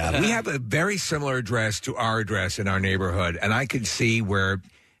have a very similar address to our address in our neighborhood, and I could see where,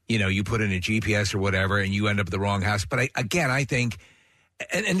 you put in a GPS or whatever, and you end up at the wrong house. But I think,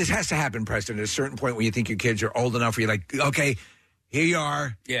 and this has to happen, Preston, at a certain point when you think your kids are old enough where you're like, okay, here you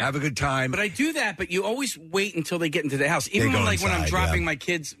are, have a good time. But I do that, but you always wait until they get into the house. Even when I'm dropping my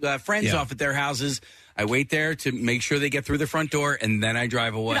kids' friends off at their houses, I wait there to make sure they get through the front door, and then I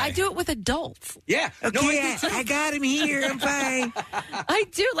drive away. But I do it with adults. Yeah. Okay, I got him here. I'm fine. I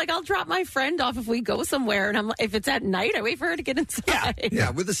do. Like, I'll drop my friend off if we go somewhere, and if it's at night, I wait for her to get inside.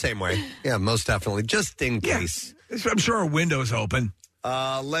 Yeah, we're the same way. Yeah, most definitely. Just in case. I'm sure our window's open.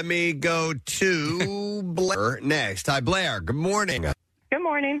 Let me go to Blair next. Hi, Blair. Good morning. Good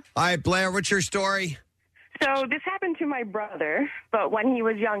morning. All right, Blair, what's your story? So this happened to my brother, but when he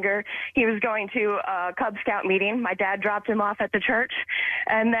was younger, he was going to a Cub Scout meeting. My dad dropped him off at the church,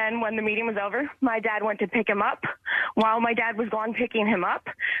 and then when the meeting was over, my dad went to pick him up. While my dad was gone picking him up,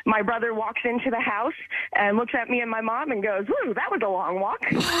 my brother walks into the house and looks at me and my mom and goes, "Ooh, that was a long walk."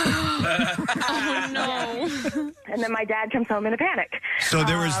 Oh, no. And then my dad comes home in a panic. So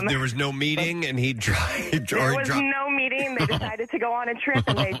there was no meeting, and he tried. There was no meeting. They decided to go on a trip,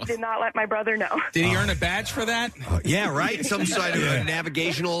 and they did not let my brother know. Did he earn a badge for that? Yeah, right. Some sort of a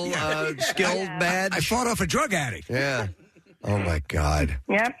navigational skill badge. I fought off a drug addict. Yeah. Oh my God.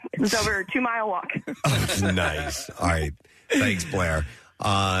 Yep, it was over a 2-mile walk. Nice. All right. Thanks, Blair.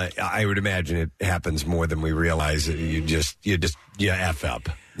 I would imagine it happens more than we realize. You F up.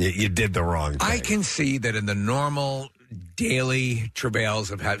 You did the wrong thing. I can see that in the normal daily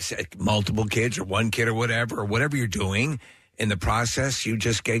travails of having multiple kids or one kid or whatever you're doing, in the process, you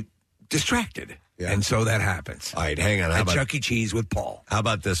just get distracted. Yeah. And so that happens. All right, hang on. At Chuck E. Cheese with Paul. How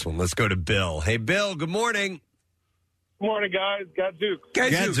about this one? Let's go to Bill. Hey, Bill, good morning. Morning, guys. Gadzooks.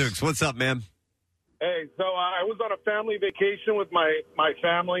 Gadzooks, what's up, man? Hey, so I was on a family vacation with my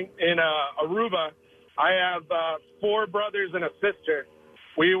family in Aruba. I have 4 brothers and a sister.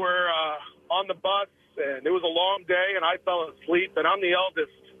 We were on the bus, and it was a long day, and I fell asleep, and I'm the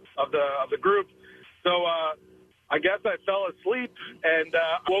eldest of the group. So I guess I fell asleep and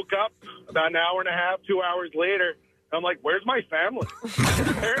woke up about an hour and a half, 2 hours later. I'm like, where's my family?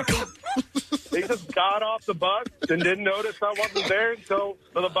 Apparently, they just got off the bus and didn't notice I wasn't there until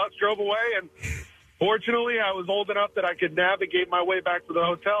the bus drove away. And fortunately, I was old enough that I could navigate my way back to the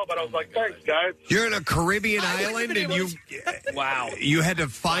hotel. But I was like, thanks, guys. You're in a Caribbean island, and you had to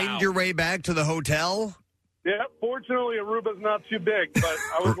find your way back to the hotel? Yeah, fortunately, Aruba's not too big, but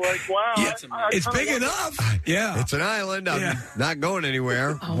I was like, wow. Yeah, it's big enough. Yeah. It's an island. I'm not going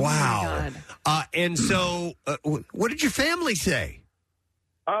anywhere. Oh, wow. And so, what did your family say?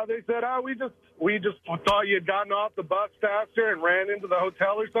 They said, we just thought you had gotten off the bus faster and ran into the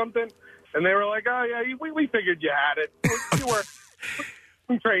hotel or something. And they were like, oh, yeah, we figured you had it.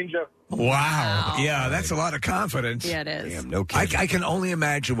 We trained you. Wow. Yeah, that's a lot of confidence. Yeah, it is. Damn, no kidding. I can only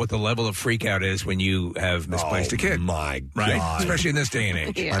imagine what the level of freak out is when you have misplaced a kid. My right? God. Especially in this day and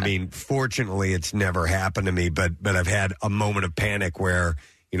age. Yeah. I mean, fortunately, it's never happened to me, but I've had a moment of panic where,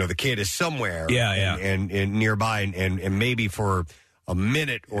 the kid is somewhere and nearby and maybe for a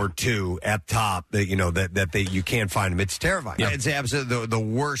minute or two at top that you can't find him. It's terrifying. Yeah. It's absolutely the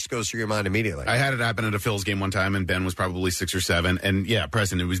worst goes through your mind immediately. I had it happen at a Phil's game one time, and Ben was probably 6 or 7. And yeah,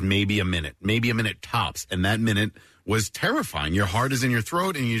 Preston, it was maybe a minute tops. And that minute was terrifying. Your heart is in your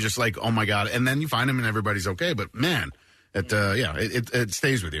throat, and you're just like, oh my God. And then you find him, and everybody's okay. But man, it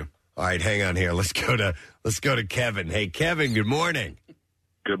stays with you. All right, hang on here. Let's go to Kevin. Hey, Kevin. Good morning.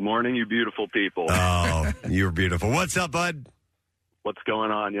 Good morning, you beautiful people. Oh, you're beautiful. What's up, bud? What's going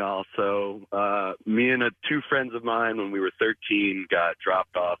on, y'all? So me and 2 friends of mine, when we were 13, got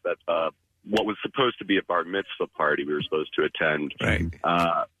dropped off at what was supposed to be a bar mitzvah party we were supposed to attend. Right.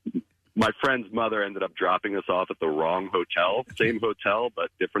 My friend's mother ended up dropping us off at the wrong hotel, same hotel,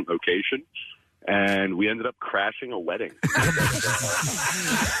 but different location. And we ended up crashing a wedding.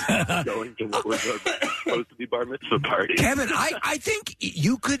 Going to what was supposed to be bar mitzvah party. Kevin, I think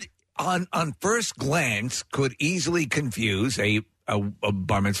you could, on first glance, could easily confuse a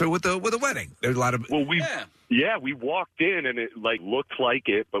bar mitzvah with a wedding. There's a lot of we walked in and it looked like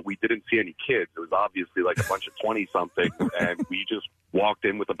it, but we didn't see any kids. It was obviously a bunch of 20-somethings, and we just walked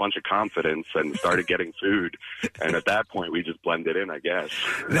in with a bunch of confidence and started getting food. And at that point, we just blended in, I guess.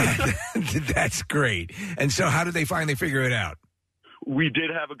 That's great. And so, how did they finally figure it out? We did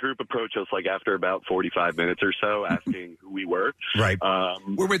have a group approach us after about 45 minutes or so, asking who we were. Right.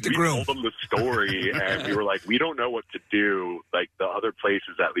 We're with the groom. We told them the story, and we were like, we don't know what to do. The other place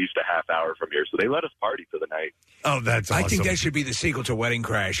is at least a half hour from here. So they let us party for the night. Oh, that's awesome. I think that should be the sequel to Wedding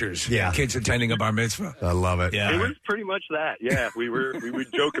Crashers. Yeah. Kids attending a bar mitzvah. I love it. Yeah. It was pretty much that. Yeah. We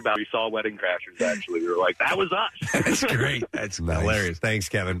would joke about we saw Wedding Crashers, actually. We were like, that was us. That's great. That's hilarious. Thanks,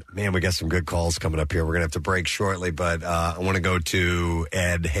 Kevin. Man, we got some good calls coming up here. We're going to have to break shortly, but I want to go to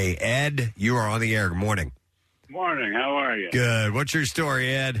Ed. Hey, Ed, you are on the air. Good morning. Morning. How are you? Good. What's your story,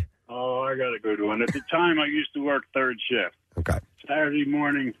 Ed? Oh, I got a good one. At the time, I used to work third shift. Okay. Saturday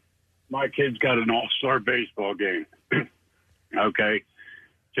morning, my kids got an all-star baseball game. Okay.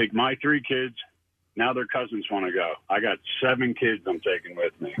 Take my 3 kids. Now their cousins want to go. I got 7 kids I'm taking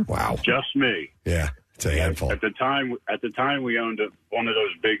with me. Wow. Just me. Yeah. It's a handful. At the time, we owned one of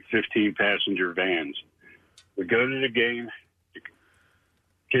those big 15-passenger vans. We go to the game.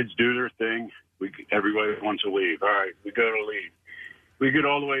 Kids do their thing. Everybody wants to leave. All right, we go to leave. We get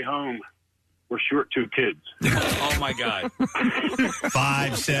all the way home. we're short 2 kids. Oh, my God.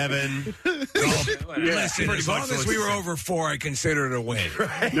 5, 7. Listen, as long as we were over 4, I consider it a win.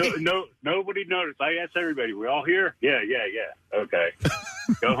 No, nobody noticed. I asked everybody, we all here? Yeah. Okay.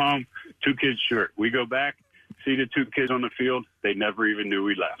 Go home, 2 kids short. We go back, see the 2 kids on the field. They never even knew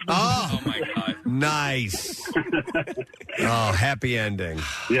we left. Oh, my God. Nice. Oh, happy ending.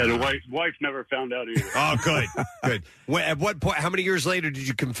 Yeah, the wife never found out either. Oh, good. At what point, how many years later did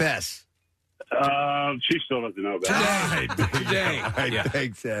you confess? She still doesn't know about it. Today. All right,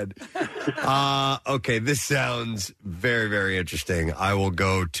 thanks, Ed. Okay, this sounds very, very interesting. I will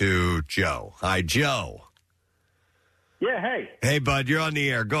go to Joe. Hi, Joe. Yeah, hey. Hey, bud, you're on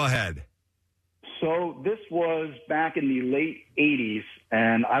the air. Go ahead. So this was back in the late 80s,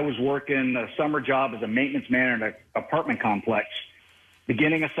 and I was working a summer job as a maintenance man in an apartment complex.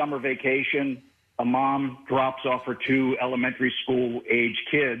 Beginning of summer vacation, a mom drops off her 2 elementary school-age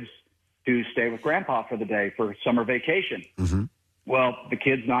kids to stay with Grandpa for the day for summer vacation. Mm-hmm. Well, the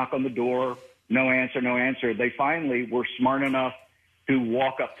kids knock on the door, no answer. They finally were smart enough to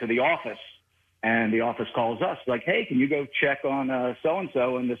walk up to the office, and the office calls us, like, hey, can you go check on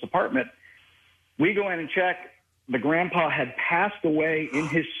so-and-so in this apartment? We go in and check. The grandpa had passed away in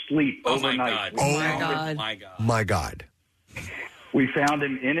his sleep overnight. My God. We found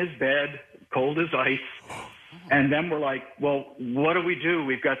him in his bed, cold as ice. And then we're like, well, what do we do?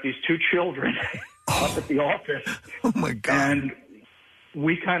 We've got these 2 children up at the office. Oh, my God. And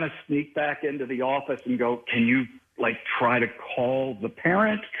we kind of sneak back into the office and go, can you, try to call the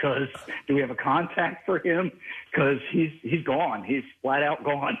parent? Because do we have a contact for him? Because he's gone. He's flat out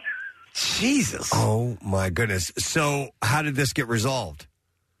gone. Jesus. Oh, my goodness. So how did this get resolved?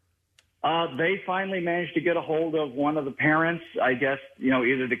 They finally managed to get a hold of one of the parents. I guess,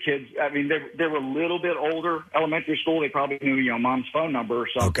 either the kids, they were a little bit older, elementary school. They probably knew, mom's phone number or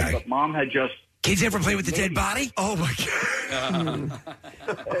something. Okay. But mom had just... Kids ever play with the dead body? Oh, my God.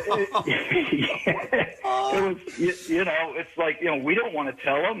 It was, it's like, we don't want to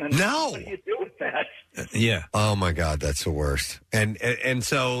tell them. And No. What do you do with that? Yeah. Oh, my God, that's the worst. And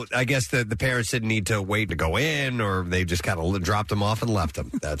so I guess the parents didn't need to wait to go in, or they just kind of dropped them off and left them.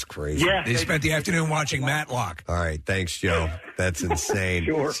 That's crazy. Yeah. They spent the afternoon watching Matlock. All right. Thanks, Joe. That's insane.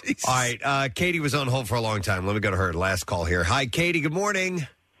 Sure. Jesus. All right. Katie was on hold for a long time. Let me go to her last call here. Hi, Katie. Good morning.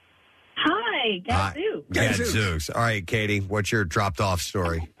 Hi, Gadzooks. Gadzooks. All right, Katie, what's your dropped-off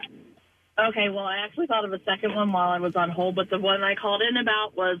story? Okay, well, I actually thought of a second one while I was on hold, but the one I called in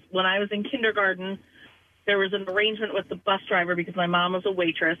about was when I was in kindergarten, there was an arrangement with the bus driver because my mom was a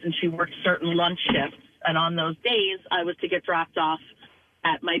waitress and she worked certain lunch shifts, and on those days, I was to get dropped off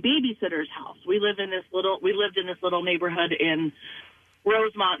at my babysitter's house. We lived in this little neighborhood in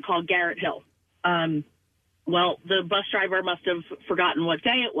Rosemont called Garrett Hill. Well, the bus driver must have forgotten what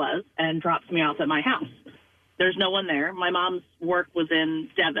day it was and drops me off at my house. There's no one there. My mom's work was in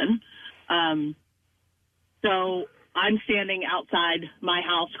Devon. So I'm standing outside my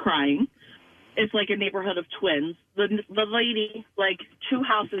house crying. It's like a neighborhood of twins. The lady, 2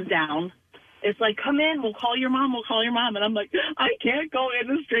 houses down, it's like, come in, we'll call your mom. And I'm like, I can't go in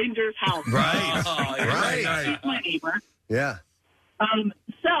a stranger's house. Right. Right. She's my neighbor. Yeah.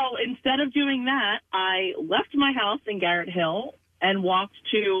 So instead of doing that, I left my house in Garrett Hill and walked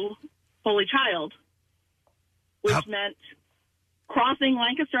to Holy Child, which meant crossing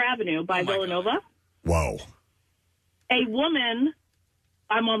Lancaster Avenue by Villanova. Whoa. A woman,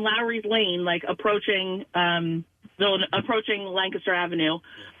 I'm on Lowry's Lane, approaching Lancaster Avenue.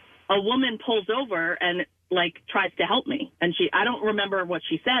 A woman pulls over and tries to help me. And I don't remember what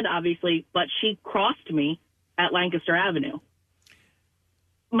she said, obviously, but she crossed me at Lancaster Avenue.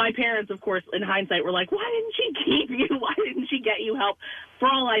 My parents, of course, in hindsight, were like, why didn't she keep you? Why didn't she get you help? For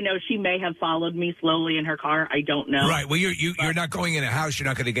all I know, she may have followed me slowly in her car. I don't know. Right. Well, you're not going in a house. You're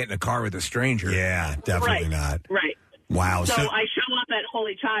not going to get in a car with a stranger. Yeah, definitely not. Right. Wow. So I show up at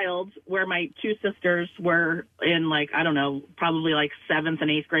Holy Child's where my 2 sisters were in, probably 7th and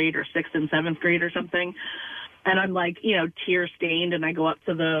 8th grade or 6th and 7th grade or something. And I'm tear-stained, and I go up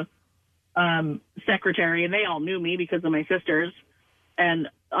to the secretary, and they all knew me because of my sisters. And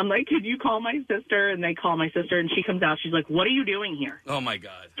I'm like, can you call my sister? And they call my sister, and she comes out. She's like, what are you doing here? Oh, my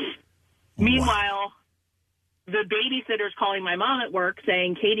God. Meanwhile, the babysitter's calling my mom at work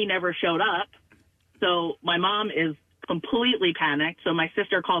saying Katie never showed up. So my mom is completely panicked. So my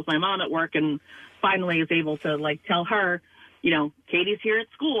sister calls my mom at work and finally is able to, tell her, Katie's here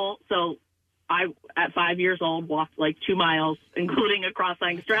at school. So I, at 5 years old, walked 2 miles, including across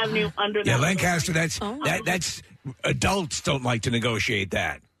Lancaster Avenue under the... Yeah, Lancaster, that's adults don't like to negotiate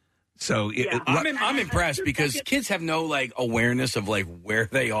that. So I'm impressed because kids have no like awareness of like where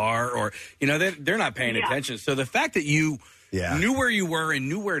they are, or they're not paying attention. So the fact that you knew where you were and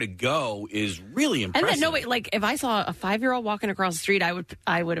knew where to go is really impressive. And then if I saw a 5-year-old walking across the street,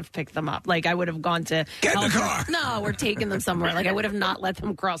 I would have picked them up. Like I would have gone to get in the car. No, we're taking them somewhere. Like I would have not let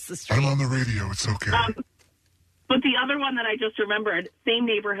them cross the street. I'm on the radio. It's okay. But the other one that I just remembered, same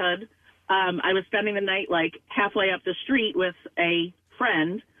neighborhood. I was spending the night like halfway up the street with a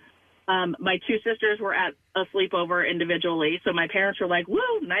friend. My two sisters were at a sleepover individually, so my parents were like,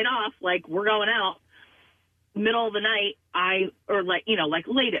 "Woo, night off! Like we're going out." Middle of the night, like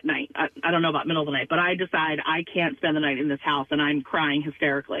late at night. I don't know about middle of the night, but I decide I can't spend the night in this house, and I'm crying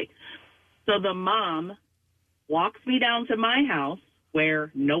hysterically. So the mom walks me down to my house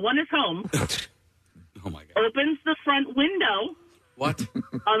where no one is home. Oh my God! Opens the front window. What?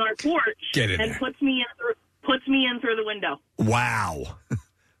 On our porch. Get in and there. puts me in through the window. Wow.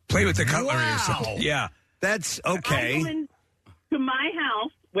 Play with the cutlery or something. Yeah. That's okay. I go into my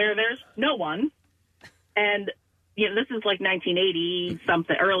house where there's no one, and this is like 1980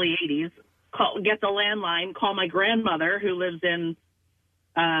 something, early 80s. Get the landline, call my grandmother who lives in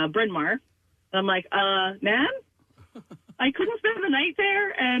Bryn Mawr. I'm like, Nan, I couldn't spend the night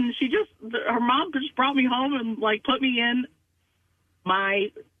there, and her mom just brought me home and like put me in.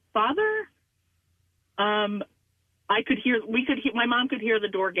 My father, my mom could hear the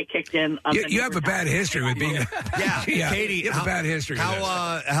door get kicked in. You have a bad history with being. Katie, you have a bad history.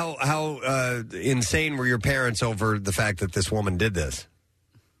 How insane were your parents over the fact that this woman did this?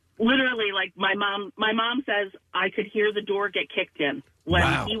 Literally, like my mom says, I could hear the door get kicked in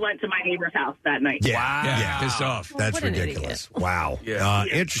when he went to my neighbor's house that night. Yeah, pissed off. That's ridiculous. Wow.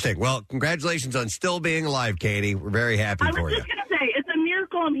 Interesting. Well, congratulations on still being alive, Katie. We're very happy I for was you. just going to say, it's a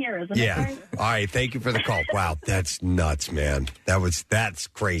miracle I'm here, isn't it? Yeah. All right. Thank you for the call. Wow. That's nuts, man. That's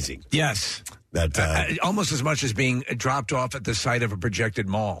crazy. Yes. That almost as much as being dropped off at the site of a projected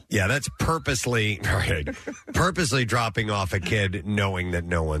mall. Yeah, that's purposely dropping off a kid knowing that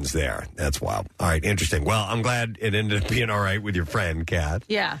no one's there. That's wild. All right, interesting. Well, I'm glad it ended up being all right with your friend, Kat.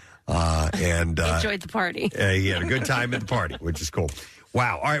 Yeah. And enjoyed the party. He had a good time at the party, which is cool.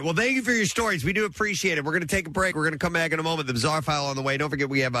 Wow. All right. Well, thank you for your stories. We do appreciate it. We're going to take a break. We're going to come back in a moment. The Bizarre File on the way. Don't forget,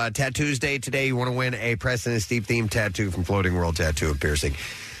 we have Tattoos Day today. You want to win a Preston and Steve themed tattoo from Floating World Tattoo and Piercing.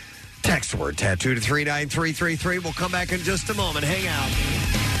 Text word tattoo to 39333. We'll come back in just a moment. Hang out.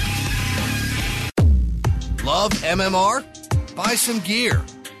 Love MMR? Buy some gear.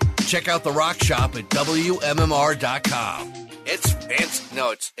 Check out the rock shop at WMMR.com. It's fancy.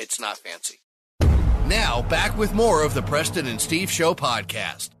 No, it's not fancy. Now, back with more of the Preston and Steve Show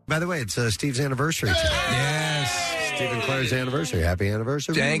podcast. By the way, it's Steve's anniversary today. Yes. Steve and Claire's anniversary. Happy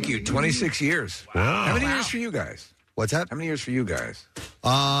anniversary. Thank you. 26 years. Wow. How many years for you guys? What's that? How many years for you guys?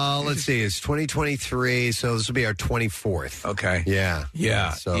 Let's see. It's 2023, so this will be our 24th. Okay.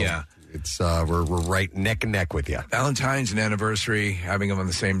 Yeah. So it's we're right neck and neck with you. Valentine's and anniversary, having them on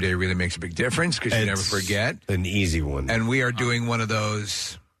the same day really makes a big difference because you never forget. An easy one. And we are doing one of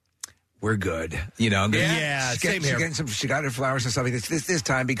those. We're good, same here. She got her flowers and stuff like this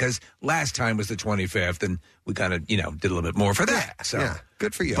time because last time was the 25th, and we kind of, did a little bit more for that. So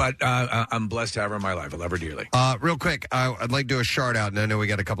good for you. But I'm blessed to have her in my life. I love her dearly. Real quick, I'd like to do a shout out, and I know we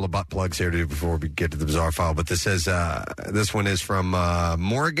got a couple of butt plugs here to do before we get to the Bizarre File. But this says this one is from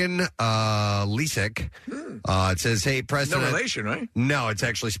Morgan Lisick. It says, "Hey, Preston." No relation, right? No, it's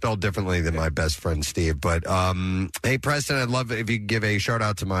actually spelled differently than my best friend Steve. But hey, Preston, I'd love it if you could give a shout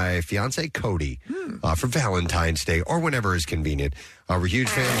out to my fiance Cody for Valentine's Day or whenever is convenient. We're a huge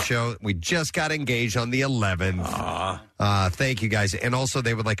fan of the show. We just got engaged on the 11th. Thank you guys, and also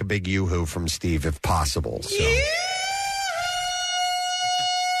they would like a big yoo-hoo from Steve if possible. So.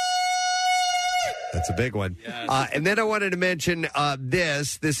 That's a big one. Yes. And then I wanted to mention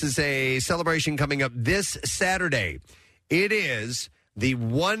this. This is a celebration coming up this Saturday. It is the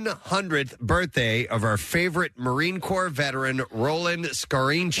 100th birthday of our favorite Marine Corps veteran, Roland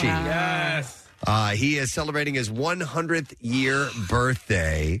Scarinci. Wow. Yes. He is celebrating his 100th year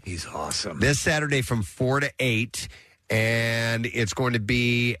birthday. He's awesome. This Saturday from 4 to 8. And it's going to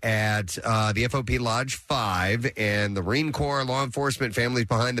be at the FOP Lodge 5. And the Marine Corps, law enforcement, families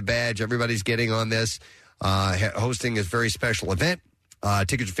behind the badge, everybody's getting on this, hosting this very special event.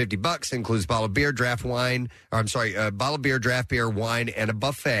 Tickets are $50. Includes bottle of beer, draft beer, wine, and a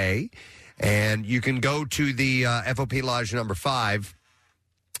buffet. And you can go to the FOP Lodge number 5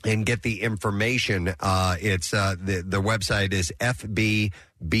 and get the information. It's the website is fbbcf.org,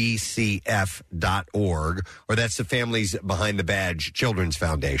 or that's the Families Behind the Badge Children's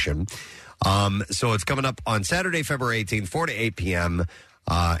Foundation. So it's coming up on Saturday, February 18th, 4 to 8 p.m.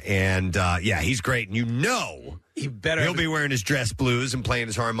 He's great. And he'll be wearing his dress blues and playing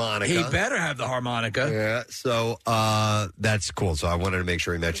his harmonica. He better have the harmonica. Yeah, so that's cool. So I wanted to make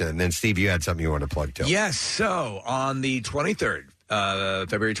sure he mentioned that. And then, Steve, you had something you wanted to plug, too. Yes, so on the 23rd,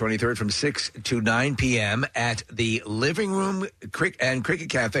 February 23rd from 6 to 9 p.m. at the Living Room and Cricket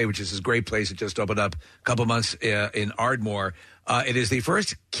Cafe, which is this great place that just opened up a couple months in Ardmore. It is the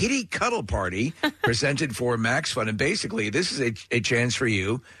first kitty cuddle party presented for Max Fun. And basically, this is a chance for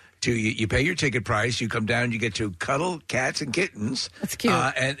you to, you pay your ticket price, you come down, you get to cuddle cats and kittens. That's cute.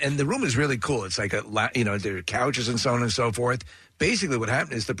 And the room is really cool. It's like there are couches and so on and so forth. Basically, what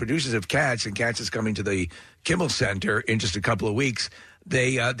happened is the producers of Cats, and Cats is coming to the Kimmel Center in just a couple of weeks,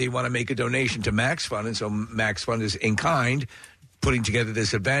 they want to make a donation to Max Fun, and so Max Fun is in kind putting together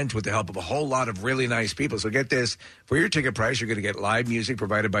this event with the help of a whole lot of really nice people. So get this, for your ticket price, you're going to get live music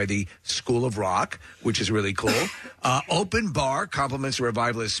provided by the School of Rock, which is really cool. Open bar, compliments of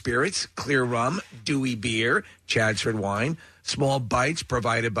Revivalist Spirits, Clear Rum, Dewey Beer, Chadsford Wine, Small Bites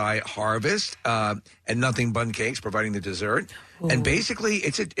provided by Harvest, and Nothing Bun Cakes providing the dessert. Ooh. And basically,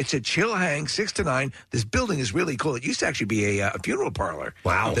 it's a chill hang, 6 to 9. This building is really cool. It used to actually be a funeral parlor.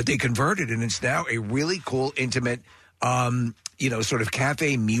 Wow. That they converted, and it's now a really cool, intimate, sort of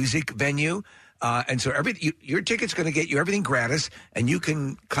cafe music venue. And so your ticket's going to get you everything gratis, and you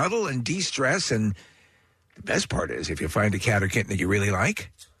can cuddle and de-stress. And the best part is, if you find a cat or kitten that you really like,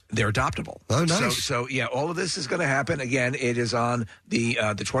 they're adoptable. Oh, nice. So all of this is going to happen. Again, it is on the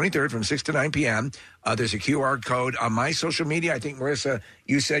 23rd from 6 to 9 p.m. There's a QR code on my social media. I think, Marissa,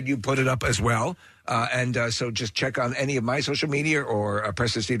 you said you put it up as well. So just check on any of my social media or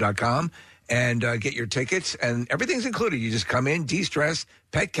PrestonSteve.com and get your tickets. And everything's included. You just come in, de-stress,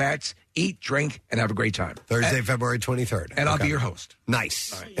 pet cats, eat, drink, and have a great time. Thursday, February 23rd. And I'll be your host.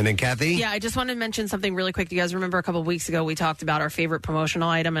 Nice. Right. And then, Kathy? Yeah, I just wanted to mention something really quick. You guys remember a couple of weeks ago we talked about our favorite promotional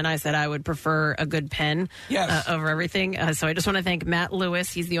item, and I said I would prefer a good pen over everything. So I just want to thank Matt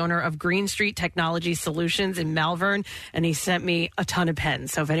Lewis. He's the owner of Green Street Technology Solutions in Malvern, and he sent me a ton of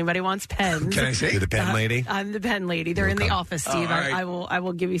pens. So if anybody wants pens... Can I say? You're the pen lady? I'm the pen lady. They're in the office, Steve. Right. I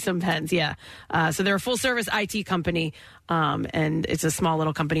will give you some pens, yeah. So they're a full-service IT company, and it's a small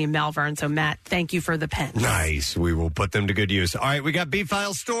little company in Malvern. So, Matt, thank you for the pens. Nice. We will put them to good use. All right, we got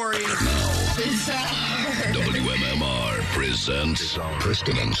B-File stories. WMMR presents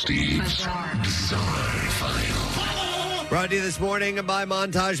Preston and Steve's Bizarre File. Brought to you this morning by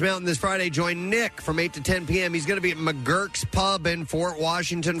Montage Mountain this Friday. Join Nick from 8 to 10 p.m. He's going to be at McGurk's Pub in Fort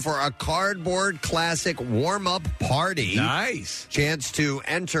Washington for a Cardboard Classic warm-up party. Nice. Chance to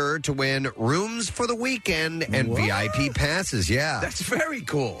enter to win rooms for the weekend and VIP passes. Yeah. That's very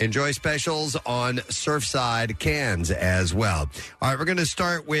cool. Enjoy specials on Surfside cans as well. All right, we're going to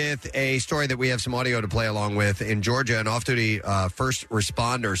start with a story that we have some audio to play along with. In Georgia, an off-duty first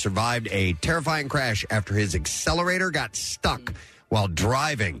responder survived a terrifying crash after his accelerator got stuck while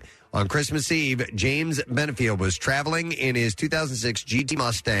driving. On Christmas Eve, James Benefield was traveling in his 2006 GT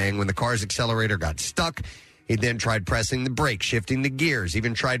Mustang when the car's accelerator got stuck. He then tried pressing the brake, shifting the gears,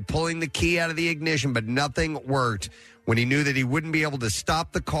 even tried pulling the key out of the ignition, but nothing worked. When he knew that he wouldn't be able to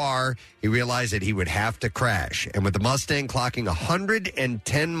stop the car, he realized that he would have to crash. And with the Mustang clocking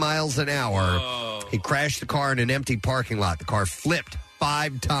 110 miles an hour, he crashed the car in an empty parking lot. The car flipped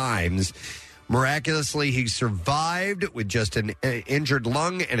 5 times. Miraculously, he survived with just an injured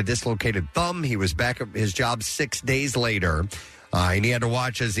lung and a dislocated thumb. He was back at his job 6 days later, and he had to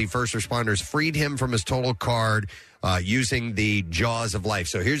watch as the first responders freed him from his total card using the jaws of life.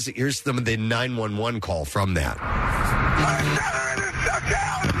 So here's some of the 911 call from that.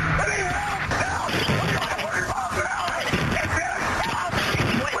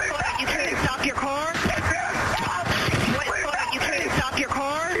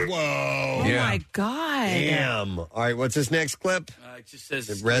 Whoa. Oh, my God. Damn. All right, what's this next clip? It just says...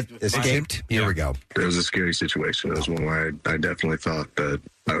 Escaped? Here we go. It was a scary situation. It was one where I definitely thought that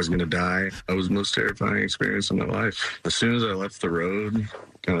I was going to die. That was the most terrifying experience of my life. As soon as I left the road,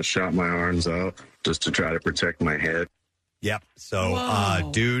 kind of shot my arms out just to try to protect my head. Yep. So,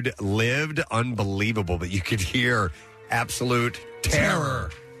 dude lived unbelievable, but you could hear absolute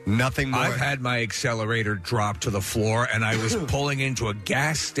terror. Nothing more. I've had my accelerator drop to the floor, and I was pulling into a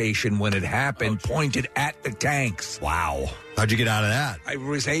gas station when it happened, pointed at the tanks. Wow. How'd you get out of that? I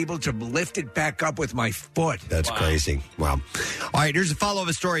was able to lift it back up with my foot. That's crazy. Wow. All right, here's a follow-up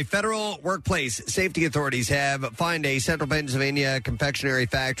story. Federal workplace safety authorities have fined a Central Pennsylvania confectionery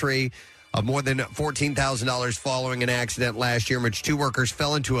factory of more than $14,000 following an accident last year in which 2 workers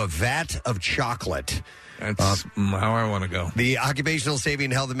fell into a vat of chocolate. That's how I want to go. The Occupational Safety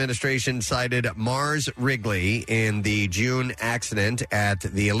and Health Administration cited Mars Wrigley in the June accident at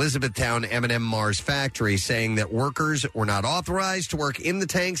the Elizabethtown M&M Mars factory, saying that workers were not authorized to work in the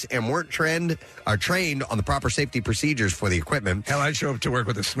tanks and weren't trained on the proper safety procedures for the equipment. Hell, I'd show up to work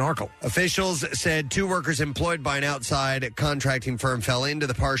with a snorkel. Officials said 2 workers employed by an outside contracting firm fell into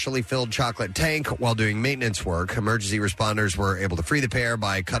the partially filled chocolate tank while doing maintenance work. Emergency responders were able to free the pair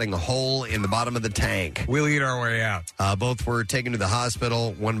by cutting a hole in the bottom of the tank. We'll eat our way out. Both were taken to the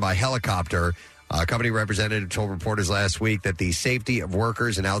hospital, one by helicopter. A company representative told reporters last week that the safety of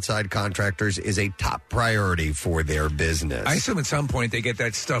workers and outside contractors is a top priority for their business. I assume at some point they get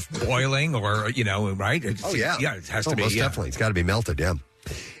that stuff boiling or, right? Yeah, it has to be. Most definitely. It's got to be melted, yeah.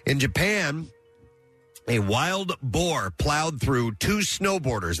 In Japan, a wild boar plowed through 2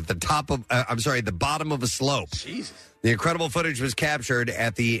 snowboarders at the bottom of a slope. Jesus. The incredible footage was captured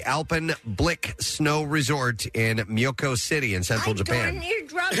at the Alpen Blick Snow Resort in Miyako City in central Japan.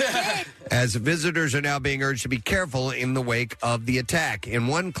 As visitors are now being urged to be careful in the wake of the attack. In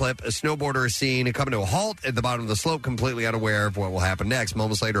one clip, a snowboarder is seen coming to a halt at the bottom of the slope, completely unaware of what will happen next.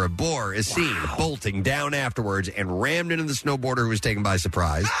 Moments later, a boar is seen bolting down afterwards and rammed into the snowboarder, who was taken by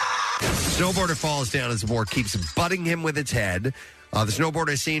surprise. The snowboarder falls down as the boar keeps butting him with its head. The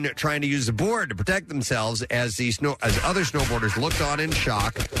snowboarder is seen trying to use the board to protect themselves as other snowboarders looked on in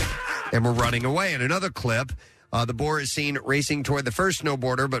shock and were running away. In another clip, the boar is seen racing toward the first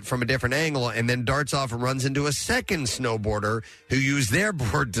snowboarder, but from a different angle, and then darts off and runs into a second snowboarder who used their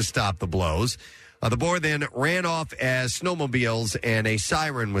board to stop the blows. The boar then ran off as snowmobiles, and a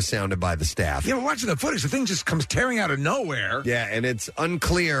siren was sounded by the staff. Yeah, we're watching the footage. The thing just comes tearing out of nowhere. Yeah, and it's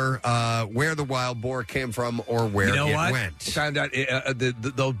unclear where the wild boar came from or where it went. Found out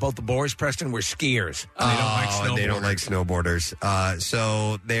both the boars, Preston, were skiers. They don't like snowboarders.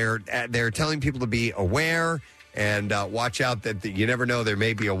 So they're telling people to be aware and watch out that you never know, there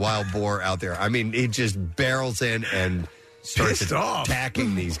may be a wild boar out there. I mean, it just barrels in and starts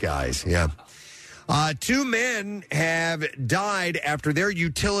attacking these guys. Yeah. 2 men have died after their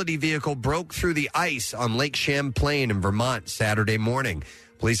utility vehicle broke through the ice on Lake Champlain in Vermont Saturday morning.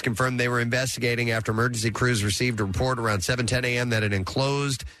 Police confirmed they were investigating after emergency crews received a report around 7:10 a.m. that an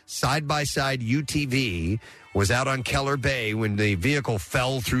enclosed side-by-side UTV was out on Keller Bay when the vehicle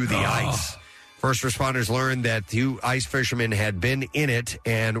fell through the ice. First responders learned that 2 ice fishermen had been in it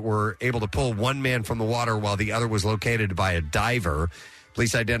and were able to pull one man from the water while the other was located by a diver.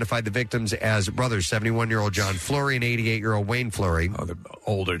 Police identified the victims as brothers, 71-year-old John Fleury and 88-year-old Wayne Fleury. Oh, they're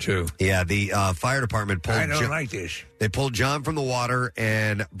older, too. Yeah, the fire department pulled... I don't like this. They pulled John from the water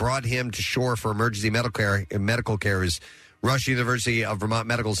and brought him to shore for emergency medical care. His Rush University of Vermont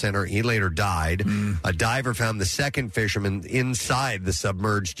Medical Center. He later died. A diver found the second fisherman inside the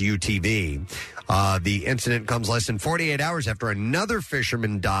submerged UTV. The incident comes less than 48 hours after another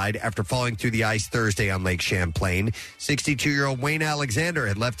fisherman died after falling through the ice Thursday on Lake Champlain. 62-year-old Wayne Alexander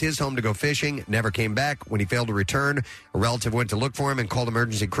had left his home to go fishing, never came back. When he failed to return, a relative went to look for him and called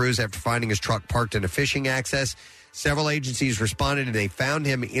emergency crews after finding his truck parked in a fishing access. Several agencies responded, and they found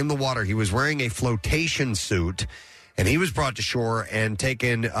him in the water. He was wearing a flotation suit, and he was brought to shore and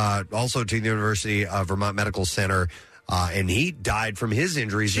taken also to the University of Vermont Medical Center, and he died from his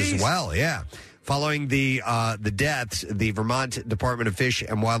injuries as well. Yeah. Following the deaths, the Vermont Department of Fish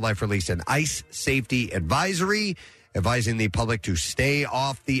and Wildlife released an ice safety advisory advising the public to stay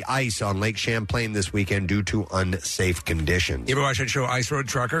off the ice on Lake Champlain this weekend due to unsafe conditions. You ever watch that show, Ice Road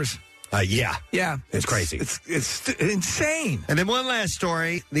Truckers? Yeah. Yeah. It's crazy. It's insane. And then one last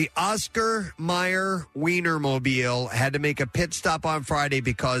story. The Oscar Mayer Wienermobile had to make a pit stop on Friday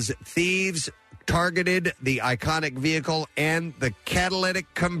because thieves targeted the iconic vehicle and the catalytic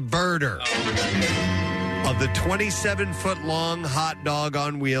converter of the 27-foot-long hot dog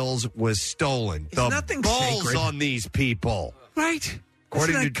on wheels was stolen. It's nothing balls sacred on these people. Right. It's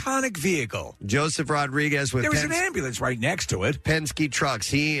an iconic vehicle. Joseph Rodriguez with There was an ambulance right next to it. Penske Trucks.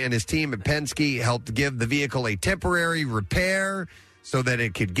 He and his team at Penske helped give the vehicle a temporary repair so that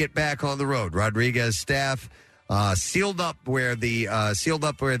it could get back on the road. Rodriguez staff sealed up where the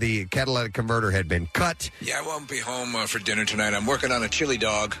catalytic converter had been cut. Yeah, I won't be home for dinner tonight. I'm working on a chili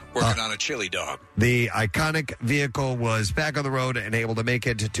dog. The iconic vehicle was back on the road and able to make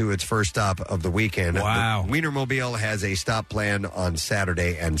it to its first stop of the weekend. Wow. The Wienermobile has a stop planned on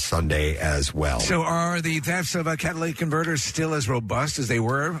Saturday and Sunday as well. So are the thefts of catalytic converters still as robust as they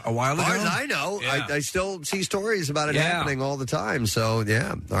were a while ago? As far as I know, I still see stories about it happening all the time. So,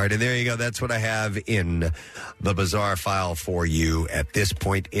 yeah. All right, and there you go. That's what I have in the bizarre file for you at this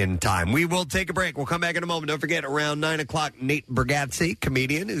point in time. We will take a break. We'll come back in a moment. Don't forget, around 9 o'clock, Nate Bargatze,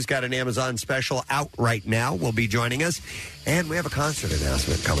 comedian who's got an Amazon special out right now, will be joining us. And we have a concert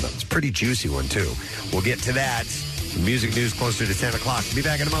announcement coming up. It's a pretty juicy one, too. We'll get to that. Music news closer to 10 o'clock. Be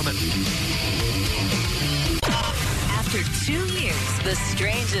back in a moment. After 2 years, the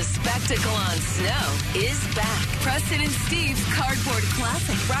strangest spectacle on snow is back. Preston and Steve's Cardboard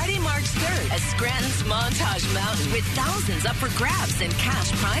Classic, Friday, March 3rd at Scranton's Montage Mountain with thousands up for grabs and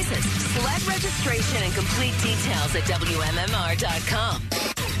cash prizes. Sled registration and complete details at WMMR.com.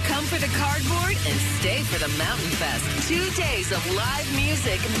 Come for the cardboard and stay for the Mountain Fest. 2 days of live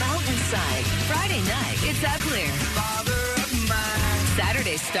music mountainside. Friday night, it's Uglier.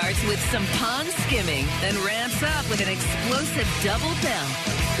 Saturday starts with some pond skimming, then ramps up with an explosive double bill.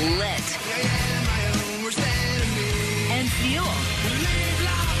 Lit. And Fuel.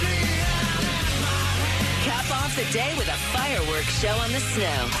 Cap off the day with a fireworks show on the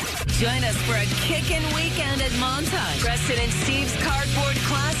snow. Join us for a kickin' weekend at Montage, Preston and Steve's Cardboard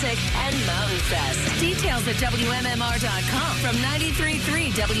Classic, and Mountain Fest. Details at WMMR.com from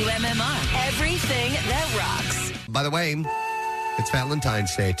 93.3 WMMR. Everything that rocks. By the way, it's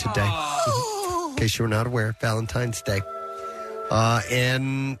Valentine's Day today. In case you were not aware, Valentine's Day.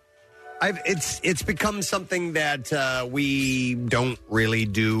 And it's become something that we don't really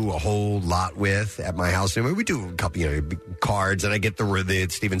do a whole lot with at my house. I mean, we do a couple, cards, and I get the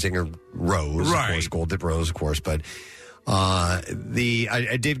Steven Singer rose, Right. of course, gold-dip rose, of course. But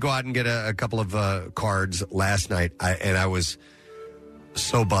I did go out and get a couple of cards last night, and I was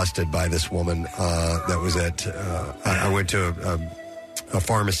so busted by this woman that was at I went to a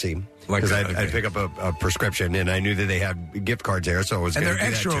pharmacy because I'd pick up a prescription, and I knew that they had gift cards there, so I was. And gonna they're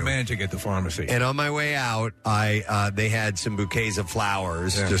do that extra too. romantic at the pharmacy. And on my way out, they had some bouquets of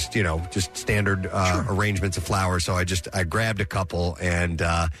flowers, just standard arrangements of flowers. So I grabbed a couple, and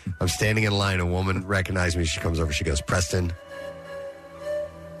I'm standing in line. A woman recognized me. She comes over. She goes, "Preston,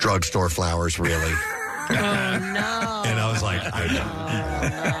 drugstore flowers, really?" Oh, no. And I was like,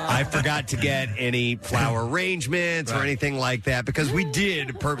 I forgot to get any flower arrangements or anything like that, because we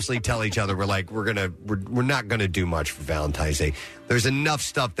did purposely tell each other, we're like, we're not going to do much for Valentine's Day. There's enough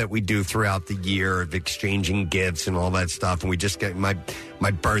stuff that we do throughout the year of exchanging gifts and all that stuff. And we just get my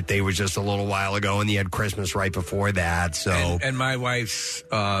birthday was just a little while ago, and you had Christmas right before that. So and my wife's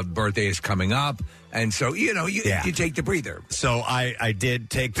birthday is coming up. And so, you take the breather. So I did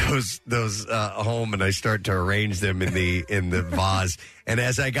take those home, and I start to arrange them in the vase. And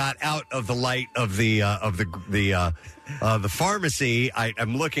as I got out of the light of the pharmacy,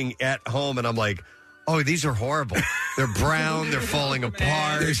 I'm looking at home, and I'm like, oh, these are horrible. They're brown. They're falling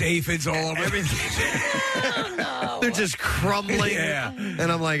apart. There's aphids all over. They're just crumbling. Yeah.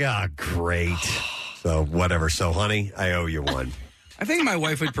 And I'm like, great. So whatever. So, honey, I owe you one. I think my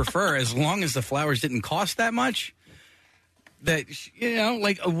wife would prefer, as long as the flowers didn't cost that much, that,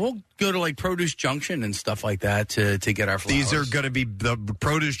 we'll go to like Produce Junction and stuff like that to get our flowers. These are going to be, the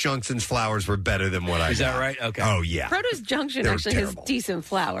Produce Junction's flowers were better than what I got. Is that right? Okay. Oh, yeah. Produce Junction actually has decent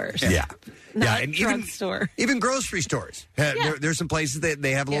flowers. Yeah. Not and even grocery stores. There's some places that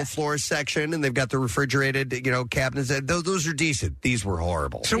they have a little florist section, and they've got the refrigerated, cabinets. Those are decent. These were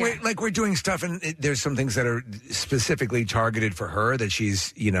horrible. So we're doing stuff, and there's some things that are specifically targeted for her that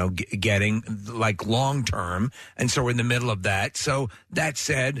she's, getting like long term, and so we're in the middle of that. So that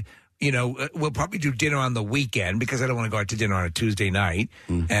said, we'll probably do dinner on the weekend, because I don't want to go out to dinner on a Tuesday night,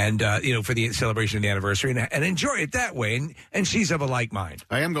 and for the celebration of the anniversary, and enjoy it that way. And she's of a like mind.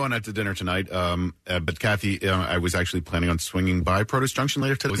 I am going out to dinner tonight, but Kathy, I was actually planning on swinging by Produce Junction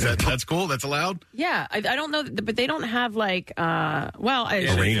later today. That's cool? That's allowed? Yeah, I don't know, but they don't have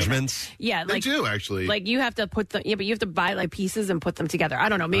arrangements. Yeah, they do actually. Like you have to put them. Yeah, but you have to buy like pieces and put them together. I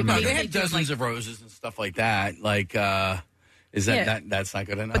don't know. Maybe they have dozens of roses and stuff like that. Like. Is that's not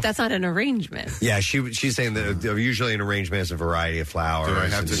good enough? But that's not an arrangement. Yeah, she's saying that usually an arrangement is a variety of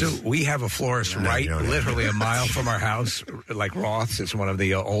flowers. So we have a florist literally a mile from our house, like Roth's. It's one of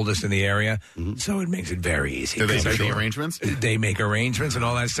the oldest in the area, so it makes it very easy. Do they make the arrangements? They make arrangements and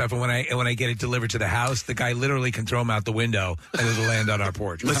all that stuff. And when I get it delivered to the house, the guy literally can throw them out the window and it'll land on our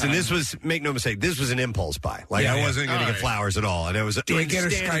porch. Listen, make no mistake, this was an impulse buy. Like I wasn't going to get flowers at all, and it was. Do I get a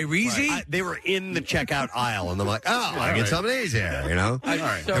Skyreezy? They were in the checkout aisle, and I'm like, I get some of these here, All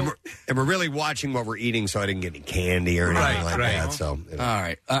right. And we're really watching what we're eating, so I didn't get any candy or anything like that. So, all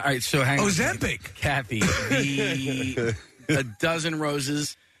right. So hang on. Ozempic, Kathy. A dozen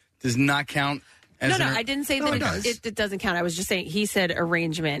roses does not count No, I didn't say that it doesn't count. I was just saying he said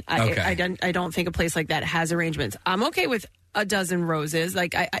arrangement. I don't think a place like that has arrangements. I'm okay with a dozen roses.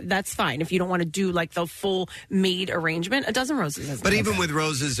 Like, that's fine. If you don't want to do like the full made arrangement, a dozen roses. But even with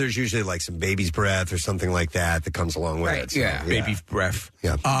roses, there's usually like some baby's breath or something like that comes along with it. So, yeah, baby's breath.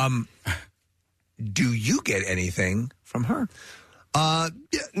 Yeah. Do you get anything from her?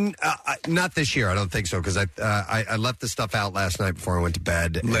 Not this year. I don't think so because I left the stuff out last night before I went to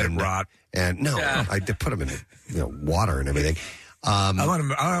bed. Let it rot. And I did put them in water and everything.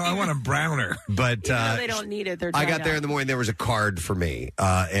 I want a browner, but they don't need it. They're I got there in the morning. There was a card for me,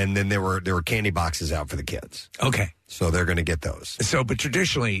 and then there were candy boxes out for the kids. Okay, so they're going to get those. So, but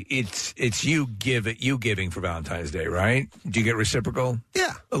traditionally, it's you giving for Valentine's Day, right? Do you get reciprocal?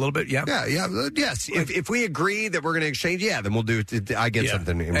 Yeah, a little bit. Yeah, yes. If we agree that we're going to exchange, then we'll do it. I get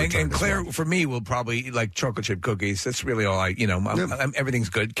something in return. And Claire, for me, will probably like chocolate chip cookies. That's really all everything's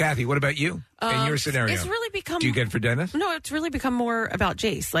good. Kathy, what about you? In your scenario, it's really become. Do you get it for Dennis? No, it's really become more about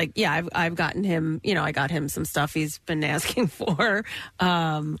Jace. Like, I've gotten him. I got him some stuff he's been asking for.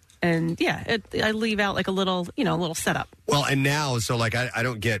 I leave out like a little setup. Well, and now, so like I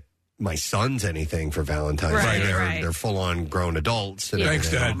don't get my sons anything for Valentine's Day. They're full on grown adults. And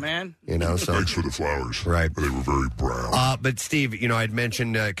Thanks, Dad. Man. So thanks for the flowers. Right. They were very brown. But Steve, I'd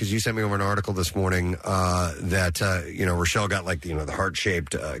mentioned because you sent me over an article this morning that Rochelle got like the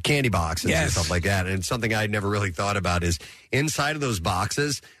heart-shaped candy boxes and stuff like that. And it's something I'd never really thought about is inside of those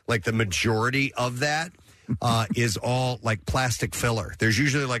boxes, like the majority of that is all like plastic filler. There's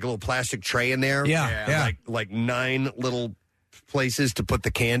usually like a little plastic tray in there. Yeah. Like 9 little places to put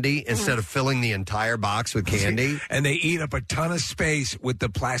the candy instead of filling the entire box with candy. And they eat up a ton of space with the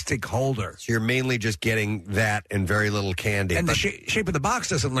plastic holder. So you're mainly just getting that and very little candy. And the shape of the box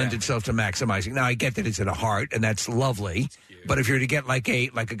doesn't lend itself to maximizing. Now, I get that it's in a heart, and that's lovely. But if you're to get like a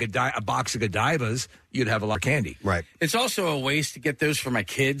box of Godivas, you'd have a lot of candy. Right. It's also a waste to get those for my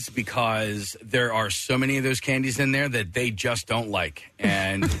kids because there are so many of those candies in there that they just don't like.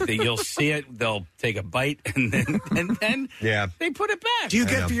 And you'll see it, they'll take a bite, and then they put it back. Do you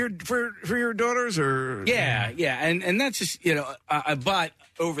get for your daughters or? Yeah. And that's just, I bought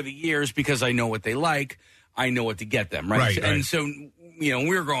over the years because I know what they like. I know what to get them, right? And so, when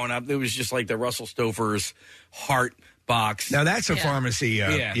we were growing up, it was just like the Russell Stover's heart box. Now that's a pharmacy.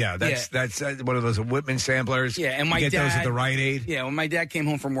 That's one of those Whitman samplers. Yeah, and my you get dad, those at the Rite Aid. Yeah, when my dad came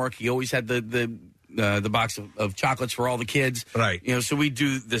home from work, he always had the box of chocolates for all the kids. Right. So we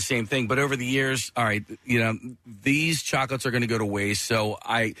do the same thing. But over the years, all right, these chocolates are going to go to waste. So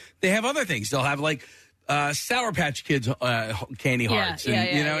they have other things. They'll have like Sour Patch Kids candy hearts. Oh, do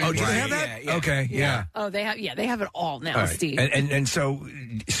they have that? Yeah. Okay, yeah. Oh, they have it all now, all right. Steve. And so,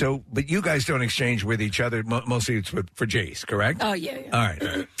 but you guys don't exchange with each other. Mostly it's for Jace, correct? Oh, yeah. All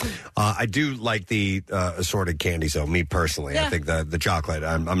right. I do like the assorted candies, though. Me personally, I think the chocolate.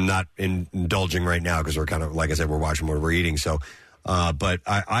 I'm not indulging right now because we're kind of, like I said, we're watching what we're eating. So, but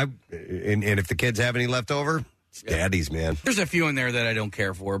and if the kids have any left over, it's daddy's, man. There's a few in there that I don't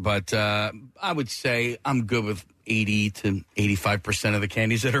care for, but I would say I'm good with 80 to 85% of the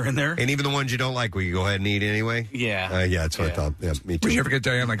candies that are in there. And even the ones you don't like, will you go ahead and eat anyway? Yeah. That's what I thought. Yeah, me too. Would you ever get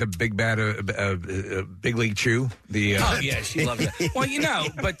Diane like a big bag of Big League Chew? Oh, yeah, she loves that. Well,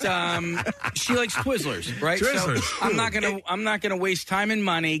 but she likes Twizzlers, right? Twizzlers. So I'm not gonna waste time and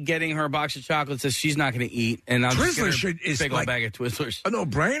money getting her a box of chocolates that she's not gonna eat, and I'll just get her a big old bag of Twizzlers. A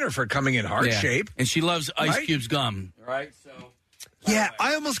no-brainer for coming in heart shape. And she loves Ice Cube's gum, right? So. Yeah,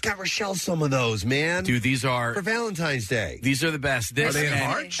 I almost got Rochelle some of those, man. Dude, these are for Valentine's Day. These are the best. Are they in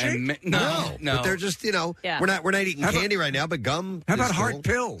heart shape? No. But they're just we're not eating candy right now, but gum. How about heart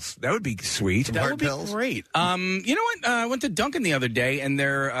pills? That would be sweet. That would be great. You know what? I went to Dunkin' the other day, and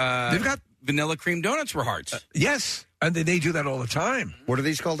they've got vanilla cream donuts for hearts. Yes, and they do that all the time. What are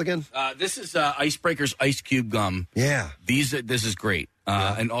these called again? This is Icebreaker's Ice Cube gum. Yeah, this is great.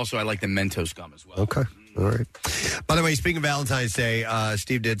 And also, I like the Mentos gum as well. Okay. All right. By the way, speaking of Valentine's Day,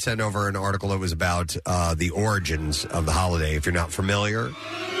 Steve did send over an article that was about the origins of the holiday. If you're not familiar,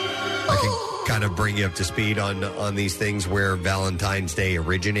 I can kind of bring you up to speed on these things where Valentine's Day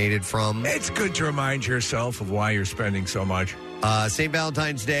originated from. It's good to remind yourself of why you're spending so much. St.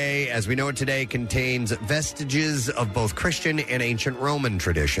 Valentine's Day, as we know it today, contains vestiges of both Christian and ancient Roman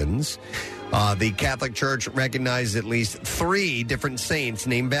traditions. The Catholic Church recognizes at least 3 different saints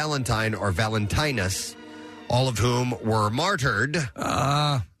named Valentine or Valentinus, all of whom were martyred.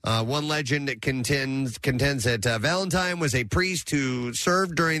 One legend contends that Valentine was a priest who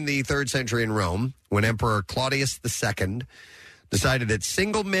served during the 3rd century in Rome when Emperor Claudius II decided that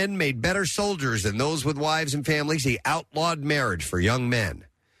single men made better soldiers than those with wives and families. He outlawed marriage for young men.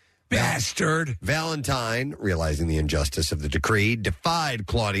 Bastard. Valentine, realizing the injustice of the decree, defied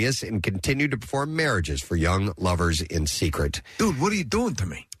Claudius and continued to perform marriages for young lovers in secret. Dude, what are you doing to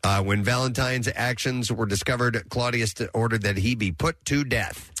me? When Valentine's actions were discovered, Claudius ordered that he be put to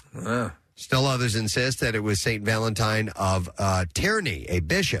death. Still others insist that it was St. Valentine of Terni, a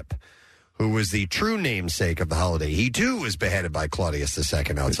bishop, who was the true namesake of the holiday. He, too, was beheaded by Claudius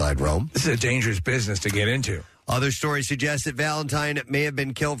II outside Rome. This is a dangerous business to get into. Other stories suggest that Valentine may have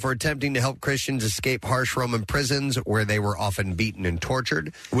been killed for attempting to help Christians escape harsh Roman prisons where they were often beaten and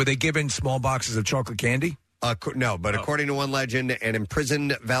tortured. Were they given small boxes of chocolate candy? No, but according to one legend, an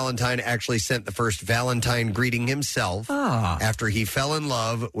imprisoned Valentine actually sent the first Valentine greeting himself after he fell in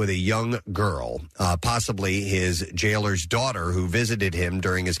love with a young girl, possibly his jailer's daughter, who visited him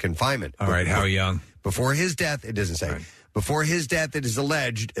during his confinement. All right, how young? Before his death, it doesn't say. Right. Before his death, it is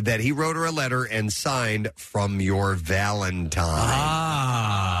alleged that he wrote her a letter and signed "From Your Valentine,"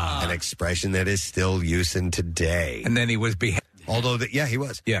 an expression that is still used in today. And then he was beheaded. Although, he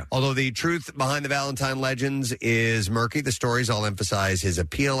was. Yeah. Although the truth behind the Valentine legends is murky, the stories all emphasize his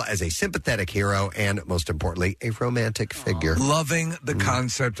appeal as a sympathetic hero and, most importantly, a romantic figure. Loving the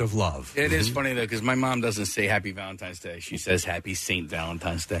concept of love. It is funny, though, because my mom doesn't say Happy Valentine's Day. She says Happy St.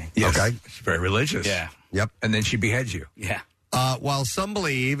 Valentine's Day. Yes. Okay. She's very religious. Yeah. Yep. And then she beheads you. Yeah. While some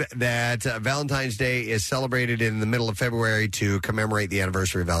believe that Valentine's Day is celebrated in the middle of February to commemorate the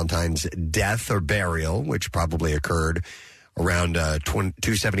anniversary of Valentine's death or burial, which probably occurred around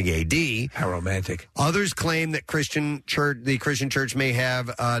 270 A.D. How romantic. Others claim that the Christian Church may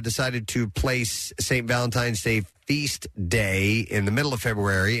have decided to place St. Valentine's Day feast day in the middle of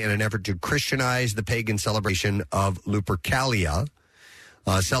February in an effort to Christianize the pagan celebration of Lupercalia.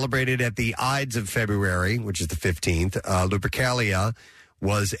 Celebrated at the Ides of February, which is the 15th. Lupercalia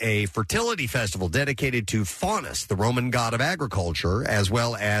was a fertility festival dedicated to Faunus, the Roman god of agriculture, as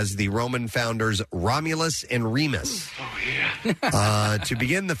well as the Roman founders Romulus and Remus. To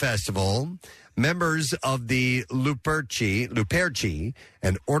begin the festival, members of the Luperci,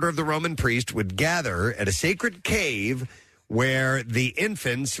 an order of the Roman priest, would gather at a sacred cave where the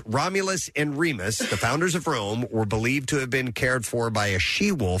infants Romulus and Remus, the founders of Rome, were believed to have been cared for by a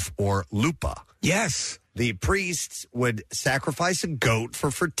she-wolf or lupa. Yes. The priests would sacrifice a goat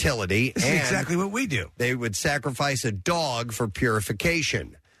for fertility. This is exactly what we do. They would sacrifice a dog for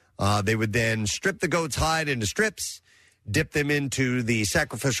purification. They would then strip the goat's hide into strips, dip them into the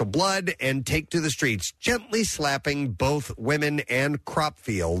sacrificial blood, and take to the streets, gently slapping both women and crop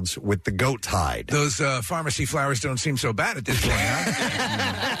fields with the goat's hide. Those pharmacy flowers don't seem so bad at this point,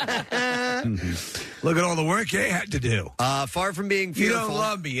 huh? Look at all the work they had to do. Far from being fearful. You don't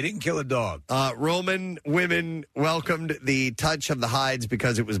love me. You didn't kill a dog. Roman women welcomed the touch of the hides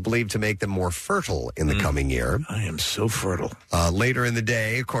because it was believed to make them more fertile in the coming year. I am so fertile. Later in the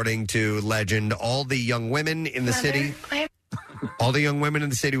day, according to legend, all the young women in the city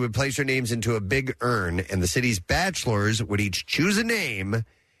would place their names into a big urn, and the city's bachelors would each choose a name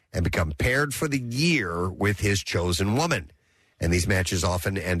and become paired for the year with his chosen woman. And these matches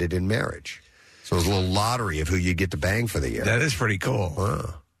often ended in marriage. So it was a little lottery of who you get to bang for the year. That is pretty cool.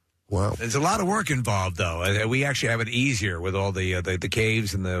 Wow. There's a lot of work involved, though. We actually have it easier with all the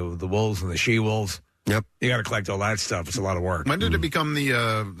caves and the wolves and the she-wolves. Yep. You got to collect all that stuff. It's a lot of work. When did it become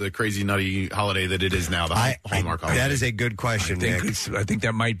the crazy, nutty holiday that it is now, the Hallmark holiday? That is a good question, Nick. I think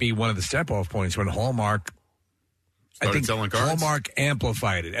that might be one of the step-off points when Hallmark started selling cards? Hallmark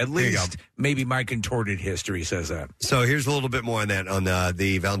amplified it. At least maybe my contorted history says that. So here's a little bit more on that, on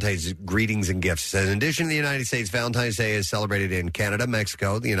the Valentine's greetings and gifts. It says, in addition to the United States, Valentine's Day is celebrated in Canada,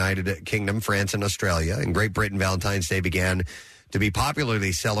 Mexico, the United Kingdom, France, and Australia. In Great Britain, Valentine's Day began to be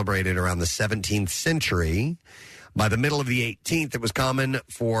popularly celebrated around the 17th century. By the middle of the 18th, it was common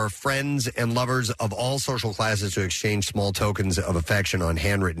for friends and lovers of all social classes to exchange small tokens of affection on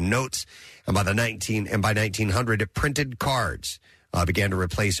handwritten notes. And by 1900, printed cards began to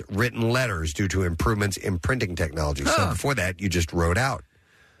replace written letters due to improvements in printing technology. So before that, you just wrote out.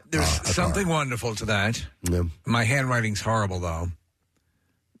 There's something wonderful to that. Yeah. My handwriting's horrible, though.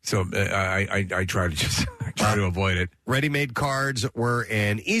 So I try to avoid it. Ready-made cards were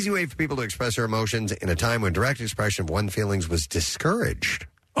an easy way for people to express their emotions in a time when direct expression of one's feelings was discouraged.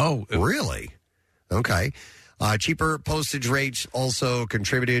 Oh, really? Okay. Cheaper postage rates also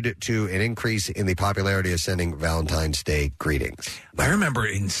contributed to an increase in the popularity of sending Valentine's Day greetings. I remember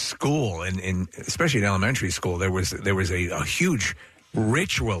in school, and especially in elementary school, there was a huge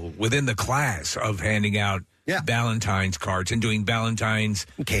ritual within the class of handing out Valentine's cards and doing Valentine's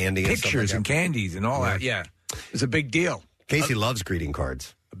candy, pictures and candies and all that. Yeah, it's a big deal. Casey loves greeting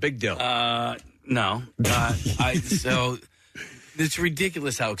cards. A big deal. No. So It's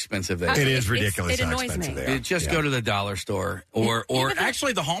ridiculous how expensive they are. It is ridiculous it how annoys expensive me. they are. Just go to the dollar store, or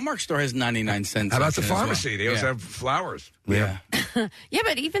actually the Hallmark store has 99 cents. How about the section as well. pharmacy? They also have flowers. Yeah. Yeah,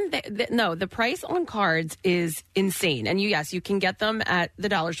 but even the price on cards is insane. And you can get them at the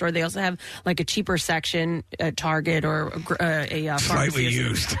dollar store. They also have like a cheaper section at Target or a pharmacy. Slightly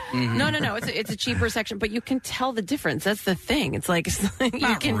used. No. It's a cheaper section, but you can tell the difference. That's the thing. It's like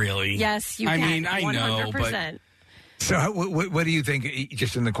Not really. Yes, you I can. mean, I know, 100%. So what do you think?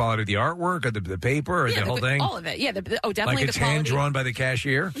 Just in the quality of the artwork, or the paper, or the whole thing? All of it. Yeah. Definitely like it's the quality. hand drawn by the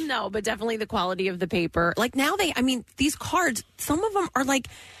cashier. No, but definitely the quality of the paper. Like now these cards, some of them are like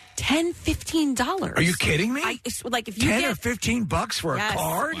 $10, $15. Are you kidding me? Like if you 10 get or $15 for a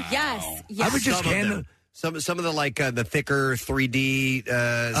card? Yes. I would just hand them. Some of the the thicker 3D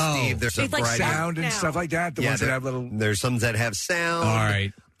Steve. There's a it's like variety. Sound and stuff like that. The ones that have little. There's some that have sound. All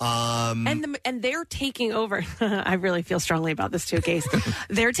right. And they're taking over. I really feel strongly about this too, Case.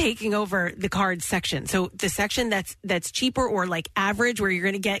 They're taking over the card section. So the section that's cheaper or like average, where you're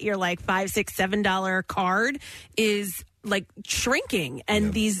going to get your like $5, $6, $7 card, is like shrinking.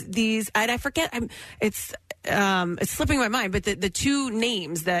 And these, and I forget. It's slipping my mind, but the two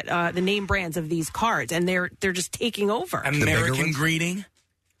names that the name brands of these cards, and they're just taking over. American Greeting.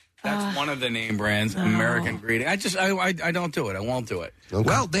 That's one of the name brands, American Greeting. I don't do it. I won't do it. Okay.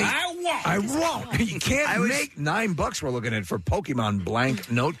 Well, I won't. You can't make $9 we're looking at for Pokemon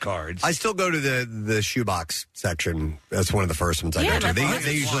blank note cards. I still go to the shoebox section. That's one of the first ones I go to.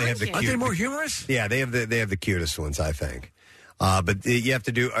 They usually have the cute. Are they more humorous? Yeah, they have the cutest ones, I think. But you have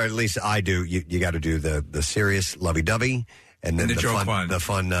to do, or at least I do. You got to do the serious lovey-dovey, and then the joke fun, the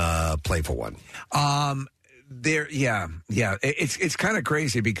fun playful one. It's kind of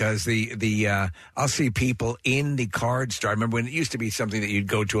crazy because the I'll see people in the card store. I remember when it used to be something that you'd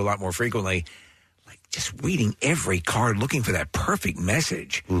go to a lot more frequently, like just reading every card, looking for that perfect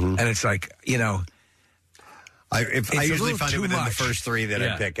message, and it's like I usually find it within the first three that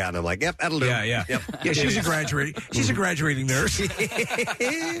I pick out, and I'm like, yep, that'll do. Yeah. She's a graduating nurse.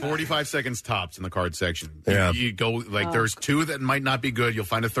 45 seconds tops in the card section. Yeah. You go there's two that might not be good. You'll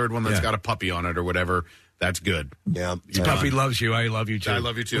find a third one that's got a puppy on it or whatever. That's good. Yeah. Your puppy loves you. I love you too. I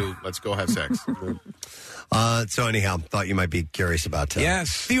love you too. Let's go have sex. So anyhow, thought you might be curious about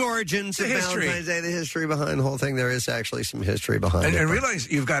the origins of Valentine's Day, the history behind the whole thing. There is actually some history behind it. And realize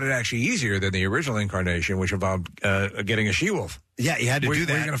you've got it actually easier than the original incarnation, which involved getting a she-wolf. Yeah, you had to do that.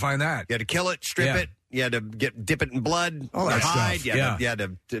 Where are you going to find that? You had to kill it, strip it. You had to dip it in blood. All that hide. stuff. You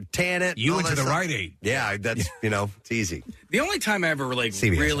had to tan it. You went to the Rite Aid. Yeah, that's it's easy. The only time I ever really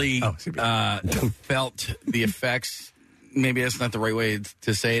felt the effects, maybe that's not the right way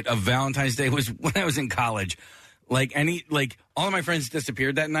to say it, of Valentine's Day was when I was in college. All of my friends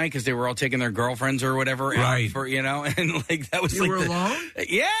disappeared that night because they were all taking their girlfriends or whatever out for, and that was you were alone?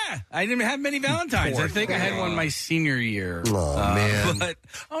 Yeah, I didn't have many Valentines. I think I had one my senior year. Oh, man. But,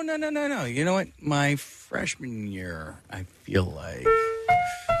 no. You know what? My freshman year, I feel like.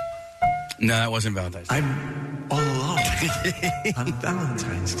 No, that wasn't Valentine's Day. I'm all alone on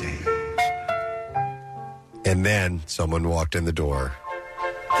Valentine's Day. And then someone walked in the door.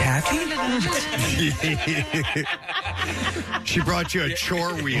 Kathy? She brought you a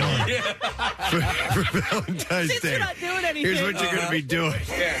chore wheel for Valentine's Day. You're not doing anything. Here's what you're going to be doing.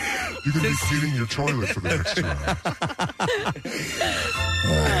 You're going to be cleaning your toilet for the next 2 hours.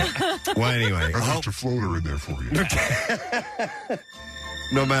 Well, anyway. I left your floater in there for you.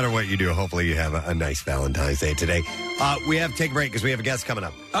 No matter what you do, hopefully you have a nice Valentine's Day today. We have to take a break because we have a guest coming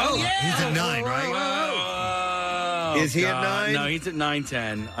up. Oh, yeah. He's at 9, right? Is he at 9? No, he's at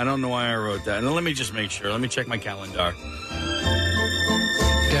 9:10. I don't know why I wrote that. And let me just make sure. Let me check my calendar.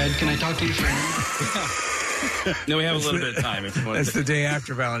 Dad, can I talk to you for a minute? No, we have a little bit of time. If you want That's the day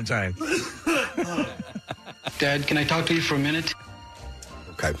after Valentine's. Dad, can I talk to you for a minute?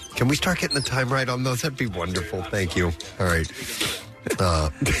 Okay. Can we start getting the time right on those? That'd be wonderful. Thank you. All right.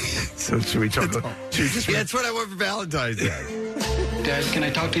 So should we talk about... That's what I want for Valentine's Day. Dad, can I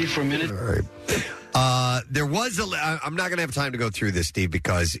talk to you for a minute? All right. There was I'm not going to have time to go through this, Steve,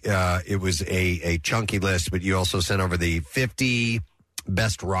 because it was a chunky list, but you also sent over the 50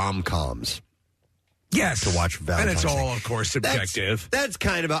 best rom-coms. Yes. To watch for Valentine's Day. And it's all, Day. of course, subjective. That's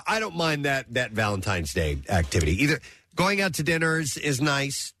kind of I don't mind that Valentine's Day activity. Either going out to dinners is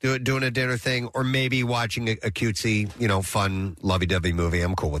nice, doing a dinner thing, or maybe watching a cutesy, fun, lovey-dovey movie.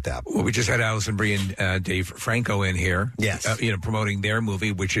 I'm cool with that. Well, we just had Allison Brie and Dave Franco in here. Yes. Promoting their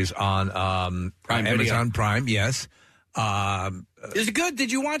movie, which is on Amazon Prime. Yes. Is it good?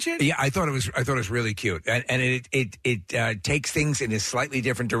 Did you watch it? Yeah, I thought it was really cute, and it takes things in a slightly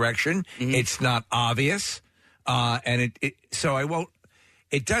different direction. Mm-hmm. It's not obvious. and so I won't.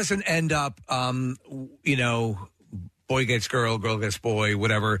 It doesn't end up, boy gets girl, girl gets boy,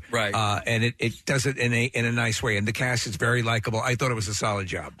 whatever. Right. And it does it in a nice way. And the cast is very likable. I thought it was a solid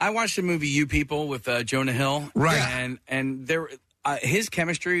job. I watched the movie You People with Jonah Hill. Right. And there, his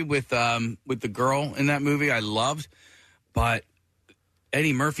chemistry with the girl in that movie I loved, but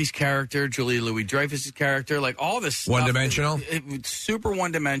Eddie Murphy's character, Julia Louis-Dreyfus' character, like all this stuff. One-dimensional? It's super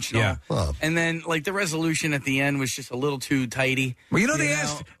one-dimensional. Yeah. Well. And then, like, the resolution at the end was just a little too tighty. Well, they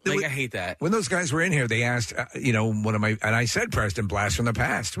asked... I hate that. When those guys were in here, they asked, one of my... And I said, Preston, Blast from the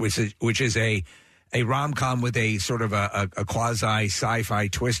Past, which is a rom-com with a sort of a quasi-sci-fi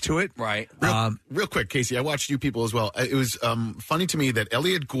twist to it. Right. Real quick, Casey, I watched You People as well. It was funny to me that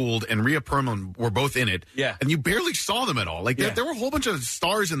Elliot Gould and Rhea Perlman were both in it. Yeah. And you barely saw them at all. Like, there were a whole bunch of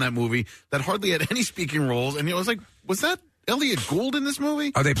stars in that movie that hardly had any speaking roles. And I was like, was that Elliot Gould in this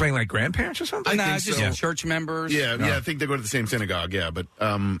movie? Are they playing like grandparents or something? I think just church members. Yeah, I think they go to the same synagogue, but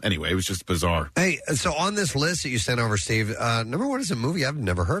anyway, it was just bizarre. Hey, so on this list that you sent over, Steve, number one is a movie I've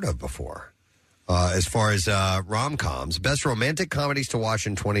never heard of before. As far as rom-coms, best romantic comedies to watch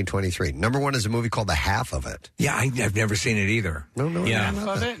in 2023. Number one is a movie called The Half of It. Yeah, I've never seen it either. No. Yeah.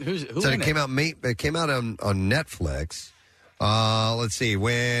 Who So in it came out on Netflix. Let's see.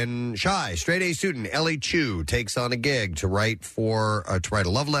 When shy straight A student Ellie Chu takes on a gig to write a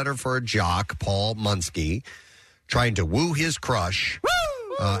love letter for a jock, Paul Munsky, trying to woo his crush,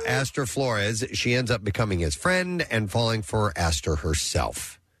 Astor Flores, she ends up becoming his friend and falling for Astor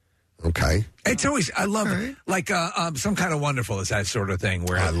herself. Okay. It's always, I love it. Like, Some Kind of Wonderful is that sort of thing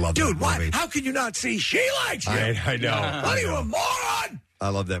where, I love dude, that movie. How can you not see she likes you? I know. What are you, a moron? I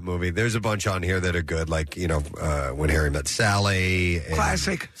love that movie. There's a bunch on here that are good, like, When Harry Met Sally. And,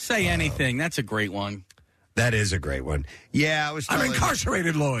 classic. Say Anything. That's a great one. That is a great one. Yeah, I'm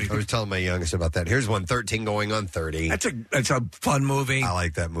incarcerated, Lloyd. I was telling my youngest about that. Here's one, 13 going on 30. That's a fun movie. I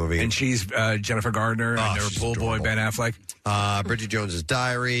like that movie. And she's Jennifer Gardner and her pool boy, Ben Affleck. Bridget Jones's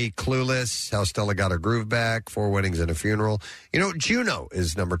Diary, Clueless, How Stella Got Her Groove Back, 4 Weddings and a Funeral. Juno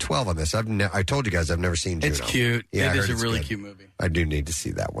is number 12 on this. I told you guys I've never seen Juno. It's cute. Yeah, it is a it's really good. cute movie. I do need to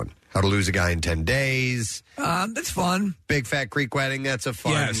see that one. How to Lose a Guy in 10 Days. That's fun. Big Fat Greek Wedding. That's a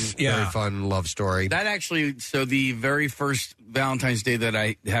fun, very fun love story. That actually, so the very first Valentine's Day that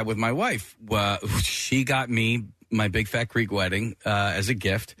I had with my wife, she got me my Big Fat Greek Wedding as a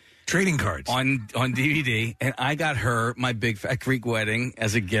gift. Trading cards. On DVD, and I got her my Big Fat Greek Wedding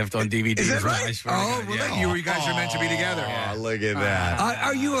as a gift on DVD. Is that as well. right? I swear to God, yeah. You guys are meant to be together. Oh, look at that.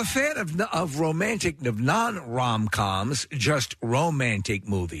 Are you a fan of non-rom-coms, just romantic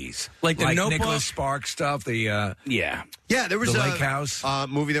movies? Like The Notebook? Nicholas Sparks stuff, Yeah, there was The a Lake House.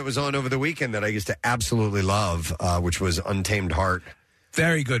 movie that was on over the weekend that I used to absolutely love, which was Untamed Heart.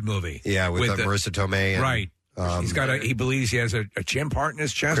 Very good movie. Yeah, with Marissa Tomei. And, right. He believes he has a chimp heart in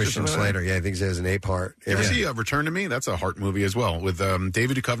his chest. Christian or something Slater. Yeah, I think he has an ape heart. You ever see Return to Me? That's a heart movie as well with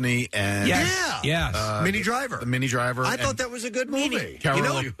David Duchovny and Minnie Driver. Minnie Driver. I thought that was a good movie.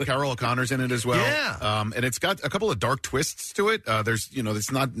 Carol O'Connor's in it as well. Yeah. And it's got a couple of dark twists to it.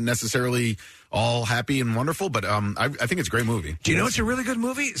 It's not necessarily all happy and wonderful, but I think it's a great movie. Do you know it's a really good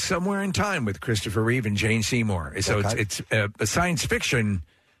movie? Somewhere in Time with Christopher Reeve and Jane Seymour. So it's a science fiction.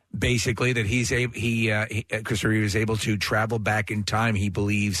 Basically, that Christopher Reeve is able to travel back in time. He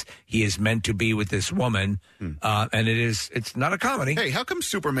believes he is meant to be with this woman, and it's not a comedy. Hey, how come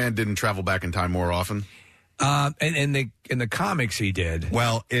Superman didn't travel back in time more often? And in the comics, he did.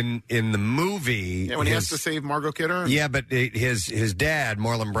 Well, in the movie, when he has to save Margot Kidder. Yeah, but his dad,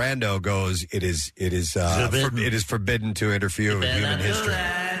 Marlon Brando, goes, it is forbidden to interfere with human history.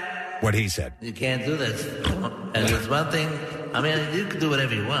 What he said. You can't do this. And there's one thing, you can do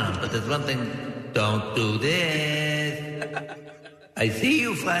whatever you want, but there's one thing, don't do this. I see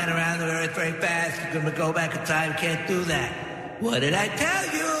you flying around the earth very fast. You're going to go back in time. Can't do that. What did I tell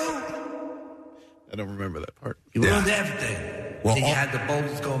you? I don't remember that part. You ruined everything. Well, then you had the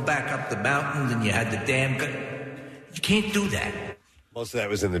boulders going back up the mountains, and you had the dam. You can't do that. Most of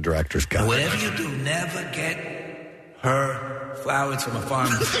that was in the director's cut. Whatever you do, never get her flowers from a farm.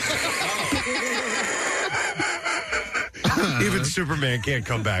 Even Superman can't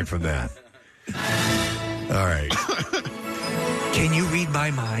come back from that. All right. Can you read my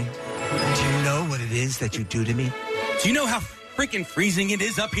mind? Do you know what it is that you do to me? Do you know how freaking freezing it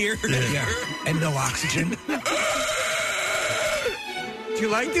is up here? Yeah. And no oxygen. Do you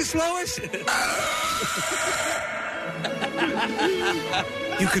like this, Lois?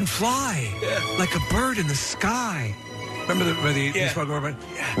 You can fly like a bird in the sky. Remember the spoken word?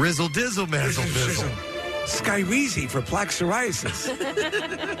 Rizzle dizzle, mazzle bizzle. Skyreezy for plaque psoriasis.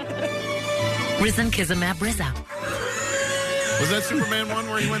 Risankizumab Rizzo. Was that Superman one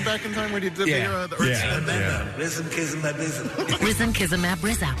where he went back in time? Where he did the Earth? Risankizumab Rizzo. Risankizumab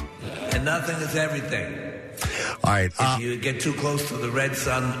Rizzo. And nothing is everything. All right. If you get too close to the red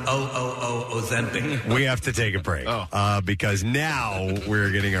sun, Ozempic. We have to take a break because now we're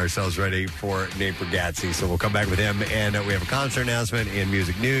getting ourselves ready for Nate Bargatze. So we'll come back with him, and we have a concert announcement in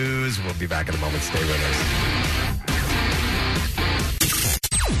music news. We'll be back in a moment. Stay with us.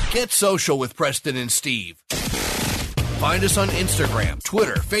 Get social with Preston and Steve. Find us on Instagram,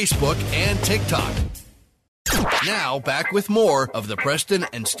 Twitter, Facebook, and TikTok. Now, back with more of the Preston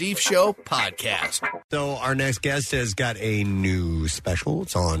and Steve Show podcast. So our next guest has got a new special.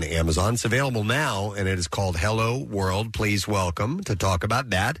 It's on Amazon. It's available now, and it is called Hello World. Please welcome, to talk about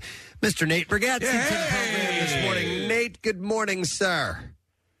that, Mr. Nate Bargatze to the program this morning. Nate, good morning, sir.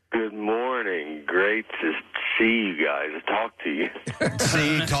 Good morning. Great to see you guys, talk to you.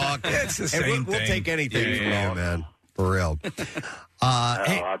 Talk. It's the same We'll thing. take anything from you, man. For real.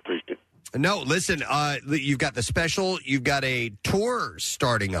 I appreciate it. No, listen, you've got the special. You've got a tour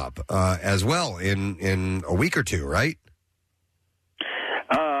starting up as well in a week or two, right?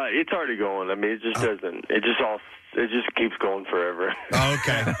 It's already going. I mean, it just doesn't. It just keeps going forever.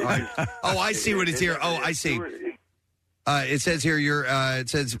 Okay. Oh, I see what it's here. Oh, I see. It says here it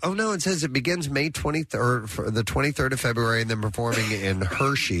says it begins May 23rd or the 23rd of February, and then performing in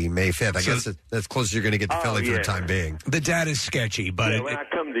Hershey May 5th. I guess that's close as you're going to get to Philly for the time being. The data is sketchy, but when I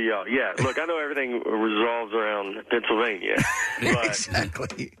come to y'all, look, I know everything revolves around Pennsylvania, but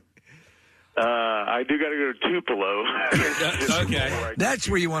exactly. I do got to go to Tupelo. Okay, that's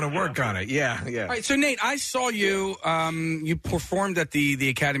where you want to work on it. Yeah. All right, so Nate, I saw you. You performed at the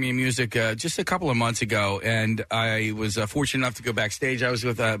Academy of Music just a couple of months ago, and I was fortunate enough to go backstage. I was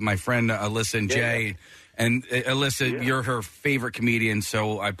with my friend Alyssa and Jay. And Alyssa, you're her favorite comedian,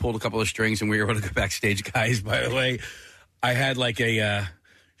 so I pulled a couple of strings, and we were able to go backstage. Guys, by the way, I had like a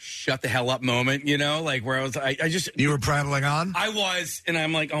shut the hell up moment, like where I just... You were prattling on? I was, and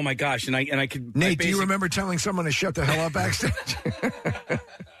I'm like, oh my gosh, and I could... Nate, do you remember telling someone to shut the hell up backstage?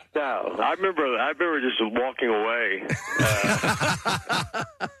 No, I remember just walking away.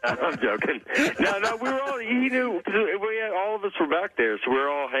 I'm joking. No, we were all... He knew, all of us were back there, so we were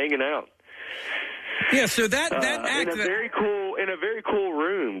all hanging out. Yeah, so that act in a very cool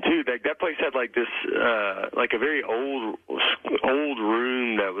room too. That place had like this like a very old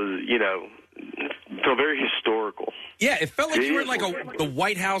room that was felt very historical. Yeah, it felt like you were in like the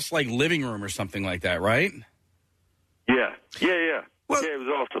White House like living room or something like that, right? Yeah. Well, yeah, it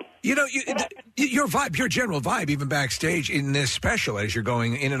was awesome. Your vibe, your general vibe, even backstage in this special, as you're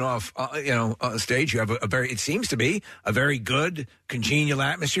going in and off, stage, you have a very, it seems to be a very good, congenial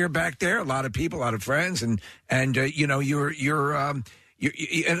atmosphere back there. A lot of people, a lot of friends, and you don't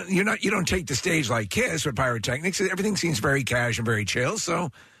take the stage like Kiss or Pyrotechnics. Everything seems very cash and very chill.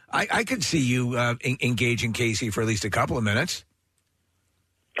 So I could see you engaging Casey for at least a couple of minutes.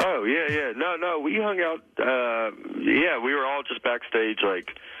 Oh, yeah. No, we hung out. We were all just backstage, like,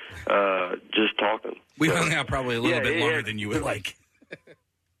 just talking. We hung out probably a little bit longer than you would like.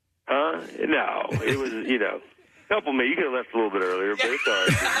 Huh? No, it was, couple minutes. You could have left a little bit earlier, but it's all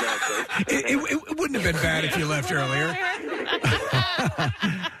right. It wouldn't have been bad if you left earlier.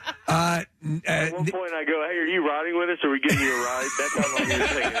 At one point, I go, "Hey, are you riding with us, or are we giving you a ride?" That's how long you were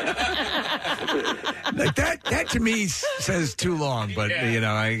taking. Like that to me says too long, but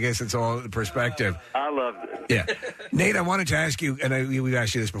I guess it's all perspective. I loved it. Yeah, Nate, I wanted to ask you, and we've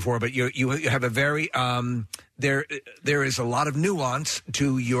asked you this before, but you have a very there is a lot of nuance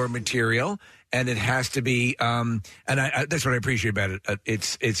to your material. And it has to be, and that's what I appreciate about it.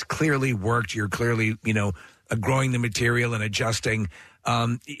 It's clearly worked. You're clearly, growing the material and adjusting.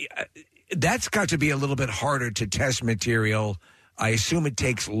 That's got to be a little bit harder to test material. I assume it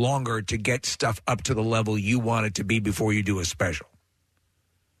takes longer to get stuff up to the level you want it to be before you do a special.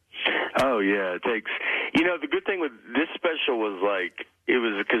 Oh, yeah, it takes... the good thing with this special was like... It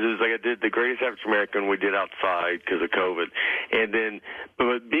was like I did the Greatest African American we did outside because of COVID. And then,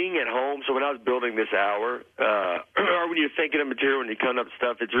 but being at home, so when I was building this hour, or when you're thinking of material, when you come up with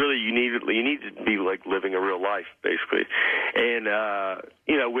stuff, it's really, you need to be like living a real life, basically. And,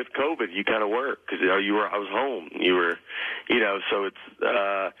 with COVID, you kind of work because, I was home. You were, so it's,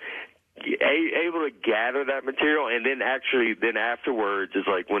 able to gather that material, and then afterwards is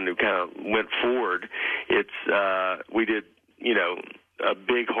like when it kind of went forward, it's, we did, a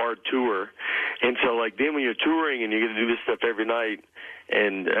big hard tour, And so, like, then when you're touring and you're going to do this stuff every night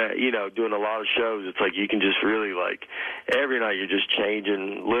and, doing a lot of shows, it's like you can just really, like, every night you're just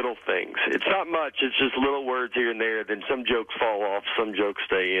changing little things. It's not much. It's just little words here and there. Then some jokes fall off, some jokes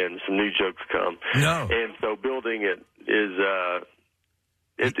stay in, some new jokes come. No. And so building it is...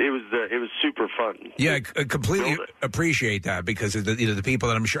 It was super fun. Yeah, I completely appreciate that because the people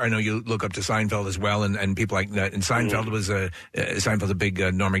that I'm sure I know you look up to Seinfeld as well, and people like that. And Seinfeld was Seinfeld's a big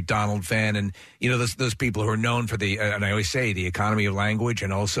Norm Macdonald fan, and those people who are known for and I always say the economy of language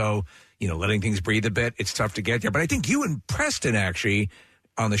and also letting things breathe a bit. It's tough to get there, but I think you and Preston actually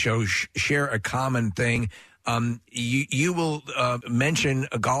on the show share a common thing. You will mention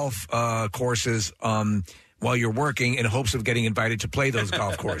golf courses. While you're working in hopes of getting invited to play those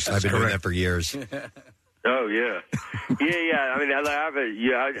golf courses. I've been doing that for years. Oh, yeah. Yeah. I mean,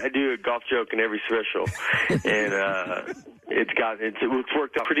 I do a golf joke in every special, and it's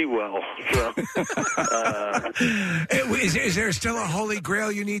worked out pretty well. So, is there still a holy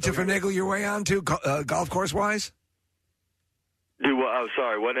grail you need to finagle your way onto, golf course-wise? Do what? Oh,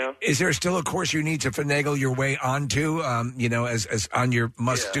 sorry. What now? Is there still a course you need to finagle your way onto, as on your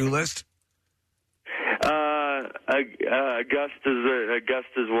must-do list?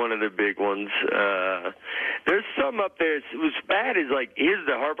 Augusta's one of the big ones. There's some up there. What's bad is, like, here's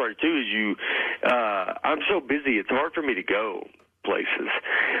the hard part too, is I'm so busy, it's hard for me to go places.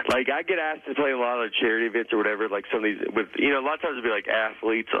 Like, I get asked to play a lot of charity events or whatever, like some of these, with, a lot of times it'll be like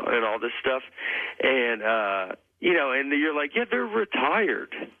athletes and all this stuff. And, and you're like, yeah, they're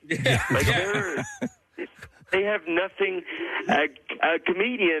retired. Like, they have nothing. A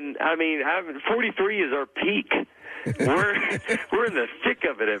comedian, 43 is our peak. We're in the thick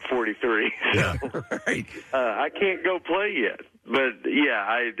of it at 43. So, right. I can't go play yet. But,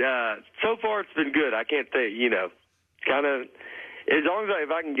 yeah, so far it's been good. I can't say, kind of, as long as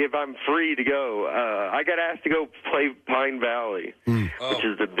if I'm free to go. I got asked to go play Pine Valley, which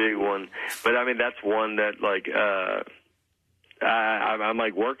is the big one. But, that's one that, like, I'm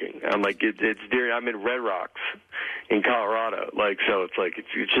like working. I'm like, I'm in Red Rocks in Colorado. Like, so it's like, it's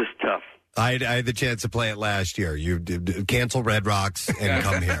just tough. I had the chance to play it last year. You cancel Red Rocks and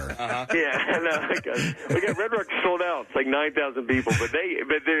come here. Uh-huh. Yeah, no, we got Red Rocks sold out. It's like 9,000 people, but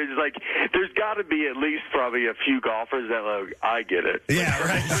there's got to be at least probably a few golfers that like, I get it. Yeah,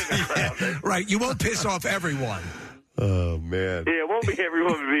 right. Right. You won't piss off everyone. Oh, man. Yeah, it won't be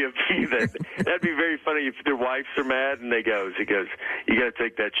everyone, but be a few. That'd be very funny if their wives are mad and he goes, you got to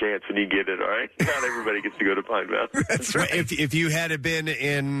take that chance when you get it, all right? Not everybody gets to go to Pine Valley. That's right. If you had been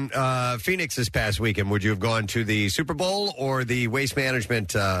in Phoenix this past weekend, would you have gone to the Super Bowl or the Waste Management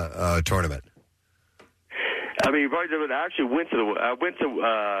tournament? Probably I actually went to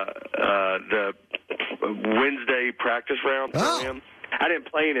the Wednesday practice round program. I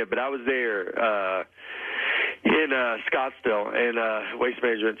didn't play in it, but I was there in Scottsdale and Waste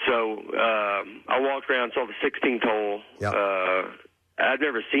Management. So I walked around, saw the 16th hole. Yep. I've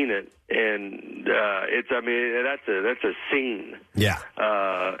never seen it, and that's a scene. Yeah.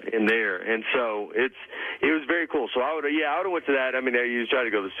 In there, and so it was very cool. So I would have went to that. I used to try to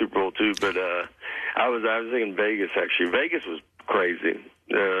go to the Super Bowl too, but I was thinking Vegas actually. Vegas was crazy.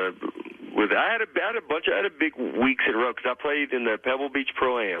 I had a big weeks in a row because I played in the Pebble Beach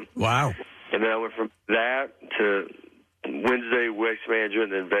Pro-Am. Wow. And then I went from that to Wednesday Waste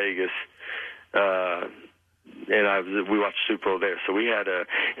Management in Vegas. And we watched the Super Bowl there. So we had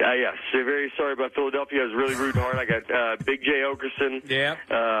so very sorry about Philadelphia. I was really rooting hard. I got Big J. Okerson,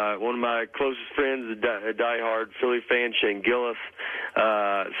 one of my closest friends, a diehard Philly fan, Shane Gillis.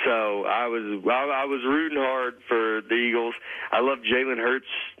 So I was rooting hard for the Eagles. I love Jalen Hurts'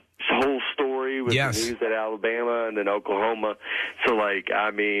 whole story with the news at Alabama and then Oklahoma. So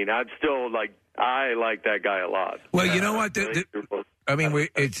I'm still I like that guy a lot. Well, you know what?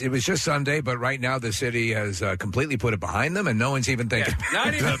 It was just Sunday, but right now the city has completely put it behind them, and no one's even thinking. Yeah,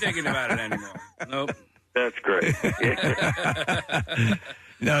 not even thinking about it anymore. Nope. That's great.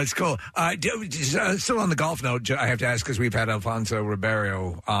 No, it's cool. Still on the golf note, I have to ask because we've had Alfonso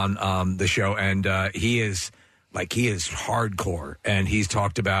Ribeiro on the show, and he is hardcore, and he's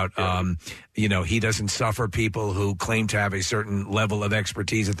talked about he doesn't suffer people who claim to have a certain level of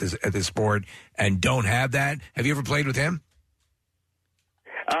expertise at this sport and don't have that. Have you ever played with him?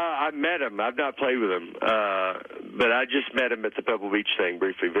 I've met him. I've not played with him, but I just met him at the Pebble Beach thing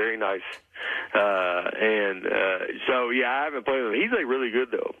briefly. Very nice. I haven't played with him. He's really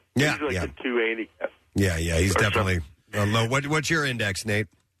good though. Yeah, he's a 2 handicap. Yeah, he's definitely low. What's your index, Nate?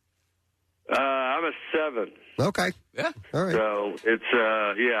 I'm I'm a 7. Okay. Yeah. All right. So it's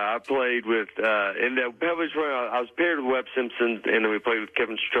I played with in the I was paired with Webb Simpson, and then we played with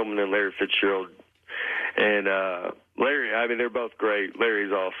Kevin Stroman and Larry Fitzgerald. And Larry, I mean, they're both great.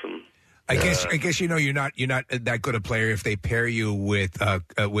 Larry's awesome. I guess you're not that good a player if they pair you with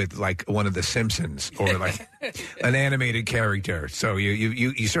like one of the Simpsons or like an animated character. So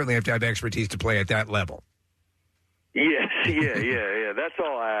you certainly have to have expertise to play at that level. Yeah. That's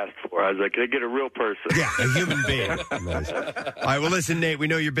all I asked for. I was like, can I get a real person? Yeah, a human being. Nice. All right, well, listen, Nate, we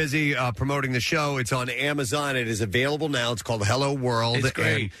know you're busy promoting the show. It's on Amazon. It is available now. It's called Hello World. It's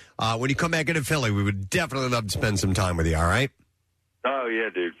great. And when you come back into Philly, we would definitely love to spend some time with you, all right? Oh, yeah,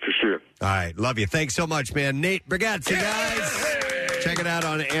 dude, for sure. All right, love you. Thanks so much, man. Nate Brigazzi, guys. Check it out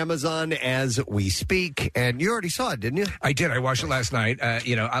on Amazon as we speak. And you already saw it, didn't you? I did. I watched it last night.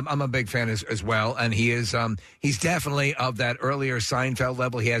 I'm a big fan as well, and he's definitely of that earlier Seinfeld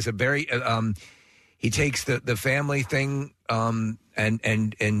level. He has a very he takes the family thing and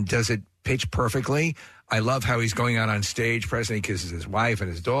does it pitch perfectly. I love how he's going out on stage. Preston, he kisses his wife and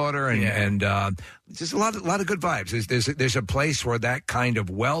his daughter, and just a lot of good vibes. There's a place for that kind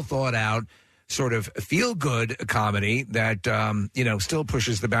of well thought out, sort of feel-good comedy that, still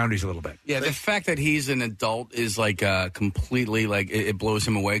pushes the boundaries a little bit. Yeah, the fact that he's an adult is like completely like it blows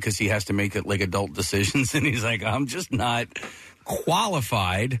him away because he has to make like adult decisions, and he's like, I'm just not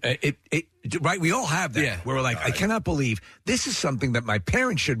qualified. Right, we all have that. Yeah. Where we're like, I cannot believe this is something that my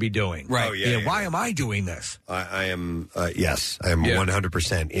parents should be doing. Right. Oh, yeah. Why am I doing this? I am, yes, I am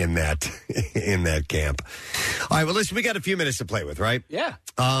 100% in that camp. All right, well, listen, we got a few minutes to play with, right? Yeah.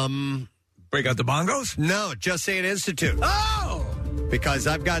 Break out the bongos? No, Just Saying Institute. Oh! Because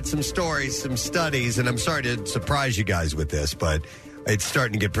I've got some stories, some studies, and I'm sorry to surprise you guys with this, but it's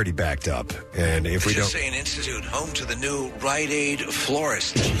starting to get pretty backed up. And if we don't... Just Saying Institute, home to the new Rite Aid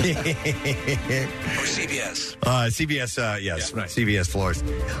florist. Or CVS. CVS, yes. Yeah, right. CVS florist.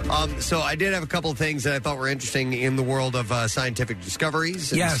 So I did have a couple of things that I thought were interesting in the world of scientific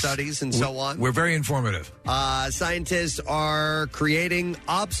discoveries and studies and so on. We're very informative. Scientists are creating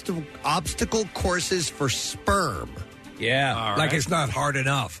obstacle courses for sperm. Yeah, like it's not hard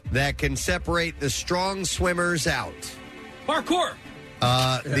enough. That can separate the strong swimmers out. Parkour.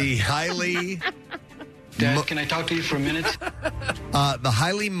 The highly... Dad, can I talk to you for a minute? The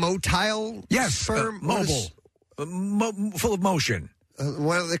highly motile sperm? Mobile. Full of motion.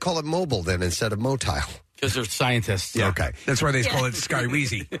 Why do they call it mobile then instead of motile? Because they're scientists. Yeah. Okay. That's why they call it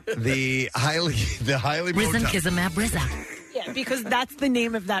Skyweezy. The highly Rhythm motile. Yeah, because that's the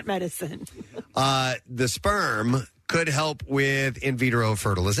name of that medicine. The sperm could help with in vitro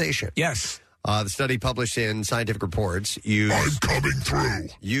fertilization. Yes. The study published in Scientific Reports uses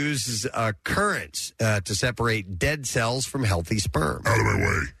currents to separate dead cells from healthy sperm. Out of my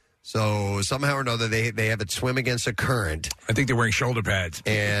way. So somehow or another, they have it swim against a current. I think they're wearing shoulder pads.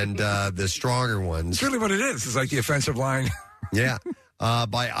 And the stronger ones. It's really what it is. It's like the offensive line. Yeah.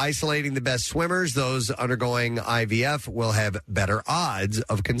 By isolating the best swimmers, those undergoing IVF will have better odds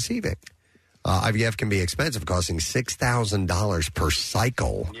of conceiving. IVF can be expensive, costing $6,000 per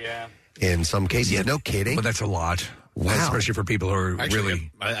cycle. Yeah. In some cases. Yeah. No kidding. But that's a lot. Wow. Especially for people who are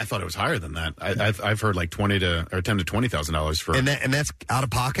really... I thought it was higher than that. I've heard like $10,000 to $20,000 for... And that's out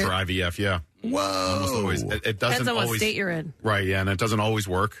of pocket? For IVF, yeah. Whoa. Almost always. It doesn't Depends on what always... state you're in. Right, yeah, and it doesn't always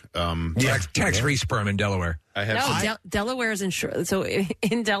work. Tax-free sperm in Delaware. Delaware's insurance. So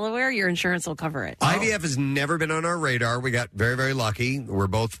in Delaware, your insurance will cover it. IVF has never been on our radar. We got very, very lucky. We're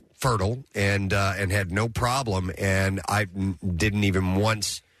both fertile and had no problem. And I didn't even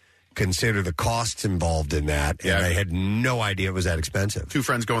once consider the costs involved in that. And I had no idea it was that expensive. Two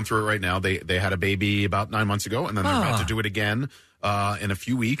friends going through it right now. They had a baby about 9 months ago, and then they're about to do it again in a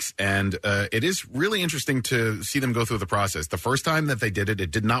few weeks. And it is really interesting to see them go through the process. The first time that they did it,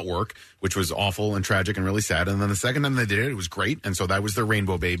 it did not work, which was awful and tragic and really sad. And then the second time they did it, it was great. And so that was their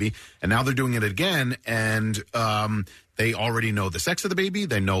rainbow baby. And now they're doing it again. And they already know the sex of the baby.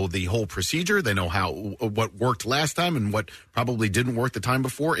 They know the whole procedure. They know what worked last time and what probably didn't work the time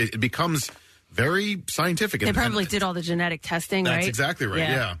before. It becomes very scientific. They probably did all the genetic testing, right? That's exactly right,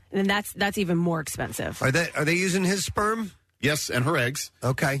 yeah. And that's even more expensive. Are they using his sperm? Yes, and her eggs.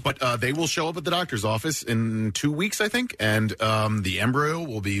 Okay. But they will show up at the doctor's office in 2 weeks, I think, and the embryo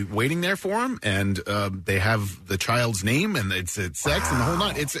will be waiting there for him, and they have the child's name and its sex and the whole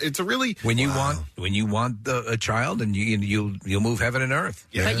nine. It's a really when you want a child, and you'll move heaven and earth.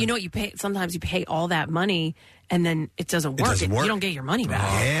 Yeah. But you know what you pay? Sometimes you pay all that money, and then it doesn't work. You don't get your money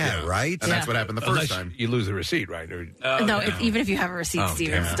back. Yeah, right. And that's what happened the first time. You lose the receipt, right? No, even if you have a receipt, Steve,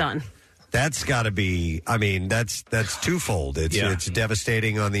 it's done. That's got to be. I mean, that's twofold. It's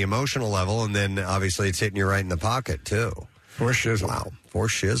devastating on the emotional level, and then obviously it's hitting you right in the pocket too. For shizzle. Wow. For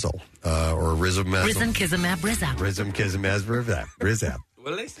shizzle. Or rizumab. Risankizumab Rizap. Rizumkizumab Rizap.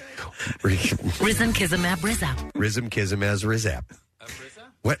 What do they say? Risankizumab Rizap. Rizumkizumab Rizap.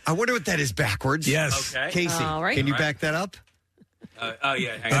 What? I wonder what that is backwards. Yes. Okay. Casey, All right. can you back that up? Oh,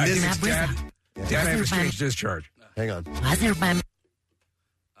 yeah. Hang on. This is Dad, I have a strange discharge. Hang on.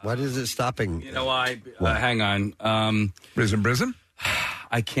 What is it stopping? You know why? Hang on. Risen?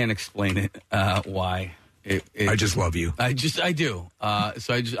 I can't explain it. Why? I just love you. I do. I'm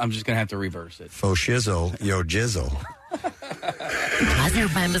just gonna have to reverse it. Faux shizzle, yo jizzle.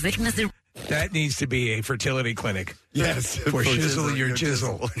 That needs to be a fertility clinic. Yes. For shizzle your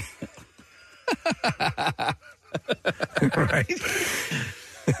jizzle. Right?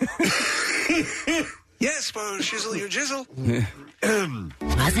 Yes, for shizzle your jizzle.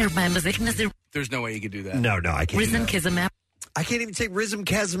 There's no way you could do that. No, I can't. Risankizumab. I can't even say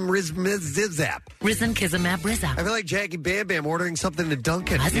Rizumkazum Rizmizizap. Risankizumab Rizap. I feel like Jackie Bam Bam ordering something to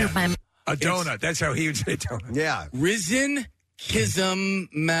Dunkin'. A donut. That's how he would say donut. Yeah. Risankizumab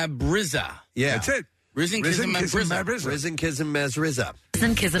Rizza. Yeah. That's it. Risankizumab Rizza. Risankizumab Rizza.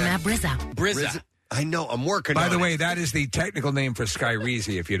 Risankizumab Rizap. Brizza. I know. I'm working By on the it. way, that is the technical name for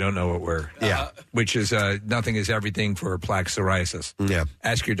Skyrizi, if you don't know what we're... Yeah. Which is nothing is everything for plaque psoriasis. Yeah.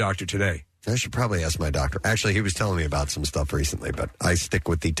 Ask your doctor today. I should probably ask my doctor. Actually, he was telling me about some stuff recently, but I stick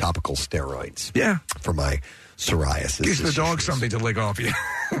with the topical steroids. Yeah. For my psoriasis. Gives the dog something to lick off you.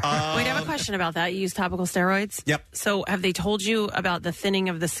 Wait, I have a question about that. You use topical steroids? Yep. So have they told you about the thinning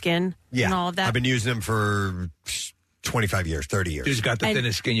of the skin and all of that? I've been using them for 25 years, 30 years. He's got the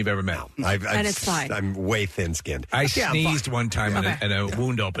thinnest skin you've ever met. And it's fine. I'm way thin-skinned. I Yeah, sneezed fine. one time Okay. and a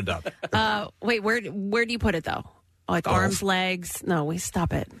wound opened up. Wait, where do you put it, though? Like arms, legs? No, we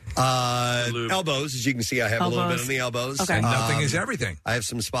stop it. Elbows, as you can see, I have a little bit Elbows. on the elbows. Okay. And nothing is everything. I have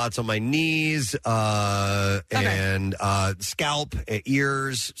some spots on my knees and scalp,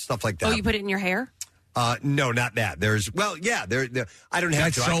 ears, stuff like that. Oh, you put it in your hair? No, not that. There. I don't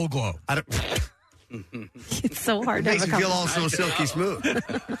have That's to. Soul Glow. I don't. It's so hard It to makes have you a feel all so silky smooth.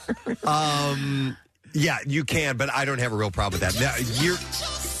 Yeah, you can, but I don't have a real problem with that. Now,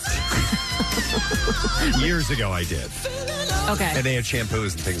 years ago, I did. Okay. And they had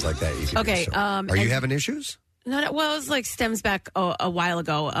shampoos and things like that. You could Okay, use, so. are you and- having issues? No, well, it was like stems back a while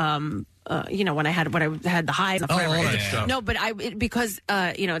ago. When I had the hives. all that stuff. No, but because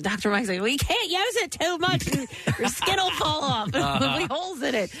Dr. Mike's like, well, you can't use it too much, and your skin will fall off. There'll be holes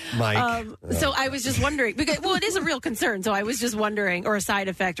in it. Mike. So I was just wondering because it is a real concern. So I was just wondering, or a side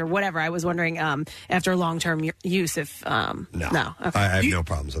effect, or whatever. I was wondering after long-term use if no. Okay. I have no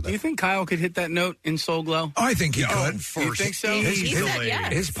problems with Do you that. think Kyle could hit that note in Soul Glow? I think he could. You think so? He said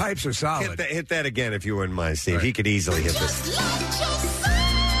yes. His pipes are solid. Hit that again if you wouldn't mind, Steve. He could easily hit this.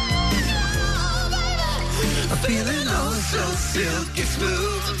 Feeling oh so silky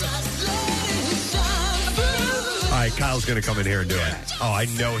smooth. All right, Kyle's going to come in here and do it. Oh, I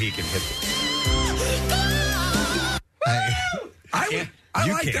know he can hit this. I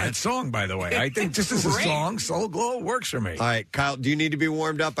You like can't. that song, by the way. I think just as a song, Soul Glow works for me. All right, Kyle, do you need to be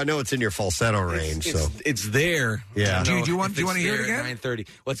warmed up? I know it's in your falsetto range, so It's there. Yeah. Do you want to hear it again? 9:30.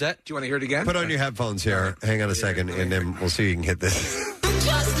 What's that? Do you want to hear it again? put on your headphones here. Hang on a second, and then we'll see if you can hit this.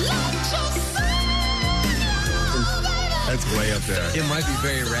 That's way up there. It might be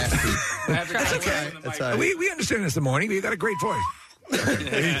very raspy. That's okay. That's all right. We understand this in the morning, but you got a great voice.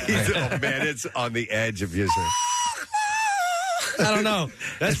 Oh, man, it's on the edge of music. I don't know.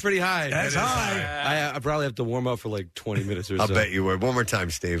 That's pretty high. That's high. I probably have to warm up for like 20 minutes or so. I'll bet you would. One more time,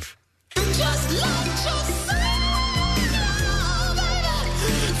 Steve.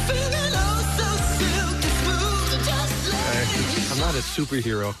 I'm not a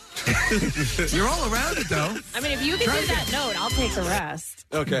superhero. You're all around it, though. I mean, if you can do that note, I'll take the rest.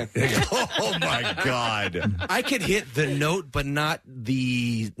 Okay. Oh my God! I could hit the note, but not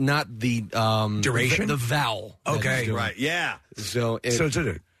the Duration? the vowel. that Okay. it's doing. Right? Yeah. So it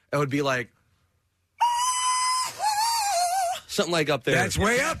would be like something like up there. That's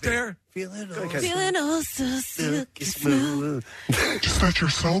way up there. Feeling Feeling oh so silky smooth. Just let your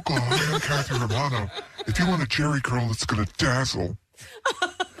soul glow. I'm Kathy Romano. If you want a Jerry curl that's going to dazzle.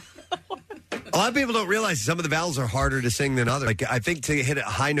 A lot of people don't realize some of the vowels are harder to sing than others. Like I think to hit a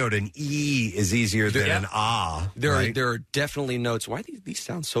high note, an E is easier than an ah. There right? are definitely notes. Why do these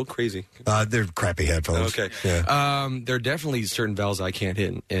sound so crazy? They're crappy headphones. Okay. Yeah. There are definitely certain vowels I can't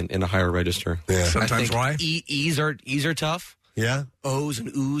hit in a higher register. Yeah. Sometimes I think why? E's are tough. Yeah. O's and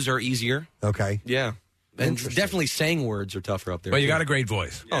oo's are easier. Okay. Yeah. And Interesting. definitely saying words are tougher up there. But you too. got a great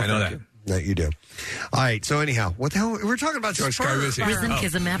voice. Oh, I know thank that. you. That you do. All right. So anyhow, what the hell? We're talking about sperm. Risen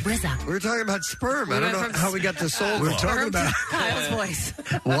Kizamap Rizza. We were talking about sperm. I don't know how we got to soul. We're talking about Kyle's voice.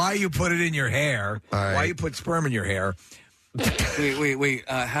 why you put it in your hair. Why you put sperm in your hair. Wait.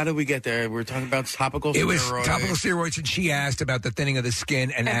 How did we get there? We're talking about topical steroids. It was topical steroids, and she asked about the thinning of the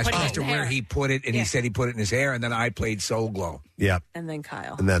skin and asked as to where he put it, and he said he put it in his hair, and then I played Soul Glow. Yep. And then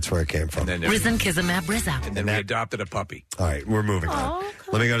Kyle. And that's where it came from. And then Risen Kizamap Rizza. And then we adopted a puppy. All right, we're moving on.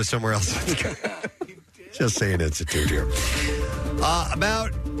 Let me go to somewhere else. Just saying Institute here.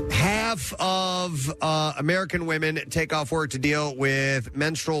 About half of American women take off work to deal with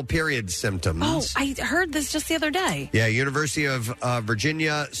menstrual period symptoms. Oh, I heard this just the other day. Yeah, University of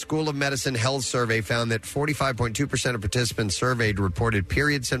Virginia School of Medicine Health Survey found that 45.2% of participants surveyed reported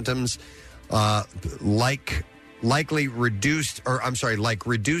period symptoms like reduced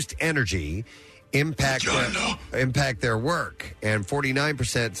energy impact their work, and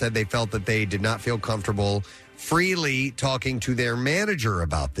 49% said they felt that they did not feel comfortable freely talking to their manager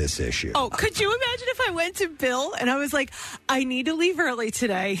about this issue. Oh, could you imagine if I went to Bill and I was like, I need to leave early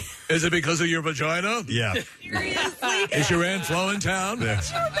today? Is it because of your vagina? Yeah. Seriously? Is your aunt Flo in town? He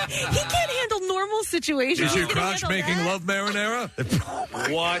can't handle normal situations. Is your He's gonna crotch handle making that. love marinara?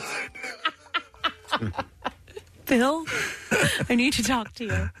 What? Bill, I need to talk to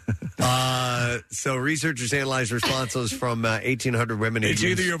you. So researchers analyzed responses from 1,800 women. It's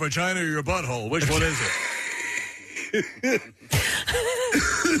either your vagina or your butthole. Which one is it?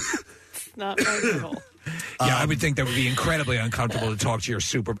 It's not my butthole. Yeah, I would think that would be incredibly uncomfortable to talk to your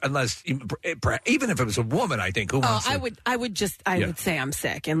unless even if it was a woman. I think who wants to? I would say I'm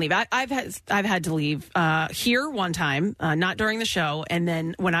sick and leave. I've had to leave here one time, not during the show, and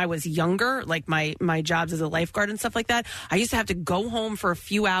then when I was younger, like my jobs as a lifeguard and stuff like that, I used to have to go home for a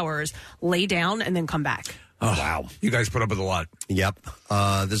few hours, lay down, and then come back. Oh, wow. You guys put up with a lot. Yep.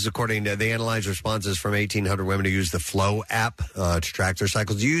 This is according to, they analyzed responses from 1,800 women who use the Flow app to track their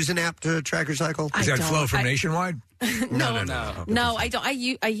cycles. Do you use an app to track your cycle? Is that Flow from Nationwide? No. No, I don't. I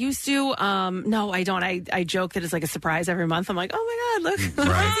used to. No, I don't. I joke that it's like a surprise every month. I'm like, oh my God, look.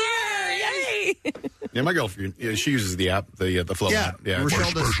 Right. Yay. Yeah, my girlfriend, she uses the app, the Flow app. Yeah, My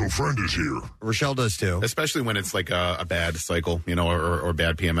special friend is here. Rochelle does too. Especially when it's like a bad cycle, or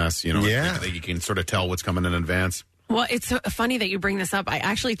bad PMS, Yeah. you can sort of tell what's coming in advance. Well, it's so funny that you bring this up. I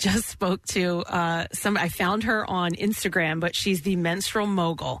actually just spoke to I found her on Instagram, but she's the menstrual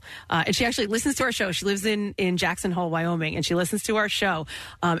mogul. And she actually listens to our show. She lives in Jackson Hole, Wyoming, and she listens to our show.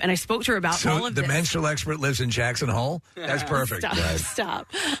 And I spoke to her about all of the this. menstrual expert lives in Jackson Hole? That's perfect. Stop.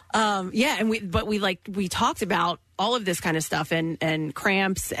 Yeah, and we talked about all of this kind of stuff and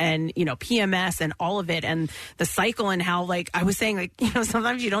cramps and, PMS and all of it and the cycle and how, like, I was saying,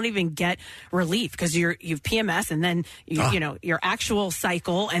 sometimes you don't even get relief because you've PMS and then, your actual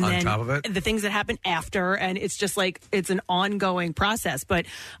cycle and on then top of it, the things that happen after. And it's just like, it's an ongoing process. But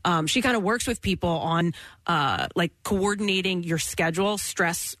she kind of works with people on coordinating your schedule,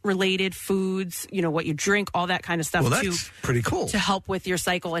 stress related foods, what you drink, all that kind of stuff. Well, that's pretty cool. To help with your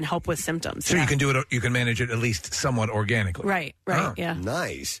cycle and help with symptoms. So you can do it, you can manage it at least somewhat organically. Right, yeah.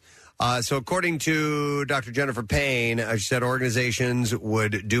 Nice. So according to Dr. Jennifer Payne, she said organizations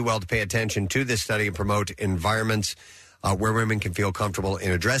would do well to pay attention to this study and promote environments where women can feel comfortable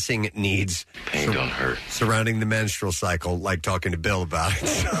in addressing needs surrounding the menstrual cycle, like talking to Bill about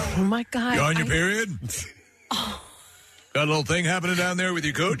it. Oh, my God. You on your period? Got a little thing happening down there with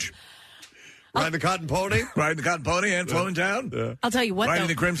your coach? Riding the cotton pony? Riding the cotton pony and flowing town? Yeah. I'll tell you what, Riding though,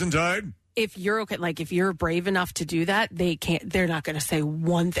 the Crimson Tide? if you're okay, like if you're brave enough to do that, they're not going to say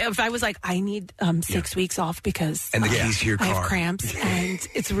one thing. If I was like, I need 6 weeks off because and the keys to your I car. have cramps and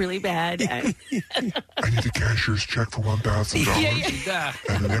it's really bad. I need a cashier's check for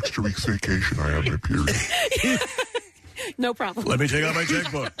 $1,000 and an extra week's vacation. I have my period. No problem. Let me take out my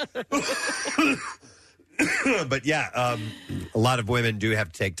checkbook. But yeah, a lot of women do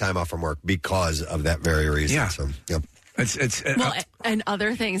have to take time off from work because of that very reason. Yeah. So, yep. Well, and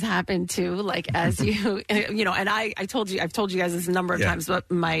other things happen too, like as you know, and I've told you guys this a number of times, but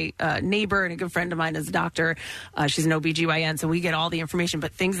my neighbor and a good friend of mine is a doctor. She's an OBGYN, so we get all the information,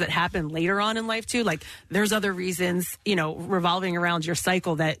 but things that happen later on in life too, like there's other reasons, revolving around your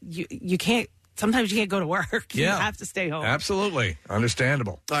cycle that you can't. Sometimes you can't go to work. You have to stay home. Absolutely.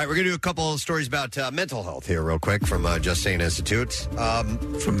 Understandable. All right, we're going to do a couple of stories about mental health here real quick from Just Saying Institute.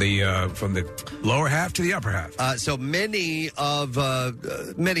 From the lower half to the upper half. So many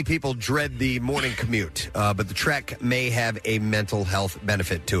people dread the morning commute, but the trek may have a mental health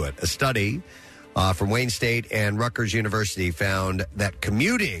benefit to it. A study from Wayne State and Rutgers University found that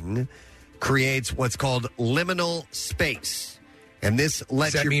commuting creates what's called liminal space. And this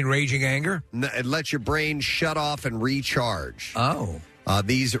lets Does that mean raging anger? It lets your brain shut off and recharge. Oh.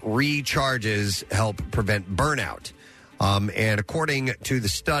 These recharges help prevent burnout. And according to the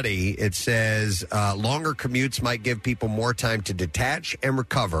study, it says longer commutes might give people more time to detach and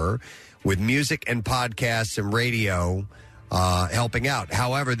recover, with music and podcasts and radio helping out.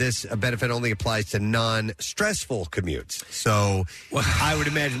 However, this benefit only applies to non-stressful commutes. So I would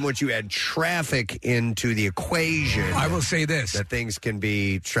imagine once you add traffic into the equation, I will say this, that things can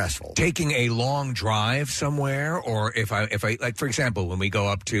be stressful. Taking a long drive somewhere, or if I like, for example, when we go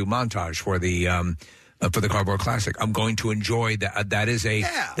up to Montage for the Cardboard Classic, I'm going to enjoy that. That is a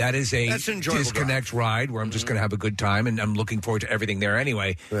that's an enjoyable disconnect ride where I'm just going to have a good time, and I'm looking forward to everything there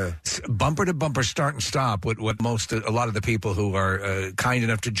anyway. Bumper to bumper, start and stop. What a lot of the people who are kind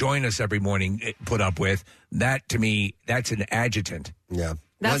enough to join us every morning put up with, that to me, that's an adjutant. Yeah.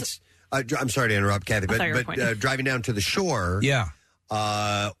 I'm sorry to interrupt, Kathy, but driving down to the shore. Yeah.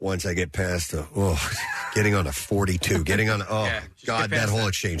 Once I get past getting on a 42, God, that whole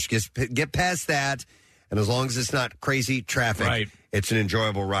exchange. Get past that, and as long as it's not crazy traffic, it's an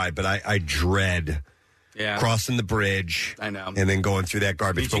enjoyable ride. But I dread crossing the bridge. I know. And then going through that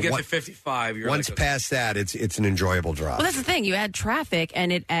garbage. If you get to 55, you're once past that, it's an enjoyable drive. Well, that's the thing. You add traffic,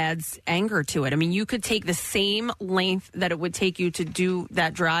 and it adds anger to it. I mean, you could take the same length that it would take you to do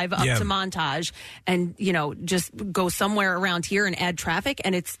that drive up to Montage and, just go somewhere around here and add traffic,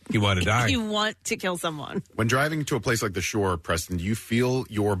 and it's... You want to die. You want to kill someone. When driving to a place like the shore, Preston, do you feel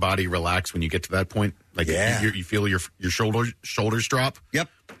your body relax when you get to that point? Like you feel your shoulders drop? Yep.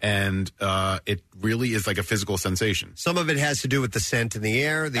 And it really is like a physical sensation. Some of it has to do with the scent in the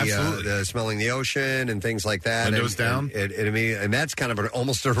air, the smelling the ocean, and things like that. Windows down. And that's kind of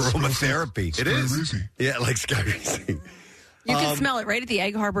almost an aromatherapy. It is. Yeah, like Sky Reezy. You can smell it right at the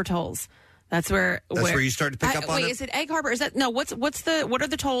Egg Harbor tolls. That's where you start to pick up on it? Wait, is it Egg Harbor? Is that no? What are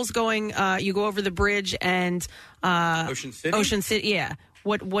the tolls going? You go over the bridge and Ocean City. Ocean City, yeah.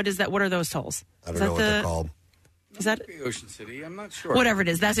 What is that? What are those tolls? I don't know what they're called. Is that Ocean City? I'm not sure. Whatever it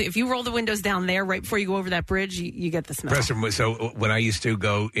is, that's it. If you roll the windows down there right before you go over that bridge, you get the smell. Preston, so when I used to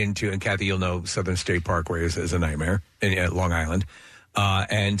go into, and Kathy, you'll know Southern State Parkway is a nightmare in Long Island.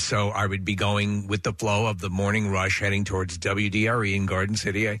 And so I would be going with the flow of the morning rush heading towards WDRE in Garden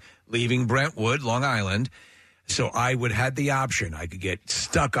City, leaving Brentwood, Long Island. So I would have the option. I could get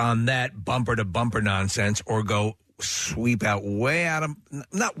stuck on that bumper-to-bumper nonsense or go sweep out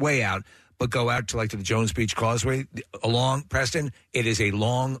not way out, but go out to the Jones Beach Causeway along Preston. It is a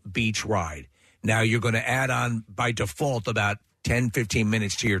long beach ride. Now you're going to add on by default about 10, 15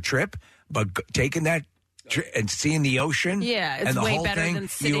 minutes to your trip, but taking that and seeing the ocean, it's and the way whole better thing, than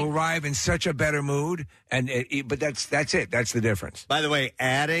sitting. you arrive in such a better mood. But that's it. That's the difference. By the way,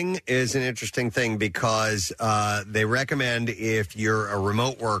 adding is an interesting thing because they recommend if you're a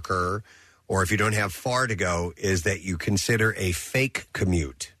remote worker or if you don't have far to go, is that you consider a fake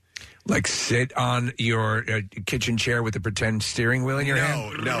commute. Like sit on your kitchen chair with a pretend steering wheel in your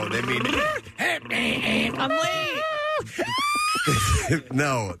hand? No, they mean... I'm late.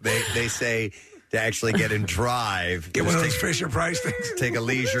 No, they say to actually get and drive. Get one of those Fisher-Price things. Take a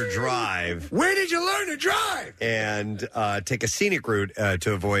leisure drive. Where did you learn to drive? And take a scenic route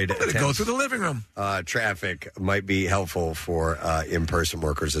to avoid... Go through the living room. Traffic might be helpful for in-person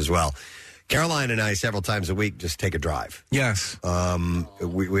workers as well. Caroline and I, several times a week, just take a drive. Yes. I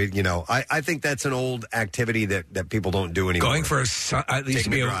think that's an old activity that people don't do anymore. At least to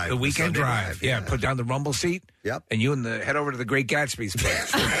be a weekend drive. Yeah, put down the rumble seat. Yep. And you head over to the Great Gatsby's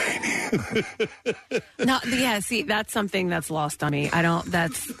place. See, that's something that's lost on me. I don't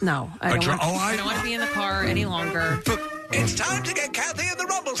want to be in the car any longer. It's time to get Kathy in the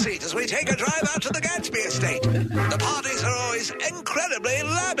rumble seat as we take a drive out to the Gatsby estate. The parties are always incredibly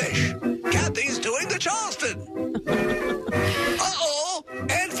lavish. Kathy's doing the Charleston. Uh-oh,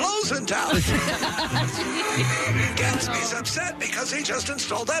 Ed Flo's in town. Gatsby's upset because he just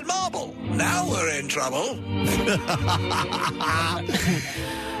installed that marble. Now we're in trouble.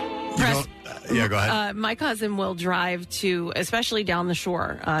 Yeah, go ahead. My cousin will drive to, especially down the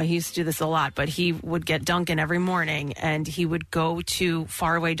shore. He used to do this a lot, but he would get Dunkin' every morning, and he would go to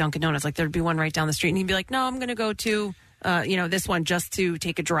faraway Dunkin' Donuts. Like there'd be one right down the street, and he'd be like, "No, I'm going to go to, this one just to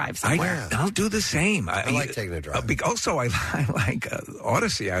take a drive somewhere." I'll do the same. I like taking a drive. Also, I like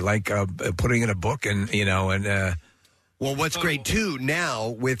Odyssey. I like putting in a book and. Well, what's great, too, now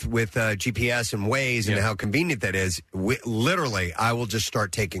with GPS and Waze and how convenient that is, literally, I will just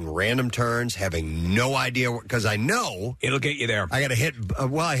start taking random turns, having no idea, because I know... It'll get you there. I got to hit...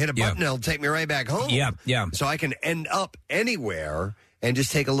 I hit a button, it'll take me right back home. Yeah. So I can end up anywhere, and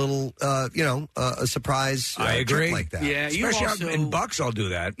just take a little, a surprise I trip agree. like that. Yeah, you Especially also- out in Bucks, I'll do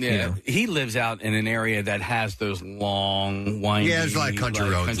that. Yeah, you know. he lives out in an area that has those long, windy, Yeah, there's like country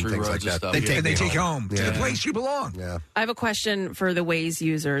roads and things like and that. stuff. They take And they me take you home. home to the place you belong. Yeah. I have a question for the Waze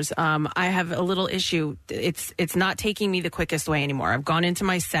users. I have a little issue. It's not taking me the quickest way anymore. I've gone into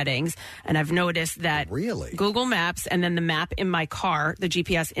my settings and I've noticed that Google Maps and then the map in my car, the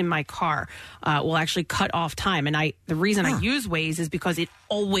GPS in my car, will actually cut off time. And the reason I use Waze is because it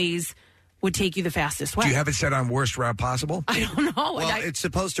always would take you the fastest way. Do you have it set on worst route possible? I don't know. Well, it's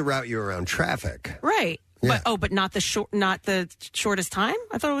supposed to route you around traffic. Right. Yeah. But not the shortest time?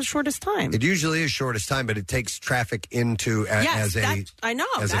 I thought it was shortest time. It usually is shortest time, but it takes traffic into Yes, as a. I know.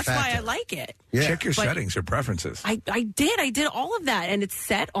 as a That's why I factor. like it. Yeah. Check your But- settings or preferences. I did all of that, and it's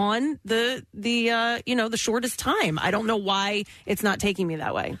set on the shortest time. I don't know why it's not taking me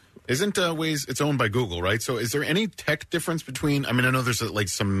that way. Isn't Waze? It's owned by Google, right? So, is there any tech difference between? I mean, I know there's like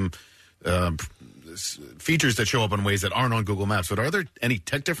some features that show up on Waze that aren't on Google Maps, but are there any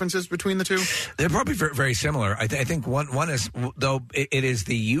tech differences between the two? They're probably very, very similar. I think one is, though, it is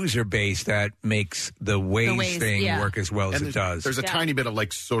the user base that makes the Waze thing work as well as And it does. There's a tiny bit of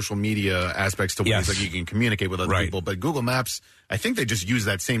like social media aspects to Waze, Yes. like you can communicate with other Right. people. But Google Maps, I think they just use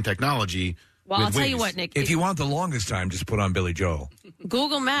that same technology. Well, with I'll tell you Waze. what, Nick. If you want the longest time, just put on Billy Joel.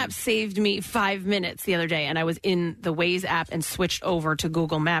 Google Maps saved me 5 minutes the other day, and I was in the Waze app and switched over to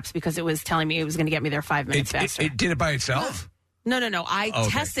Google Maps because it was telling me it was going to get me there 5 minutes faster. It did it by itself? No. I Okay.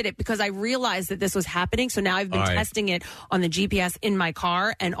 tested it because I realized that this was happening. So now I've been All right. testing it on the GPS in my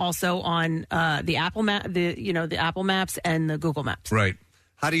car and also on the Apple Map, the Apple Maps and the Google Maps. Right.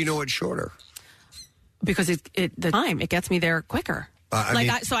 How do you know it's shorter? Because the time it gets me there quicker. I've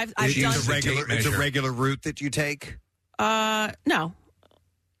I've done It's a regular route that you take. No.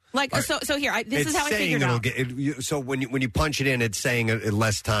 Like so here this is how I figured out. So when you punch it in, it's saying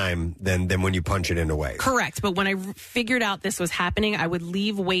less time than when you punch it in Waze. Correct, but when I figured out this was happening, I would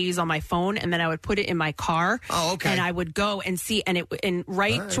leave Waze on my phone and then I would put it in my car. Oh, okay. And I would go and see, and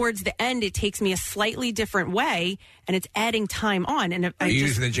right towards the end, it takes me a slightly different way, and it's adding time on. And if Are you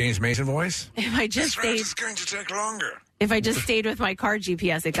using the James Mason voice? if I just stayed, It's going to take longer. if I just stayed with my car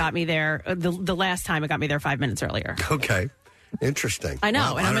GPS, it got me there. The last time it got me there 5 minutes earlier. Okay. Interesting. I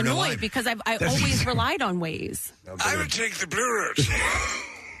know, Well, and I'm don't know why. annoyed because I always relied on Waze. I would take the blue route.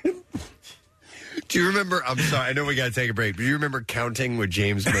 Do you remember? I'm sorry. I know we got to take a break. But do you remember counting with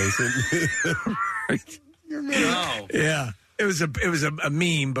James Mason? No. Yeah. It was a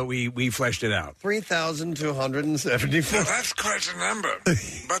meme, but we fleshed it out. 3,274. Now, that's quite a number,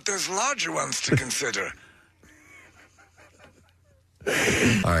 but there's larger ones to consider. All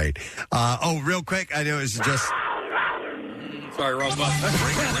right. Real quick. I know it's just. Sorry, wrong button.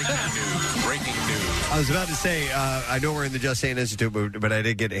 Breaking news. I was about to say, I know we're in the Just Saying Institute, but I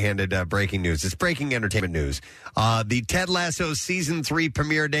did get handed breaking news. It's breaking entertainment news. The Ted Lasso Season 3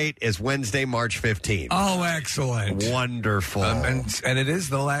 premiere date is Wednesday, March 15th. Oh, excellent. Wonderful. And it is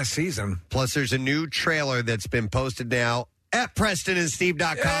the last season. Plus, there's a new trailer that's been posted now at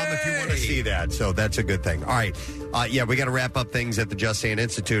PrestonandSteve.com if you want to see that. So that's a good thing. All right. We got to wrap up things at the Just Saying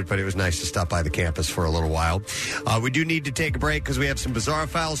Institute, but it was nice to stop by the campus for a little while. We do need to take a break because we have some bizarre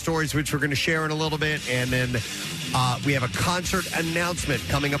file stories, which we're going to share in a little bit. And then we have a concert announcement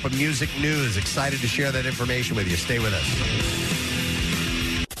coming up with music news. Excited to share that information with you. Stay with us.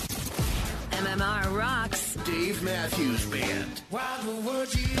 MMR rocks. Dave Matthews Band.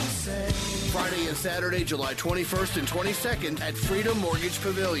 Friday and Saturday, July 21st and 22nd at Freedom Mortgage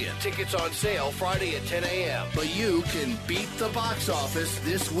Pavilion. Tickets on sale Friday at 10 a.m. But you can beat the box office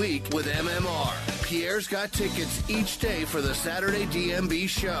this week with MMR. Pierre's got tickets each day for the Saturday DMB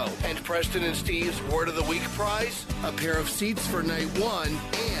show. And Preston and Steve's Word of the Week prize, a pair of seats for night 1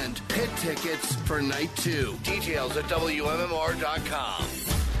 and pit tickets for night 2. Details at WMMR.com.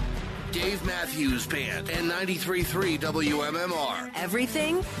 Dave Matthews Band and 93.3 WMMR.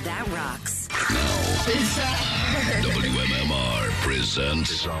 Everything that rocks. WMMR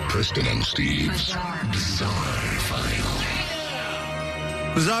presents Preston and Steve's Bizarre File.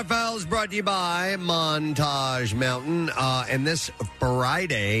 Bizarre File is brought to you by Montage Mountain. And this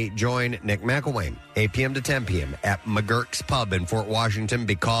Friday, join Nick McElwain, 8 p.m. to 10 p.m. at McGurk's Pub in Fort Washington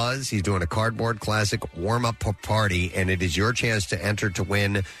because he's doing a Cardboard Classic warm-up party, and it is your chance to enter to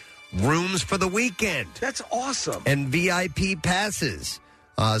win rooms for the weekend. That's awesome. And VIP passes.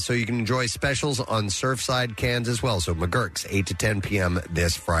 So you can enjoy specials on Surfside cans as well. So McGurk's, 8 to 10 p.m.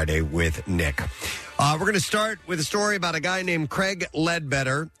 this Friday with Nick. We're going to start with a story about a guy named Craig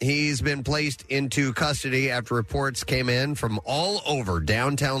Ledbetter. He's been placed into custody after reports came in from all over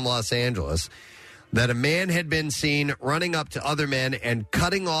downtown Los Angeles that a man had been seen running up to other men and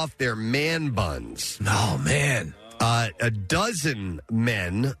cutting off their man buns. Oh, man. A dozen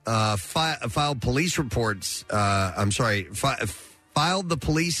men filed police reports. Filed to the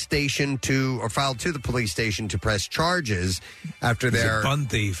police station to press charges after He's their a bun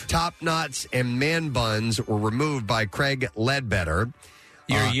thief. top knots and man buns were removed by Craig Ledbetter.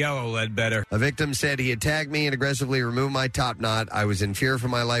 You're yellow, Ledbetter. A victim said he had tagged me and aggressively removed my top knot. I was in fear for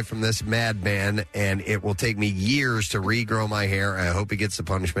my life from this madman, and it will take me years to regrow my hair. I hope he gets the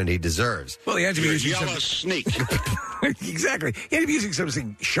punishment he deserves. Well, he had to be using Yellow snake. Exactly. He had to be using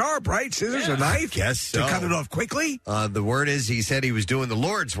something sharp, right? Scissors or knife? Guess so. To cut it off quickly? The word is he said he was doing the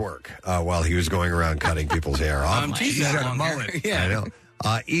Lord's work while he was going around cutting people's hair off. He's got a mullet. I know.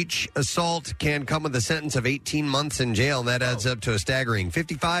 Each assault can come with a sentence of 18 months in jail, and that adds up to a staggering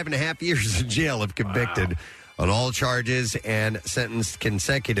 55 and a half years in jail if convicted on all charges and sentenced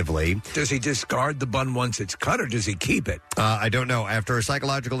consecutively. Does he discard the bun once it's cut, or does he keep it? I don't know. After a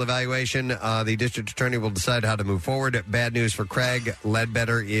psychological evaluation, the district attorney will decide how to move forward. Bad news for Craig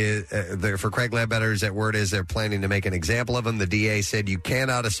Ledbetter is that word is they're planning to make an example of him. The DA said you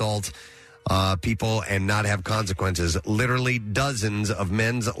cannot assault people and not have consequences. Literally dozens of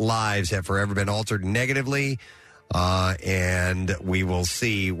men's lives have forever been altered negatively, and we will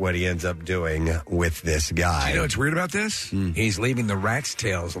see what he ends up doing with this guy. You know what's weird about this? He's leaving the rat's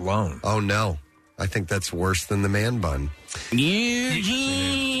tails alone. Oh, no. I think that's worse than the man bun.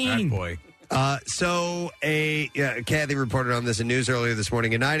 That boy. Kathy reported on this in news earlier this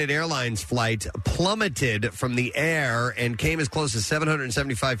morning. United Airlines flight plummeted from the air and came as close as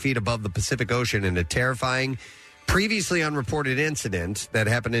 775 feet above the Pacific Ocean in a terrifying, previously unreported incident that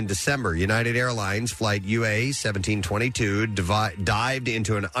happened in December. United Airlines flight UA 1722 dived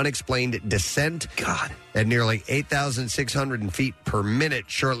into an unexplained descent at nearly 8,600 feet per minute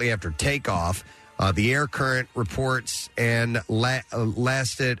shortly after takeoff. The Air Current reports and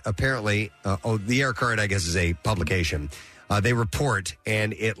lasted apparently. The Air Current, I guess, is a publication. They report,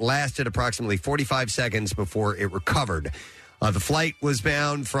 and it lasted approximately 45 seconds before it recovered. The flight was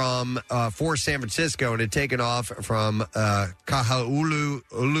bound for San Francisco and had taken off from Kahului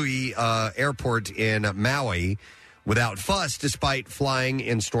Airport in Maui without fuss, despite flying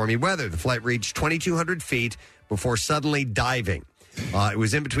in stormy weather. The flight reached 2,200 feet before suddenly diving. It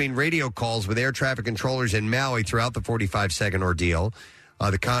was in between radio calls with air traffic controllers in Maui throughout the 45-second ordeal.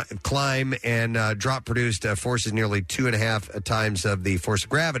 The climb and drop produced forces nearly 2.5 times of the force of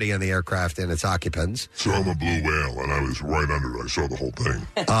gravity on the aircraft and its occupants. So I'm a blue whale, and I was right under it. I saw the whole thing.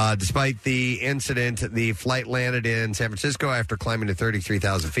 Despite the incident, the flight landed in San Francisco after climbing to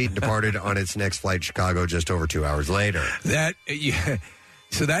 33,000 feet and departed on its next flight to Chicago just over 2 hours later.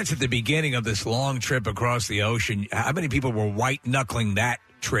 So that's at the beginning of this long trip across the ocean. How many people were white-knuckling that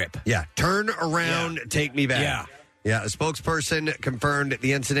trip? Yeah, turn around, take me back. Yeah, a spokesperson confirmed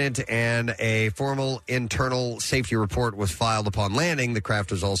the incident, and a formal internal safety report was filed upon landing. The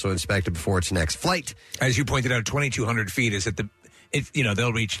craft was also inspected before its next flight. As you pointed out, 2,200 feet is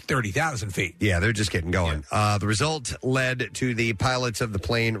they'll reach 30,000 feet. Yeah, they're just getting going. The result led to the pilots of the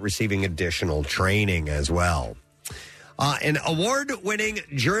plane receiving additional training as well. An award-winning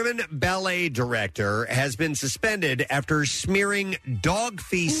German ballet director has been suspended after smearing dog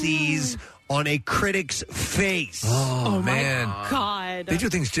feces on a critic's face. Oh man. My God. They do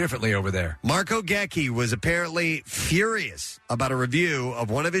things differently over there. Marco Gecki was apparently furious about a review of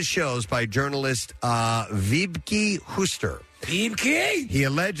one of his shows by journalist Wiebke Huster. He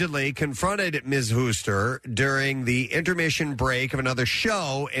allegedly confronted Ms. Huster during the intermission break of another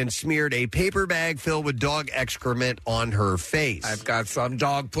show and smeared a paper bag filled with dog excrement on her face. I've got some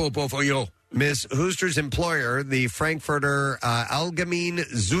dog poo-poo for you. Ms. Huster's employer, the Frankfurter Allgemeine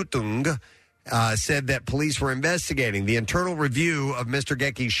Zeitung, said that police were investigating. The internal review of Mr.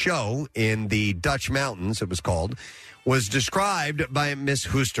 Gecki's show in the Dutch mountains, it was called, was described by Miss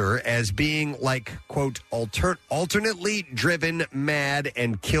Huster as being like, quote, alternately driven, mad,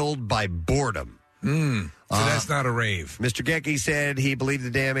 and killed by boredom. So that's not a rave. Mr. Gecki said he believed the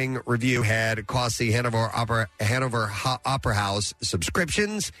damning review had cost the Hanover Opera House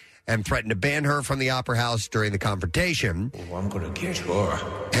subscriptions and threatened to ban her from the Opera House during the confrontation. Oh, I'm going to get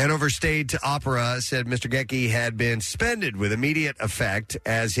her. Hanover State Opera said Mr. Gecki had been suspended with immediate effect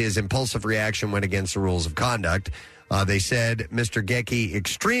as his impulsive reaction went against the rules of conduct. They said Mr. Gecki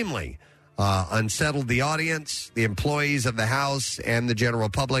extremely unsettled the audience, the employees of the house, and the general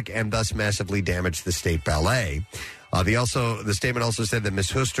public, and thus massively damaged the state ballet. The statement also said that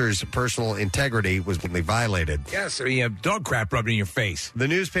Ms. Huster's personal integrity was blatantly violated. Yes, so you have dog crap rubbed in your face. The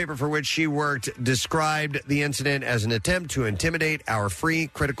newspaper for which she worked described the incident as an attempt to intimidate our free,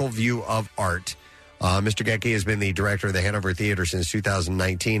 critical view of art. Mr. Gecki has been the director of the Hanover Theater since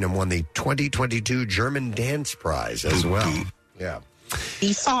 2019 and won the 2022 German Dance Prize as well. Yeah.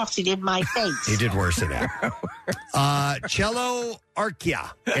 He sauced in my face. He did worse than that. Cello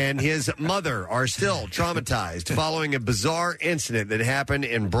Archia and his mother are still traumatized following a bizarre incident that happened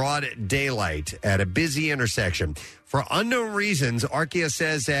in broad daylight at a busy intersection. For unknown reasons, Archia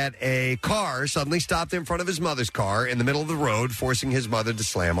says that a car suddenly stopped in front of his mother's car in the middle of the road, forcing his mother to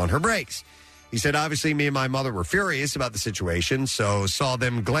slam on her brakes. He said, obviously, me and my mother were furious about the situation, so saw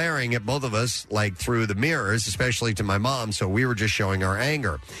them glaring at both of us, like through the mirrors, especially to my mom, so we were just showing our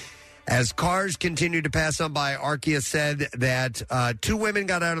anger. As cars continued to pass on by, Archia said that two women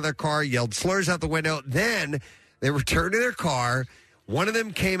got out of their car, yelled slurs out the window, then they returned to their car. One of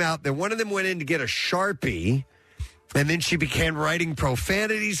them came out, then one of them went in to get a Sharpie, and then she began writing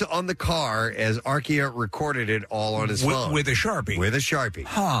profanities on the car as Archia recorded it all on his phone. With a Sharpie? With a Sharpie.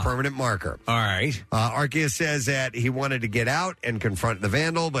 Permanent marker. All right. Archia says that he wanted to get out and confront the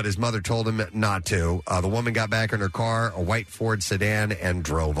vandal, but his mother told him not to. The woman got back in her car, a white Ford sedan, and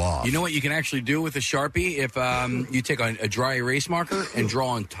drove off. You know what you can actually do with a Sharpie? If you take a dry erase marker and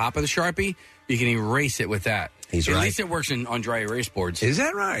draw on top of the Sharpie, you can erase it with that. He's At right. least it works on dry erase boards. Is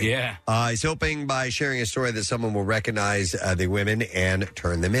that right? Yeah. He's hoping by sharing a story that someone will recognize the women and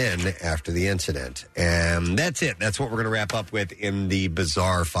turn them in after the incident. And that's it. That's what we're going to wrap up with in the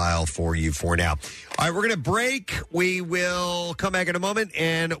bizarre file for you for now. All right, we're going to break. We will come back in a moment,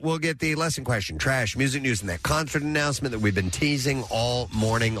 and we'll get the lesson question, trash, music news, and that concert announcement that we've been teasing all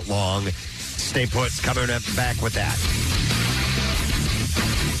morning long. Stay put. Coming up back with that.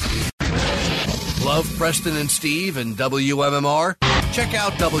 Love Preston and Steve and WMMR? Check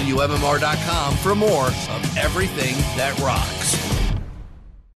out WMMR.com for more of everything that rocks.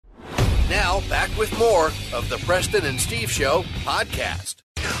 Now, back with more of the Preston and Steve Show podcast.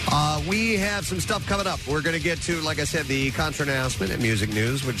 We have some stuff coming up. We're going to get to, like I said, the concert announcement and music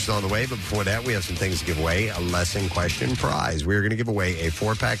news, which is on the way. But before that, we have some things to give away. A lesson question prize. We're going to give away a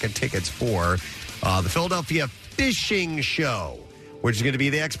 4-pack of tickets for the Philadelphia Fishing Show, which is going to be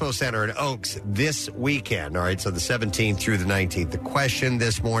the Expo Center in Oaks this weekend. All right, so the 17th through the 19th. The question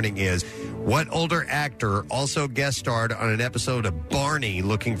this morning is, what older actor also guest starred on an episode of Barney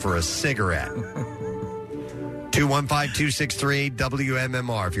looking for a cigarette?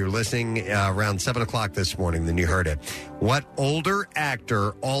 215-263-WMMR. If you were listening around 7 o'clock this morning, then you heard it. What older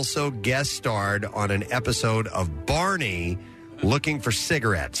actor also guest starred on an episode of Barney looking for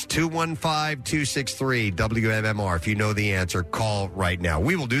cigarettes? 215-263-WMMR. If you know the answer, call right now.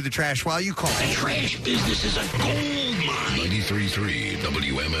 We will do the trash while you call. The trash business is a gold mine. 93.3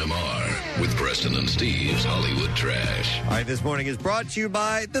 WMMR with Preston and Steve's Hollywood Trash. All right, this morning is brought to you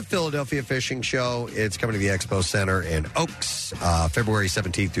by the Philadelphia Fishing Show. It's coming to the Expo Center in Oaks, February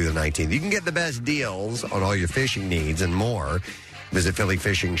 17th through the 19th. You can get the best deals on all your fishing needs and more. Visit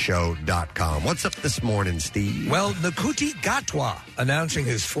PhillyFishingShow.com. What's up this morning, Steve? Well, Nakuti Gatwa announcing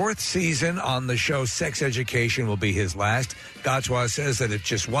his 4th season on the show Sex Education will be his last. Gatwa says that if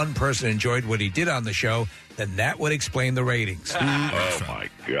just one person enjoyed what he did on the show, then that would explain the ratings. Oh, my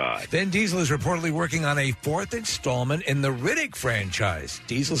God. Vin Diesel is reportedly working on a 4th installment in the Riddick franchise.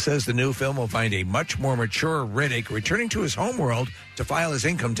 Diesel says the new film will find a much more mature Riddick returning to his homeworld to file his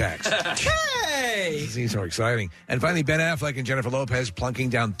income tax. Hey! This is so exciting. And finally, Ben Affleck and Jennifer Lopez plunking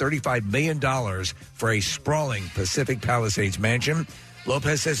down $35 million for a sprawling Pacific Palisades mansion.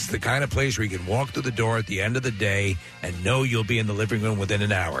 Lopez says it's the kind of place where you can walk through the door at the end of the day and know you'll be in the living room within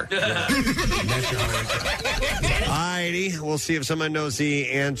an hour. Alrighty, we'll see if someone knows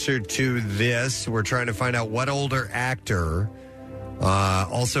the answer to this. We're trying to find out what older actor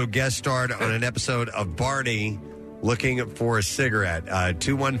also guest starred on an episode of Barney looking for a cigarette.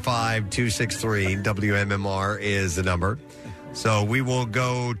 215-263-WMMR is the number. So we will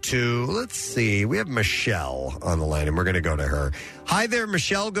go to, let's see, we have Michelle on the line, and we're going to go to her. Hi there,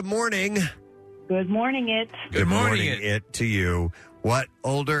 Michelle. Good morning. Good morning, it. Good morning, it to you. What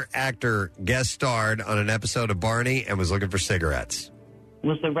older actor guest starred on an episode of Barney and was looking for cigarettes?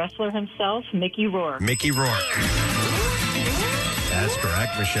 Was the wrestler himself, Mickey Rourke. Mickey Rourke. That's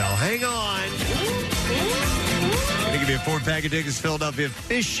correct, Michelle. Hang on. Going to give you a 4-pack of tickets, Philadelphia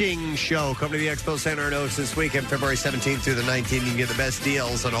Fishing Show. Come to the Expo Center in Oaks this weekend, February 17th through the 19th. You can get the best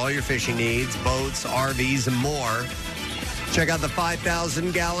deals on all your fishing needs, boats, RVs, and more. Check out the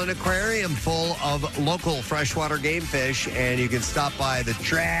 5,000-gallon aquarium full of local freshwater game fish, and you can stop by the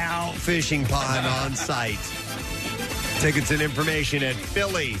trout fishing pond on site. Tickets and information at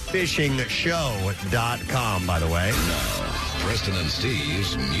PhillyFishingShow.com, by the way. Now, Preston and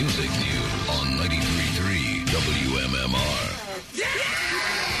Steve's Music News on 93.3 WMMR.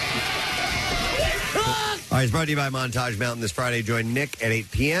 right, it's brought to you by Montage Mountain this Friday. Join Nick at 8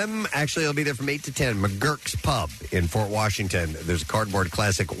 p.m. Actually, he'll be there from 8 to 10. McGurk's Pub in Fort Washington. There's a Cardboard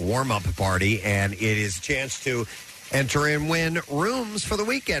Classic warm-up party, and it is a chance to enter and win rooms for the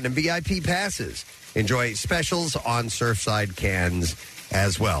weekend and VIP passes. Enjoy specials on Surfside cans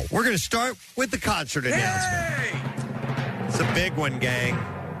as well. We're going to start with the concert announcement. It's a big one, gang.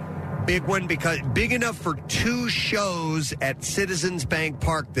 Big one because big enough for 2 shows at Citizens Bank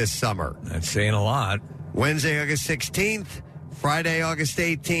Park this summer. That's saying a lot. Wednesday, August 16th, Friday, August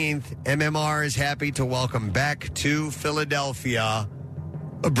 18th. MMR is happy to welcome back to Philadelphia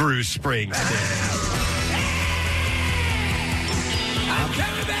Bruce Springsteen. I'm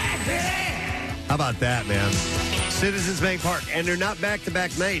coming back, baby! How about that, man? Citizens Bank Park, and they're not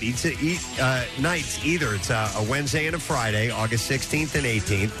back-to-back nights either. It's a Wednesday and a Friday, August 16th and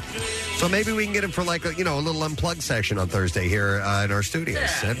 18th. So maybe we can get them for like a little unplugged session on Thursday here in our studios.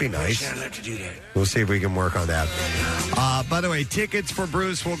 That'd be nice. I'd love to do that. We'll see if we can work on that. By the way, tickets for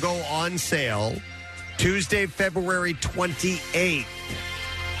Bruce will go on sale Tuesday, February 28th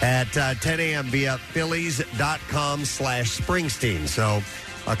at 10 a.m. via Phillies.com/Springsteen. So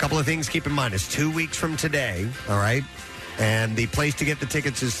a couple of things keep in mind. It's 2 weeks from today, all right? And the place to get the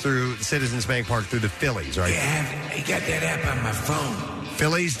tickets is through Citizens Bank Park through the Phillies, right? Yeah, I got that app on my phone.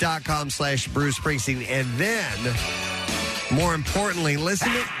 Phillies.com/Bruce Springsteen. And then, more importantly,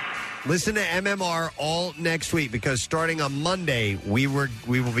 listen to MMR all next week, because starting on Monday, we will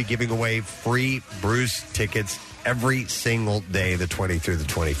be giving away free Bruce tickets every single day, the 20th through the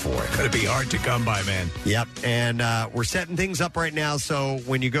 24th. It'd be hard to come by, man. Yep. And we're setting things up right now. So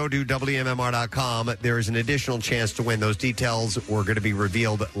when you go to WMMR.com, there is an additional chance to win. Those details were going to be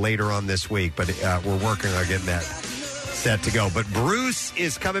revealed later on this week, but we're working on getting that set to go. But Bruce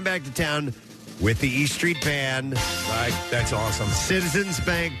is coming back to town with the E Street Band. Right. That's awesome. Citizens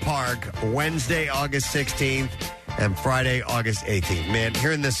Bank Park, Wednesday, August 16th, and Friday, August 18th. Man,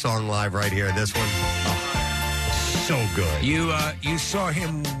 hearing this song live right here, this one, so good. You saw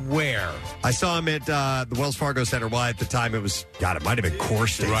him where? I saw him at the Wells Fargo Center. Well, at the time it was, God, it might have been Core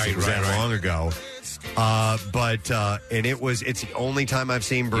Station. Right, It was that long ago. And it's the only time I've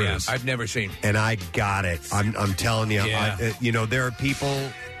seen Bruce. Yeah, I've never seen. And I got it. I'm telling you. Yeah. There are people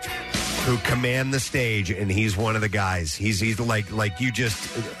who command the stage, and he's one of the guys. He's like you just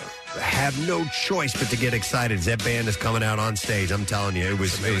have no choice but to get excited as that band is coming out on stage. I'm telling you, it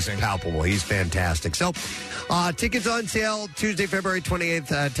was palpable. He's fantastic. So, tickets on sale Tuesday, February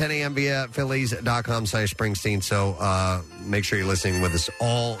 28th, 10 a.m. via Phillies.com/Springsteen. So, make sure you're listening with us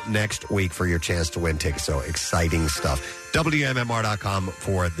all next week for your chance to win tickets. So, exciting stuff. WMMR.com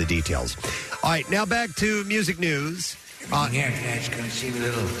for the details. All right, now back to music news. That's going to seem a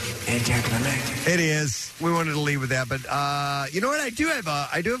little anticlimactic. It is. We wanted to leave with that, but you know what? I do have a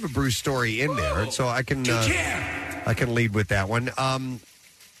Bruce story in there, so I can lead with that one.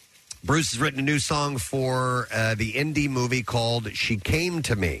 Bruce has written a new song for the indie movie called "She Came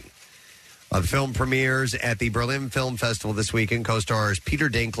to Me." The film premieres at the Berlin Film Festival this weekend. Co-stars Peter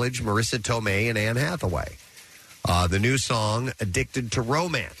Dinklage, Marissa Tomei, and Anne Hathaway. The new song, "Addicted to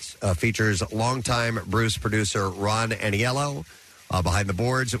Romance," features longtime Bruce producer Ron Aniello behind the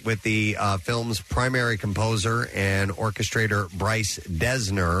boards with the film's primary composer and orchestrator Bryce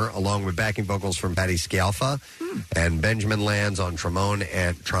Dessner, along with backing vocals from Patty Scialfa and Benjamin Lands on trombone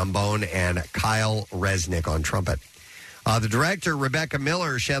and Kyle Resnick on trumpet. The director, Rebecca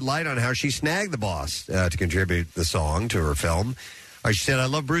Miller, shed light on how she snagged the boss to contribute the song to her film. She said, "I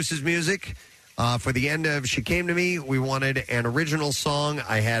love Bruce's music. For the end of She Came to Me, we wanted an original song.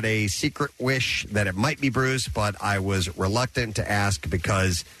 I had a secret wish that it might be Bruce, but I was reluctant to ask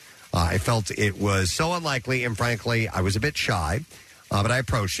because I felt it was so unlikely, and frankly, I was a bit shy. But I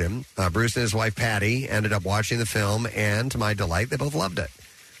approached him. Bruce and his wife, Patty, ended up watching the film, and to my delight, they both loved it.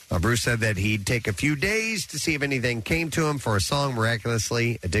 Bruce said that he'd take a few days to see if anything came to him for a song.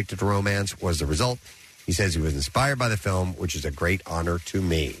 Miraculously, Addicted to Romance was the result. He says he was inspired by the film, which is a great honor to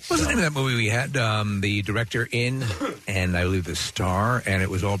me." What's the name of that movie we had? The director in, and I believe the star, and it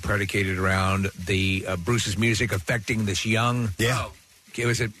was all predicated around the Bruce's music affecting this young. Yeah.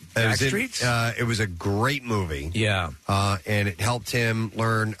 Was it Backstreets? It was a great movie. Yeah. And it helped him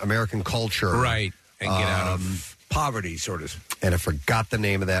learn American culture. Right. And get out of poverty, sort of. And I forgot the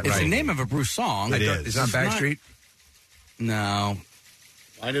name of that. It's the name of a Bruce song. It is. It's on Backstreet? No.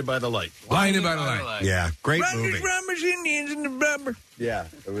 Blinded by the Light. Blinded by the Light. Yeah, great movie. Rumbers, Indians, and the rubber. Yeah,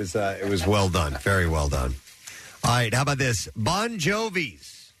 it was well done. Very well done. All right, how about this? Bon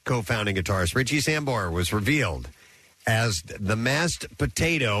Jovi's co-founding guitarist Richie Sambora was revealed as the masked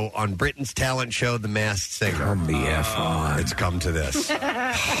potato on Britain's talent show The Masked Singer. Come the F on. It's come to this.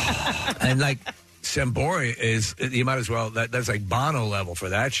 And Sambora is, you might as well, that's like Bono level for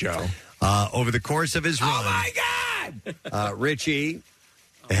that show. Over the course of his run. Oh, my God! Richie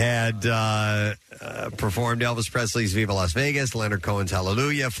had performed Elvis Presley's Viva Las Vegas, Leonard Cohen's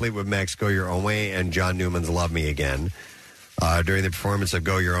Hallelujah, Fleetwood Mac's Go Your Own Way, and John Newman's Love Me Again. During the performance of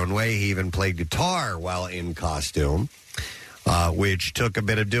Go Your Own Way, he even played guitar while in costume, which took a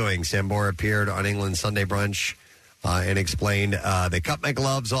bit of doing. Sambora appeared on England's Sunday Brunch and explained, they cut my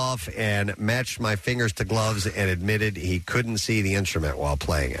gloves off and matched my fingers to gloves and admitted he couldn't see the instrument while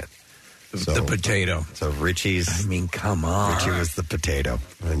playing it. So, the potato. So Richie's... I mean, come on. Richie was the potato.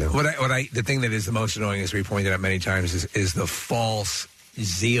 I know. The thing that is the most annoying, as we pointed out many times, is the false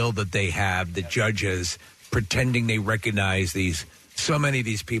zeal that they have, the judges, pretending they recognize these. So many of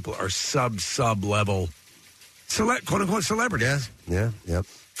these people are sub-level, quote-unquote celebrities. Yeah, yep.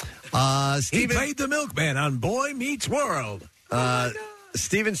 He played the milkman on Boy Meets World.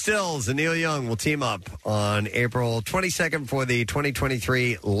 Stephen Stills and Neil Young will team up on April 22nd for the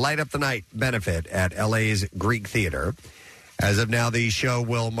 2023 Light Up the Night benefit at LA's Greek Theater. As of now, the show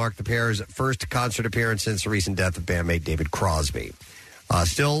will mark the pair's first concert appearance since the recent death of bandmate David Crosby.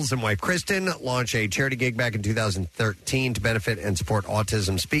 Stills and wife Kristen launched a charity gig back in 2013 to benefit and support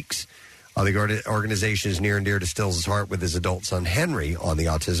Autism Speaks. The organization is near and dear to Stills' heart with his adult son Henry on the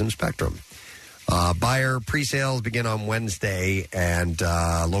autism spectrum. Buyer pre-sales begin on Wednesday, and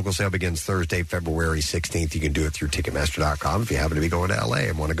local sale begins Thursday, February 16th. You can do it through Ticketmaster.com if you happen to be going to L.A.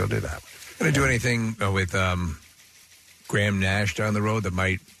 and want to go do that. Going to do anything with Graham Nash down the road that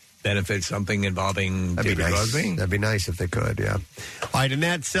might benefit something involving David Crosby? That'd be nice if they could, yeah. All right, and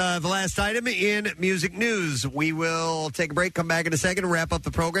that's the last item in music news. We will take a break, come back in a second, and wrap up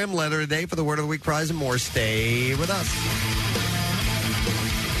the program. Letter of the day for the Word of the Week prize and more. Stay with us.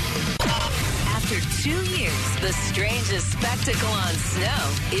 After 2 years, the strangest spectacle on snow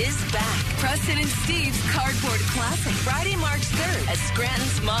is back. Preston and Steve's Cardboard Classic, Friday, March 3rd at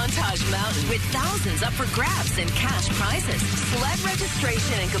Scranton's Montage Mountain with thousands up for grabs and cash prizes. Sled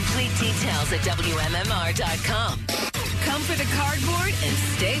registration and complete details at WMMR.com. Come for the cardboard and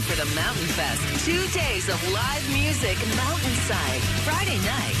stay for the Mountain Fest. 2 days of live music mountainside. Friday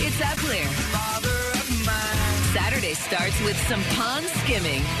night, it's Epler. Saturday starts with some pond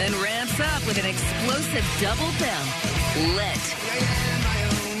skimming, then ramps up with an explosive double bell. Lit.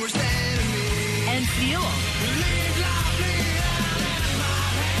 And Fuel.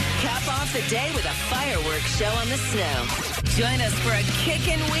 Cap off the day with a fireworks show on the snow. Join us for a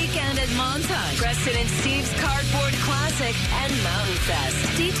kickin' weekend at Montage, Preston and Steve's Cardboard Classic, and Mountain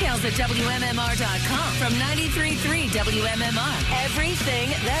Fest. Details at WMMR.com from 93.3 WMMR.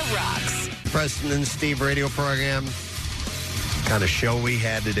 Everything that rocks. Preston and Steve radio program. Kind of show we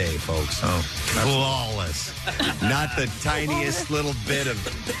had today, folks. Oh, flawless. Not the tiniest little bit of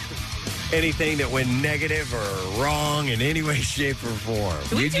anything that went negative or wrong in any way, shape, or form.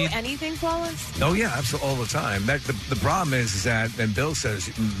 Do we do anything flawless? Oh, yeah, absolutely, all the time. The problem is that, and Bill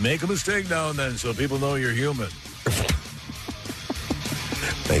says, make a mistake now and then so people know you're human.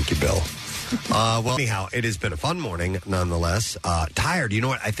 Thank you, Bill. Well, anyhow, it has been a fun morning, nonetheless. Tired. You know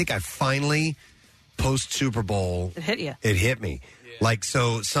what? I think I finally, post-Super Bowl... It hit you. It hit me. Yeah. Like,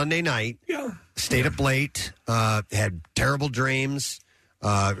 so Sunday night, stayed up late, had terrible dreams,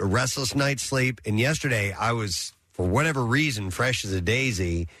 a restless night's sleep, and yesterday I was, for whatever reason, fresh as a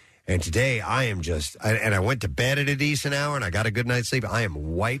daisy, and today I am just... and I went to bed at a decent hour, and I got a good night's sleep. I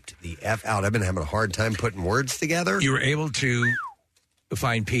am wiped the F out. I've been having a hard time putting words together. You were able to...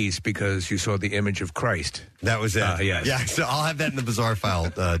 find peace because you saw the image of Christ. That was it. Yes. Yeah, so I'll have that in the bizarre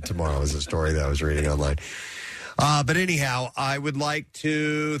file tomorrow as a story that I was reading online. But anyhow, I would like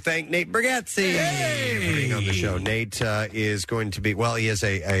to thank Nate Bargatze for being on the show. Nate is going to be, well, he has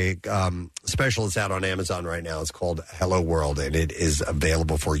a special that's out on Amazon right now. It's called Hello World, and it is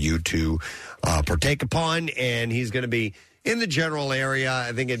available for you to partake upon, and he's going to be in the general area.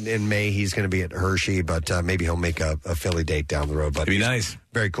 I think in May he's going to be at Hershey, but maybe he'll make a Philly date down the road. But it'd be nice.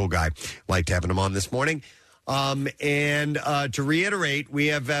 Very cool guy. Liked having him on this morning. And to reiterate, we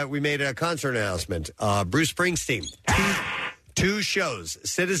made a concert announcement. Bruce Springsteen, two shows.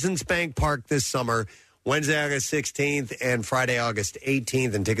 Citizens Bank Park this summer, Wednesday, August 16th and Friday, August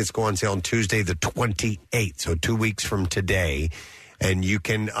 18th. And tickets go on sale on Tuesday, the 28th. So 2 weeks from today. And you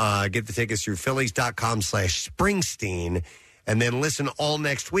can get the tickets through Phillies.com/Springsteen and then listen all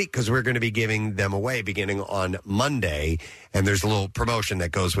next week because we're going to be giving them away beginning on Monday. And there's a little promotion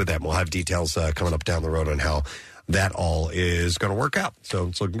that goes with them. We'll have details coming up down the road on how that all is going to work out. So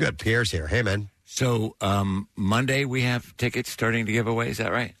it's looking good. Pierre's here. Hey, man. So Monday we have tickets starting to give away. Is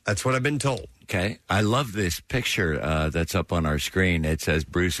that right? That's what I've been told. Okay. I love this picture that's up on our screen. It says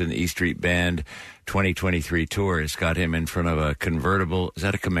Bruce and the E Street Band 2023 tour. It's got him in front of a convertible. Is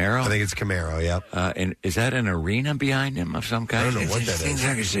that a Camaro? I think it's Camaro, yep. And is that an arena behind him of some kind? I don't know what that is. Seems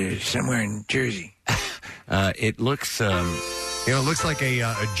like it's somewhere in Jersey. It looks... it looks like a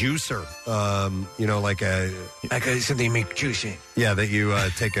juicer. Like something you make juicy. Yeah, that you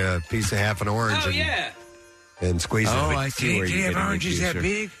take a piece of half an orange and squeeze it. Oh, I see where you have oranges that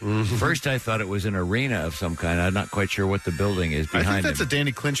big? Mm-hmm. First, I thought it was an arena of some kind. I'm not quite sure what the building is behind I think that's him. a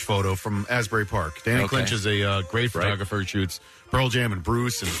Danny Clinch photo from Asbury Park. Danny Clinch is a great photographer. He shoots Pearl Jam and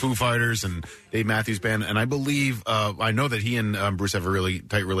Bruce and Foo Fighters and Dave Matthews Band. And I believe, I know that he and Bruce have a really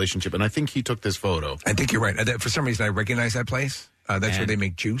tight relationship, and I think he took this photo. I think you're right. For some reason, I recognize that place. That's where they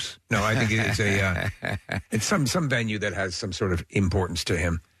make juice. No, I think it's some venue that has some sort of importance to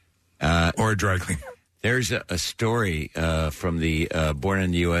him, or a dry cleaner. There's a story from the Born in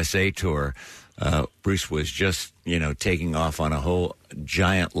the USA tour. Bruce was just, taking off on a whole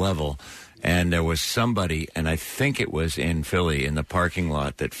giant level. And there was somebody, and I think it was in Philly, in the parking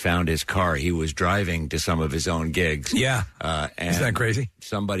lot, that found his car. He was driving to some of his own gigs. Yeah. Isn't that crazy?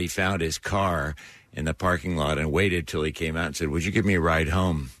 Somebody found his car in the parking lot and waited till he came out and said, "Would you give me a ride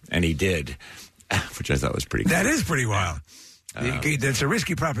home?" And he did, which I thought was pretty cool. That is pretty wild. That's a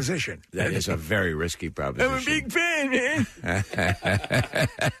risky proposition. That is a very risky proposition. I'm a big fan, man.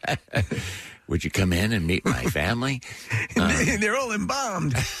 Would you come in and meet my family? They're all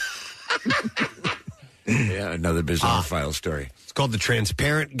embalmed. Yeah, another bizarre file story. It's called the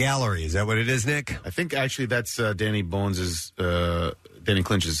Transparent Gallery. Is that what it is, Nick? I think actually that's Danny Clinch's.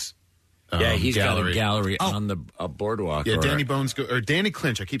 Yeah, he's gallery. got a gallery on the boardwalk. Yeah, Danny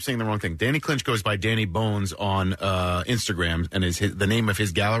Clinch. I keep saying the wrong thing. Danny Clinch goes by Danny Bones on Instagram, and the name of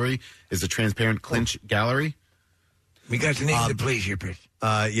his gallery is the Transparent Clinch Gallery. We got the name of the place here, Pete.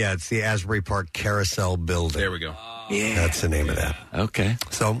 Yeah, it's the Asbury Park Carousel Building. There we go. Yeah, that's the name of that. Okay,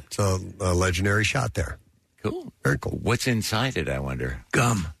 so a legendary shot there. Cool, very cool. What's inside it? I wonder.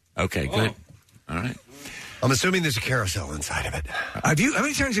 Gum. Okay, good. All right. I'm assuming there's a carousel inside of it. How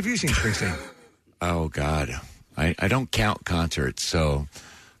many times have you seen Springsteen? Oh, God. I don't count concerts, so,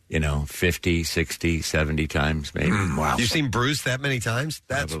 50, 60, 70 times maybe. Wow. You've seen Bruce that many times?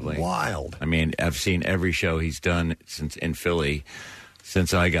 That's Probably. Wild. I mean, I've seen every show he's done in Philly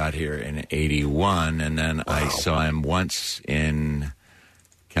since I got here in 81, and then I saw him once in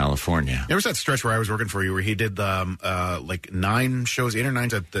California. There was that stretch where I was working for you where he did 8 or 9 shows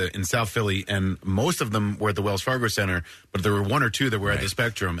in South Philly, and most of them were at the Wells Fargo Center, but there were 1 or 2 that were at the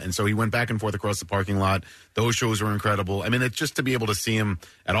Spectrum, and so he went back and forth across the parking lot. Those shows were incredible. I mean, it's just to be able to see him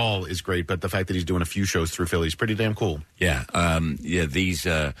at all is great, but the fact that he's doing a few shows through Philly is pretty damn cool. Yeah,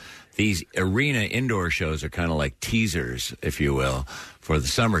 these arena indoor shows are kind of like teasers, if you will, for the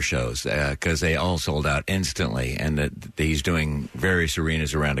summer shows because they all sold out instantly, and he's doing various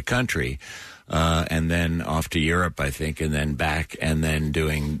arenas around the country, and then off to Europe, I think, and then back, and then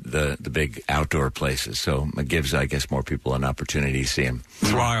doing the big outdoor places. So it gives, I guess, more people an opportunity to see him.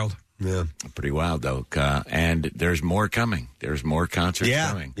 It's wild. Yeah. Pretty wild, though. And there's more coming. There's more concerts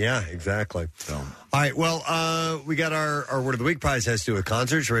coming. Yeah, exactly. So. All right, well, we got our Word of the Week prize has to do with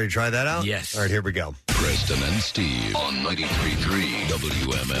concerts. Ready to try that out? Yes. All right, here we go. Preston and Steve on 93.3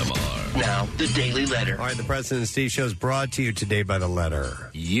 WMMR. Now, the Daily Letter. All right, the Preston and Steve show is brought to you today by the letter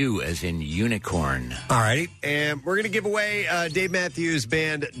U as in unicorn. All righty, and we're going to give away Dave Matthews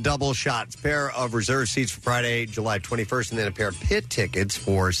Band double shots, pair of reserve seats for Friday, July 21st, and then a pair of pit tickets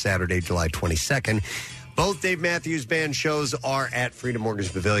for Saturday, July 22nd. Both Dave Matthews Band shows are at Freedom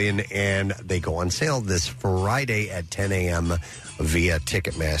Mortgage Pavilion, and they go on sale this Friday at 10 a.m. via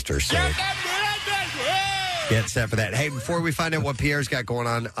Ticketmaster. So get set for that. Hey, before we find out what Pierre's got going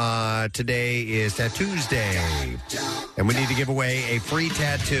on, today is Tattoos Day, and we need to give away a free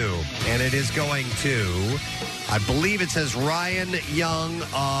tattoo, and it is going to, I believe it says Ryan Young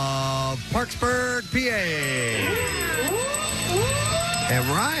of Parksburg, PA. And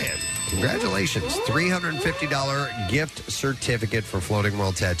Ryan, congratulations. $350 gift certificate for Floating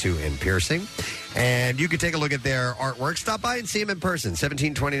World Tattoo and Piercing. And you can take a look at their artwork. Stop by and see them in person.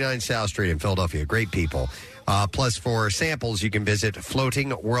 1729 South Street in Philadelphia. Great people. Plus, for samples, you can visit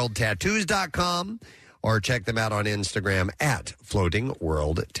floatingworldtattoos.com or check them out on Instagram at Floating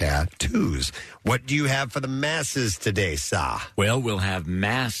World Tattoos. What do you have for the masses today, Sa? Well, we'll have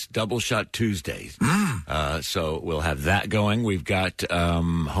Mass Double Shot Tuesdays. So we'll have that going. We've got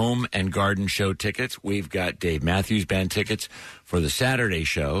Home and Garden Show tickets. We've got Dave Matthews Band tickets for the Saturday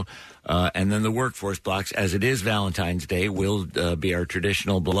show. And then the workforce blocks, as it is Valentine's Day, will be our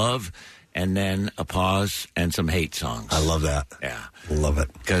traditional Beloved and then a pause and some hate songs. I love that. Yeah. Love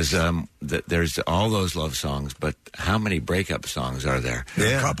it. Because there's all those love songs, but how many breakup songs are there?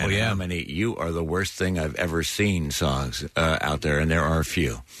 Yeah. A couple, and yeah. how many "You Are the Worst Thing I've Ever Seen" songs out there? And there are a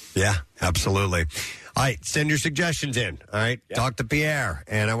few. Yeah, absolutely. All right, send your suggestions in. All right, talk to Pierre.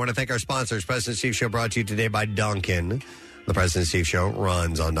 And I want to thank our sponsors. President Steve Show brought to you today by Dunkin'. The President Steve Show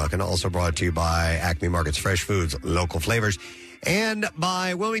runs on Dunkin'. Also brought to you by Acme Markets Fresh Foods, local flavors. And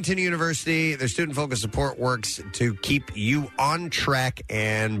by Wilmington University, their student-focused support works to keep you on track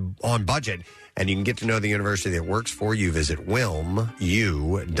and on budget. And you can get to know the university that works for you. Visit wilmu.edu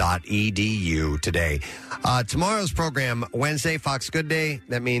today. Tomorrow's program, Wednesday, Fox Good Day.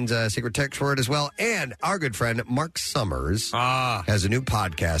 That means secret text word as well. And our good friend, Mark Summers, has a new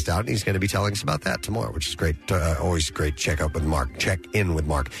podcast out, and he's going to be telling us about that tomorrow, which is great. Always great check in with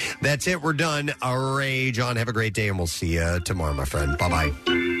Mark. That's it. We're done. Rage on. Have a great day, and we'll see you tomorrow, my friend. Bye-bye.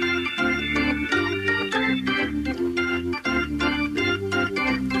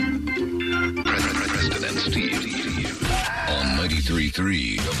 Preston and Steve on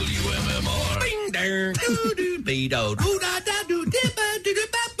 93.3 WMMR.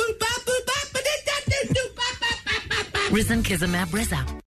 Rizin Kizimab Rizza.